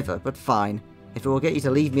to either, but fine. If it will get you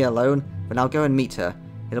to leave me alone, then I'll go and meet her.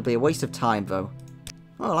 It'll be a waste of time, though.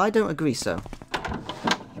 Well, I don't agree so.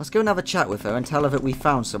 Let's go and have a chat with her and tell her that we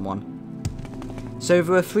found someone. So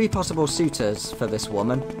there are 3 possible suitors for this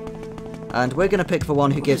woman, and we're going to pick the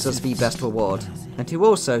one who gives us the best reward, and who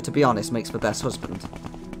also, to be honest, makes the best husband.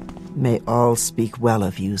 May all speak well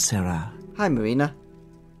of you, Sarah. Hi, Marina.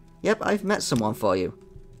 Yep, I've met someone for you.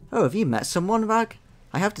 Oh, have you met someone, Rag?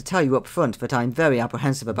 I have to tell you up front that I'm very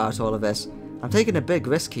apprehensive about all of this. I'm taking a big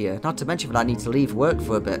risk here, not to mention that I need to leave work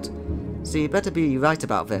for a bit. So you better be right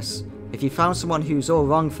about this. If you found someone who's all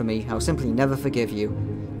wrong for me, I'll simply never forgive you.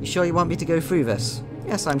 You sure you want me to go through this?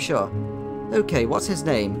 Yes, I'm sure. Okay, what's his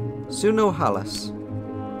name? Sunohalas.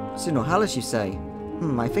 Sunohalas, you say?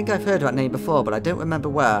 I think I've heard that name before, but I don't remember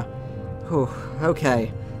where. Whew,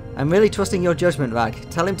 okay. I'm really trusting your judgment, Rag.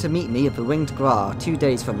 Tell him to meet me at the Winged Gra 2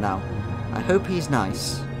 days from now. I hope he's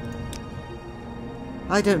nice.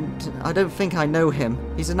 I don't think I know him.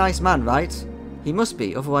 He's a nice man, right? He must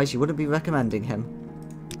be, otherwise you wouldn't be recommending him.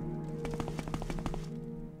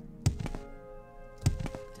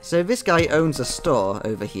 So this guy owns a store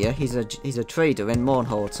over here. He's a trader in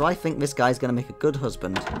Mournhold, so I think this guy's going to make a good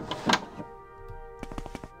husband.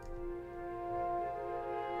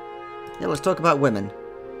 Yeah, let's talk about women.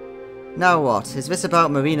 Now what? Is this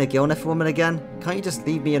about Marina Gilneth woman again? Can't you just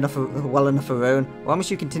leave me well enough alone? Why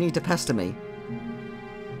must you continue to pester me?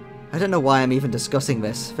 I don't know why I'm even discussing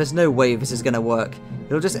this. There's no way this is going to work.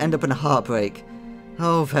 It'll just end up in a heartbreak.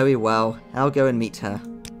 Oh, very well. I'll go and meet her.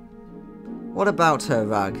 What about her,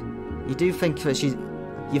 Rag? You do think that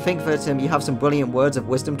you have some brilliant words of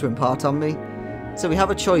wisdom to impart on me? So we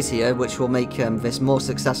have a choice here which will make this more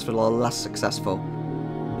successful or less successful.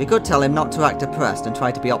 We could tell him not to act depressed and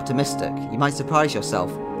try to be optimistic. You might surprise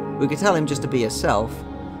yourself. We could tell him just to be yourself.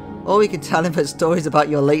 Or we could tell him that stories about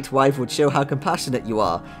your late wife would show how compassionate you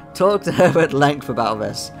are. Talk to her at length about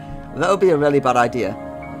this. That would be a really bad idea.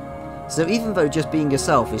 So even though just being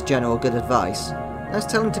yourself is general good advice, let's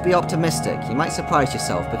tell him to be optimistic. You might surprise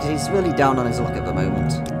yourself because he's really down on his luck at the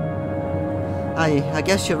moment. I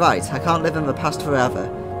guess you're right. I can't live in the past forever.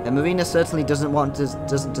 And Marina certainly doesn't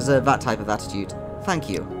deserve that type of attitude. Thank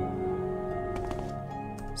you.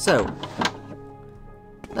 So,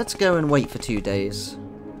 let's go and wait for 2 days.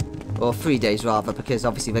 Or 3 days rather, because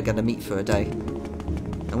obviously they're going to meet for a day.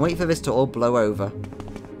 And wait for this to all blow over.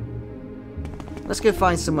 Let's go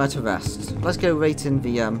find somewhere to rest. Let's go right in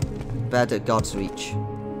the bed at God's Reach.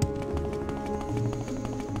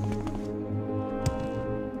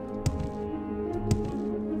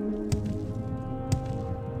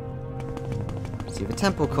 See the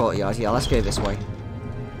temple courtyard. Yeah, let's go this way.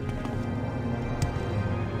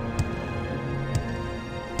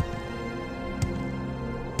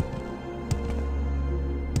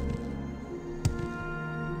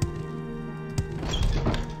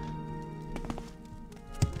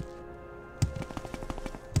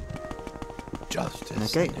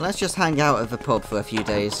 Justice. Okay, let's just hang out at the pub for a few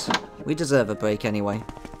days. We deserve a break anyway.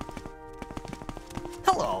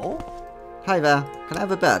 Hello. Hi there, can I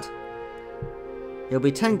have a bed? It'll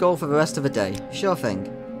be 10 gold for the rest of the day. Sure thing.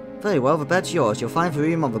 Very well, the bed's yours. You'll find the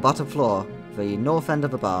room on the bottom floor, the north end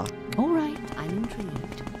of the bar. All right, I'm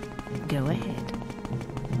intrigued. Go ahead.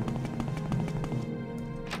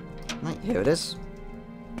 Right, here it is.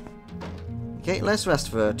 Okay, let's rest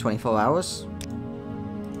for 24 hours.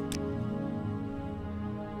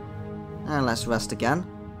 And let's rest again.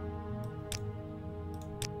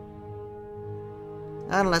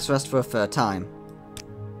 And let's rest for a third time.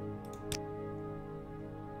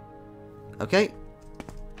 Okay.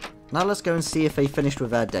 Now let's go and see if they finished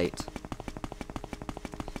with their date.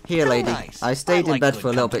 Here, lady. Nice. I stayed in like bed good for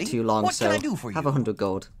a little company. bit too long, What so can I do for have you? 100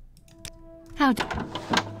 gold. How do...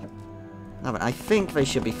 Now, I think they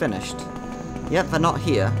should be finished. Yep, they're not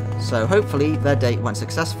here, so hopefully their date went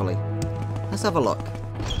successfully. Let's have a look.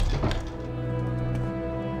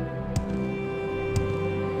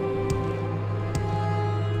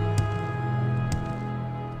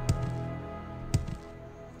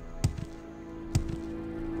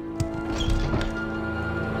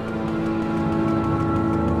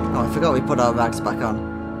 Oh, I forgot we put our rags back on.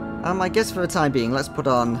 I guess for the time being, let's put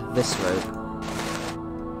on this robe.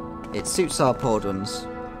 It suits our pauldrons.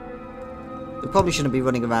 We probably shouldn't be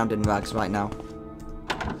running around in rags right now.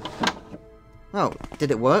 Oh,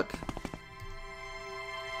 did it work?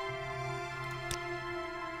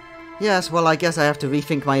 Yes, well I guess I have to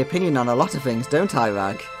rethink my opinion on a lot of things, don't I,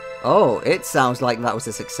 Rag? Oh, it sounds like that was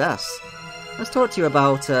a success. Let's talk to you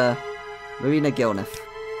about, Marina Gilneth.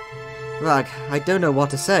 Rag, I don't know what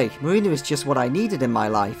to say. Marina is just what I needed in my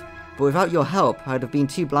life. But without your help, I'd have been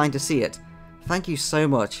too blind to see it. Thank you so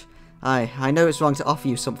much. I know it's wrong to offer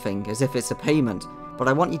you something, as if it's a payment, but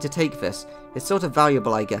I want you to take this. It's sort of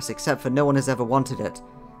valuable, I guess, except for no one has ever wanted it.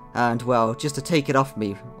 And, well, just to take it off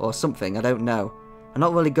me, or something, I don't know. I'm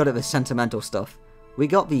not really good at this sentimental stuff. We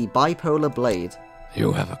got the bipolar blade.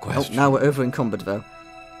 You have a question. Oh, now we're over encumbered, though.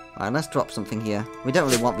 Alright, let's drop something here. We don't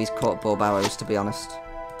really want these corkbow arrows, to be honest.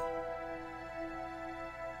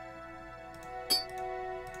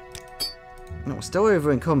 No, we're still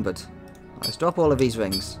over encumbered. Let's drop all of these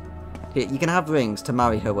rings. Here, you can have rings to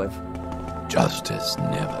marry her with. Justice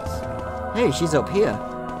never. Hey, she's up here.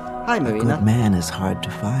 Hi, A Marina. good man is hard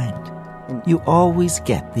to find. You always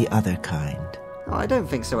get the other kind. Oh, I don't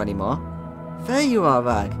think so anymore. There you are,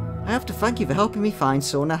 Rag. I have to thank you for helping me find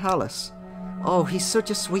Sona Hallis. Oh, he's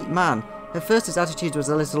such a sweet man. At first his attitude was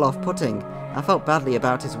a little off-putting. I felt badly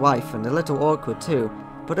about his wife, and a little awkward too.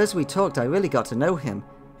 But as we talked, I really got to know him.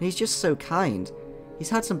 And he's just so kind. He's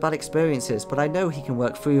had some bad experiences, but I know he can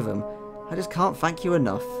work through them. I just can't thank you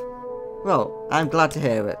enough. Well, I'm glad to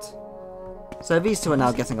hear it. So these two are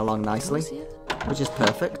now getting along nicely, which is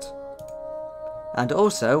perfect. And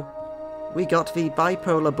also, we got the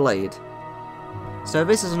bipolar blade. So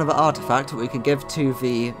this is another artifact that we can give to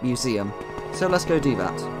the museum. So let's go do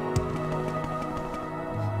that.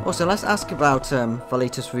 Also, let's ask about the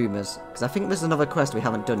latest rumours, because I think there's another quest we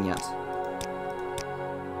haven't done yet.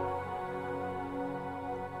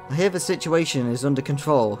 I hear the situation is under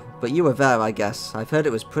control, but you were there, I guess. I've heard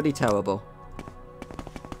it was pretty terrible.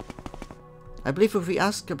 I believe if we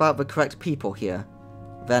ask about the correct people here,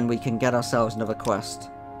 then we can get ourselves another quest.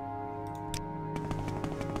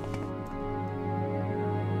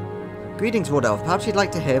 Greetings, Wood Elf. Perhaps you'd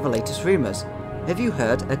like to hear the latest rumours. Have you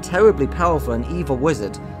heard? A terribly powerful and evil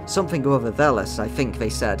wizard, something or other Velas, I think they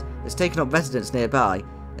said, has taken up residence nearby.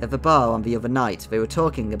 At the bar on the other night, they were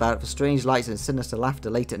talking about the strange lights and sinister laughter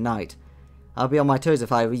late at night. I'll be on my toes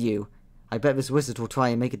if I were you. I bet this wizard will try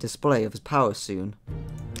and make a display of his power soon.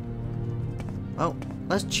 Well,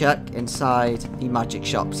 let's check inside the magic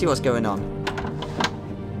shop, see what's going on.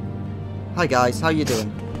 Hi guys, how you doing?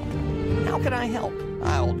 How can I help?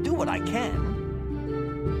 I'll do what I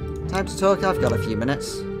can. Time to talk, I've got a few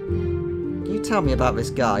minutes. Can you tell me about this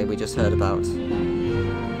guy we just heard about?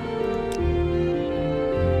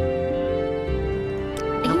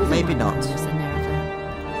 No, maybe not.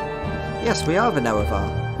 Yes, we are the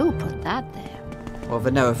Nerevar. Who put that there? Or the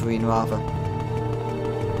Nerevarine, rather.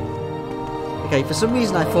 Okay, for some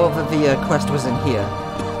reason I thought that the quest was in here.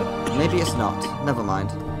 Maybe it's not. Never mind.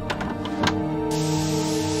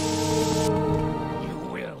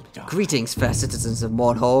 Greetings, fair citizens of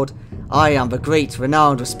Mournhold. I am the great,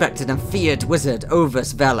 renowned, respected and feared wizard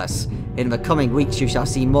Ovus Velas. In the coming weeks you shall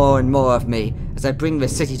see more and more of me as I bring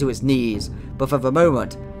this city to its knees. But for the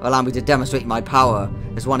moment, allow me to demonstrate my power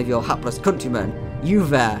as one of your hapless countrymen. You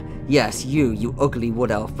there, yes, you ugly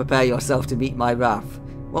wood elf, prepare yourself to meet my wrath.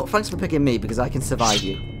 Well, thanks for picking me because I can survive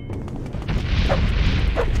you.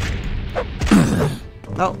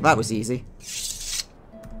 Oh, that was easy.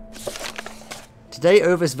 Today,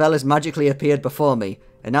 Ovis Velas magically appeared before me,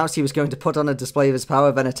 announced he was going to put on a display of his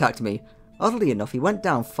power, then attacked me. Oddly enough, he went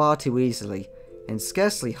down far too easily, and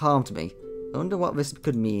scarcely harmed me. I wonder what this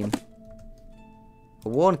could mean. A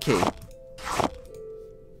worn key.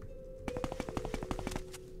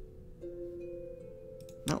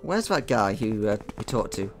 Now, where's that guy who we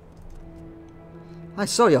talked to? I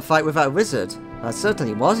saw your fight with that wizard. That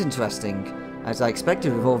certainly was interesting, as I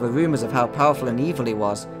expected with all the rumours of how powerful and evil he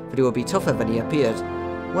was, that he would be tougher than he appeared.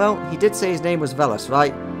 Well, he did say his name was Velas,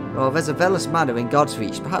 right? Well, there's a Velas manor in God's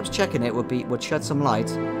Reach. Perhaps checking it would shed some light.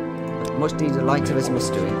 But much needed light to this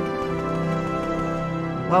mystery.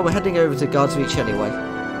 Well, we're heading over to God's Reach anyway.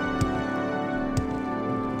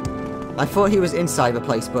 I thought he was inside the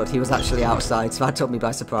place, but he was actually outside, so that took me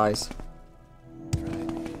by surprise.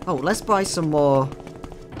 Oh, let's buy some more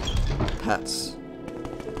pets.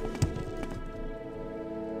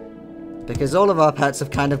 Because all of our pets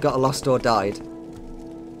have kind of got lost or died.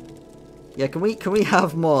 Yeah, can we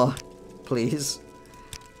have more, please?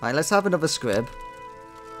 Right, let's have another scrib.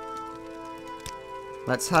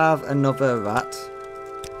 Let's have another rat.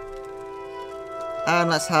 And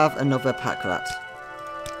let's have another pack rat.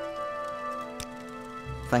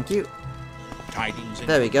 Thank you.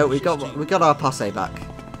 There we go. We got our posse back.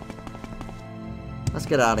 Let's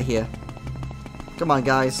get out of here. Come on,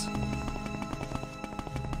 guys.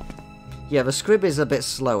 Yeah, the scrib is a bit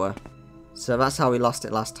slower, so that's how we lost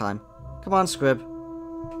it last time. Come on, scrib.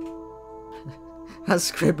 That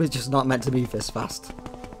scrib is just not meant to move this fast.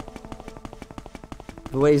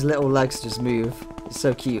 The way his little legs just move, it's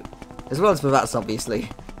so cute. As well as the rats, obviously.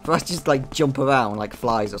 The rats just like jump around like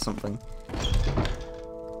flies or something.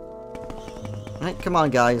 Right, come on,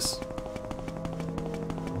 guys.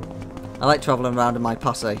 I like travelling around in my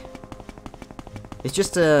posse. It's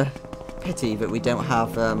just a pity that we don't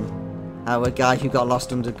have our guy who got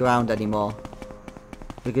lost underground anymore.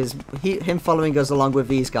 Because him following us along with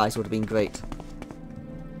these guys would have been great.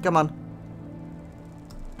 Come on.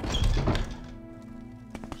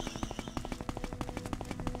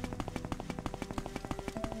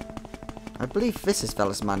 I believe this is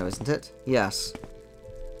Velas Manor, isn't it? Yes.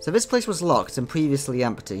 So this place was locked and previously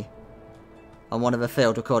empty. On one of the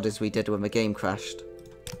failed recordings we did when the game crashed.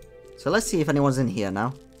 So let's see if anyone's in here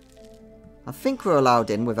now. I think we're allowed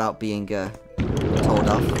in without being told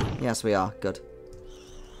off. Yes, we are. Good.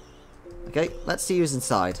 Okay, let's see who's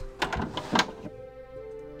inside.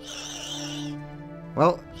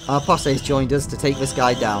 Well, our posse's joined us to take this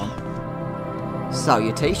guy down.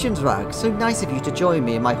 Salutations, Rag. So nice of you to join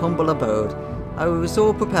me in my humble abode. I was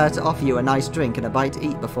all prepared to offer you a nice drink and a bite to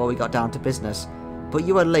eat before we got down to business. But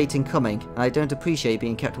you are late in coming, and I don't appreciate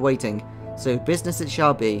being kept waiting. So business it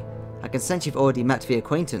shall be. I can sense you've already met the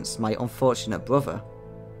acquaintance, my unfortunate brother.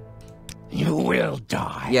 You will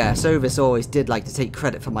die. Yeah, Ovis always did like to take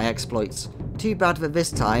credit for my exploits. Too bad that this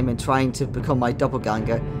time, in trying to become my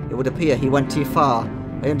doppelganger, it would appear he went too far.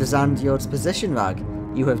 I understand your position, Rag.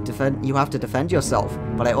 You have to defend yourself,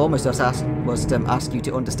 but I almost must ask you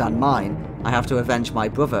to understand mine. I have to avenge my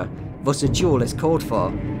brother. Thus a duel is called for,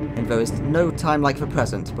 and there is no time like the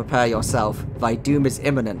present. Prepare yourself. Thy doom is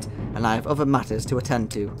imminent, and I have other matters to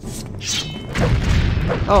attend to.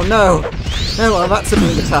 Oh no! No, our rats are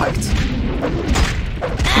being attacked.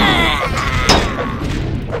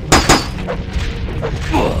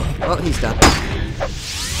 Oh, he's dead.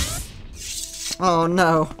 Oh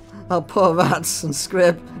no. Our poor rats and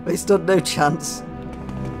Scrib, they stood no chance.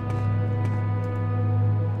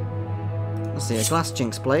 Let's see, a glass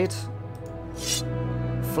jinx blade.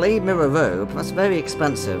 Flame mirror robe, that's very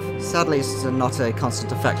expensive. Sadly it's not a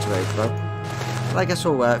constant effect robe though. But I guess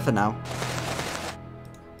we'll wear it for now.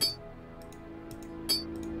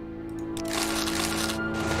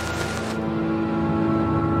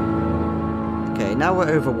 Okay, now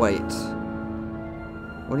we're overweight.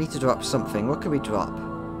 We need to drop something. What can we drop?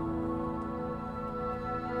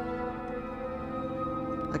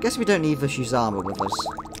 I guess we don't need the Shuzama with us.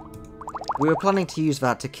 We were planning to use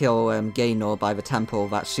that to kill Gaynor by the temple,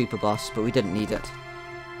 that super boss, but we didn't need it.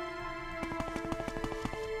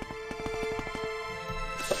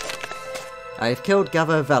 I have killed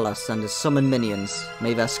Gather Velas and his summoned minions.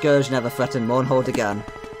 May their scourge never threaten Mournhold again.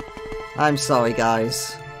 I'm sorry,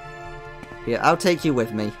 guys. Here, I'll take you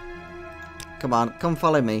with me. Come on, come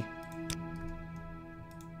follow me.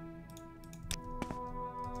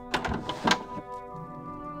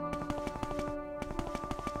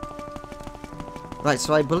 Right,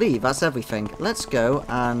 so I believe that's everything. Let's go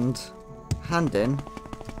and hand in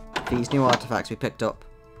these new artifacts we picked up.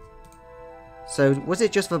 So, was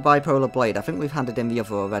it just the bipolar blade? I think we've handed in the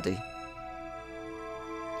other already.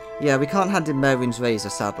 Yeah, we can't hand in Morrowind's razor,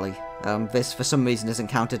 sadly. This, for some reason, isn't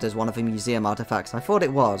counted as one of the museum artifacts. I thought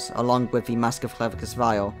it was, along with the Mask of Clevicus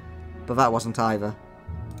Vial, but that wasn't either.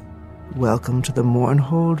 Welcome to the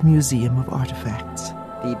Mournhold Museum of Artifacts.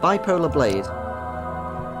 The bipolar blade.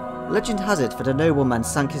 Legend has it that a nobleman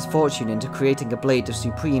sank his fortune into creating a blade of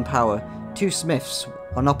supreme power. Two smiths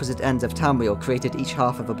on opposite ends of Tamriel created each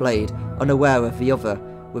half of a blade, unaware of the other,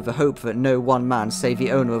 with the hope that no one man save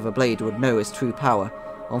the owner of a blade would know its true power.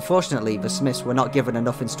 Unfortunately, the smiths were not given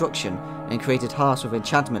enough instruction, and created halves with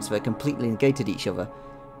enchantments that completely negated each other.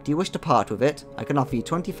 Do you wish to part with it? I can offer you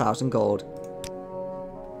 20,000 gold.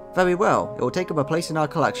 Very well, it will take up a place in our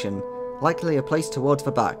collection, likely a place towards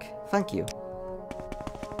the back. Thank you.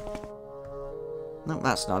 No,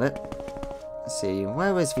 that's not it. Let's see,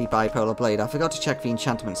 where is the bipolar blade? I forgot to check the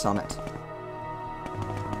enchantments on it.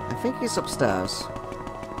 I think it's upstairs.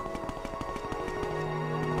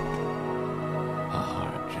 A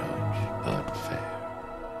hard judge, but fair.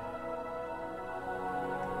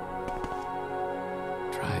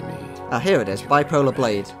 Try me. Ah, here it is, bipolar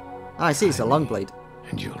blade. Ah, I see, it's a long blade.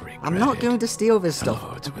 And you'll regret I'm not going to steal this The stuff.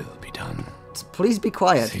 Lord's will be done. Please be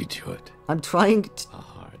quiet. See to it. I'm trying to... A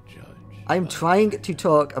hard judge. I'm trying to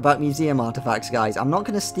talk about museum artifacts, guys. I'm not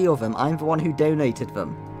going to steal them. I'm the one who donated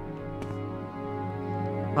them.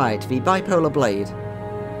 Right, the bipolar blade.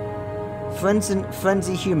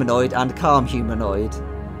 Frenzy humanoid and calm humanoid.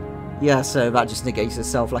 Yeah, so that just negates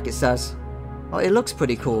itself like it says. Well, it looks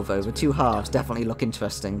pretty cool though. The two halves definitely look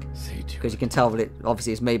interesting. Because you can tell that it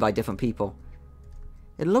obviously is made by different people.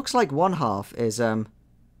 It looks like one half is,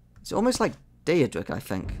 it's almost like Daedric, I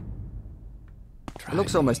think. It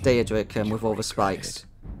looks almost Daedric with all the spikes.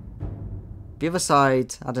 The other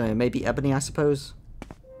side, I don't know, maybe ebony, I suppose.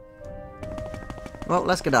 Well,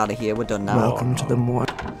 let's get out of here. We're done now. Welcome to the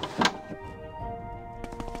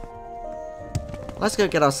Let's go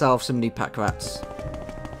get ourselves some new pack rats.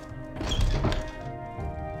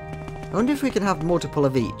 I wonder if we can have multiple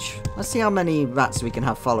of each. Let's see how many rats we can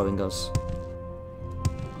have following us.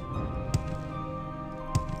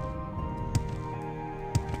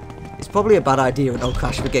 It's probably a bad idea and it'll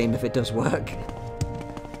crash the game if it does work.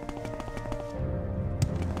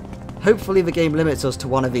 Hopefully the game limits us to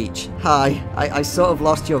one of each. Hi, I sort of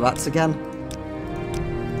lost your rats again.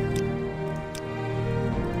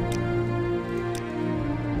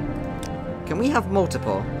 Can we have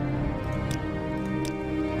multiple?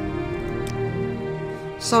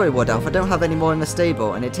 Sorry, Wood Elf, I don't have any more in the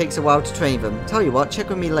stable, and it takes a while to train them. Tell you what, check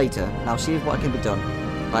with me later, and I'll see what can be done.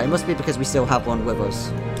 Right, it must be because we still have one with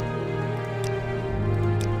us.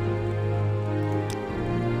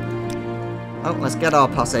 Oh, let's get our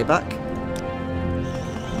posse back.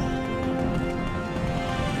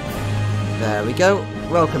 There we go.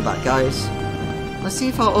 Welcome back, guys. Let's see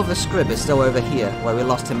if our other scrib is still over here, where we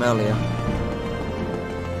lost him earlier.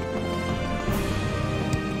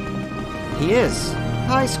 He is.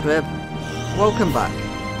 Hi, Scrib. Welcome back.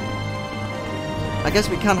 I guess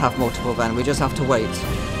we can have multiple then, we just have to wait.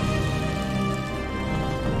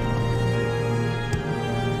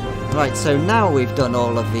 Right, so now we've done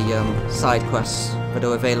all of the side quests that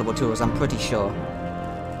are available to us, I'm pretty sure.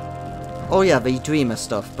 Oh yeah, the Dreamer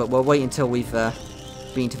stuff, but we'll wait until we've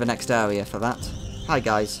been to the next area for that. Hi,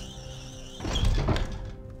 guys.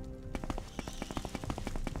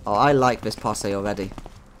 Oh, I like this posse already.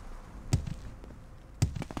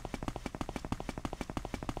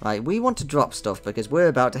 Right, we want to drop stuff because we're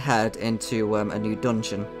about to head into a new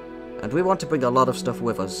dungeon. And we want to bring a lot of stuff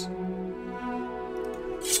with us.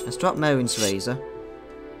 Let's drop Morrowind's razor.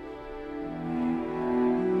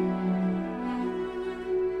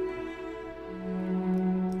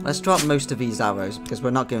 Let's drop most of these arrows because we're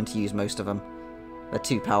not going to use most of them. They're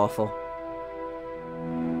too powerful.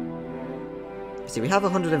 See, we have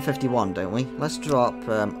 151, don't we? Let's drop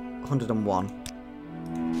 101.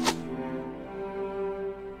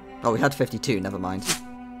 Oh, we had 52, never mind.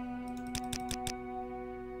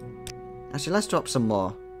 Actually, let's drop some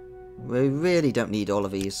more. We really don't need all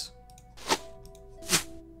of these.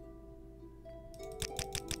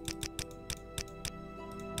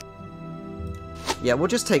 Yeah, we'll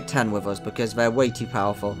just take 10 with us because they're way too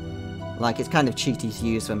powerful. Like, it's kind of cheaty to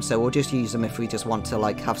use them, so we'll just use them if we just want to,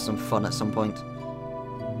 like, have some fun at some point.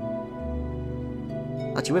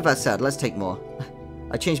 Actually, with that said, let's take more.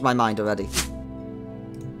 I changed my mind already.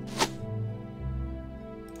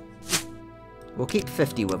 We'll keep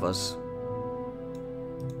 50 with us.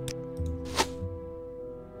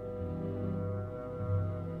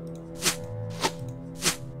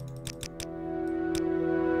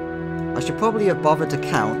 I should probably have bothered to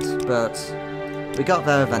count, but We got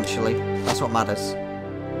there eventually. That's what matters.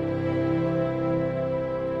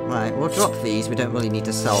 Right, we'll drop these. We don't really need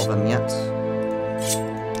to sell them yet.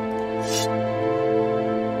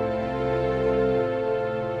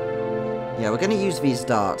 Yeah, we're going to use these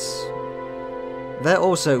darts. They're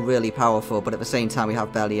also really powerful, but at the same time we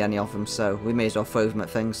have barely any of them, so we may as well throw them at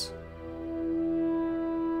things.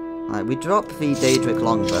 Right, we drop the Daedric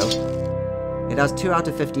Longbow. It has 2 out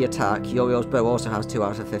of 50 attack. Uriel's bow also has 2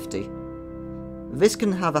 out of 50. This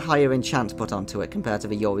can have a higher enchant put onto it compared to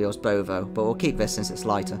the Uriel's bow though, but we'll keep this since it's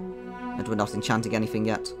lighter. And we're not enchanting anything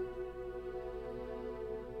yet.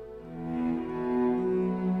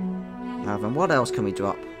 Now then, what else can we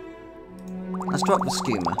drop? Let's drop the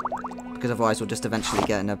Skooma, because otherwise we'll just eventually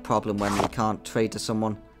get in a problem when we can't trade to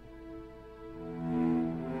someone.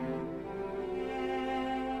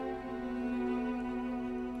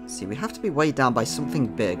 See, we have to be weighed down by something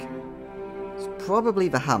big. It's probably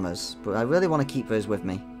the hammers, but I really want to keep those with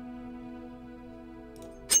me.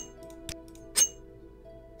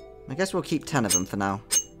 I guess we'll keep 10 of them for now.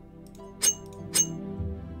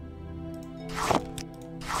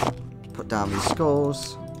 Put down these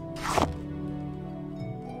skulls.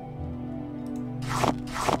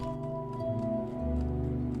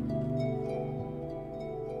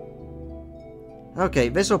 Okay,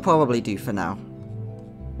 this will probably do for now.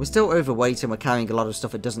 We're still overweight and we're carrying a lot of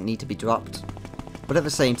stuff that doesn't need to be dropped. But at the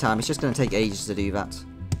same time, it's just going to take ages to do that.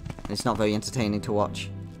 And it's not very entertaining to watch.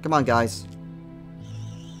 Come on, guys.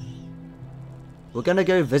 We're going to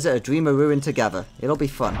go visit a Dreamer ruin together. It'll be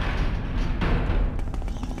fun.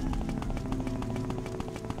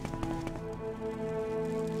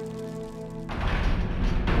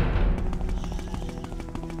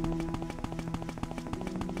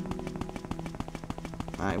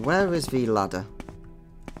 Right, where is the ladder?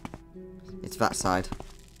 It's that side.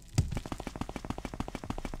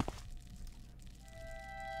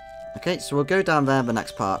 Okay, so we'll go down there in the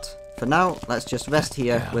next part. For now, let's just rest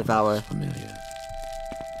here with our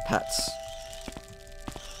pets.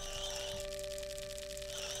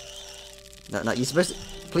 No, you're supposed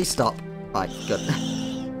to... Please stop. Right, good.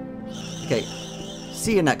 Okay,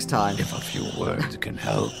 see you next time. If a few words can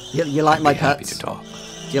help, you like my happy pets? to talk.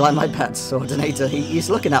 Do you like my pets, Ordinator? He's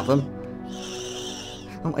looking at them.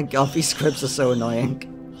 Oh my god, these scripts are so annoying.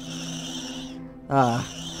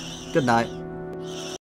 Good night.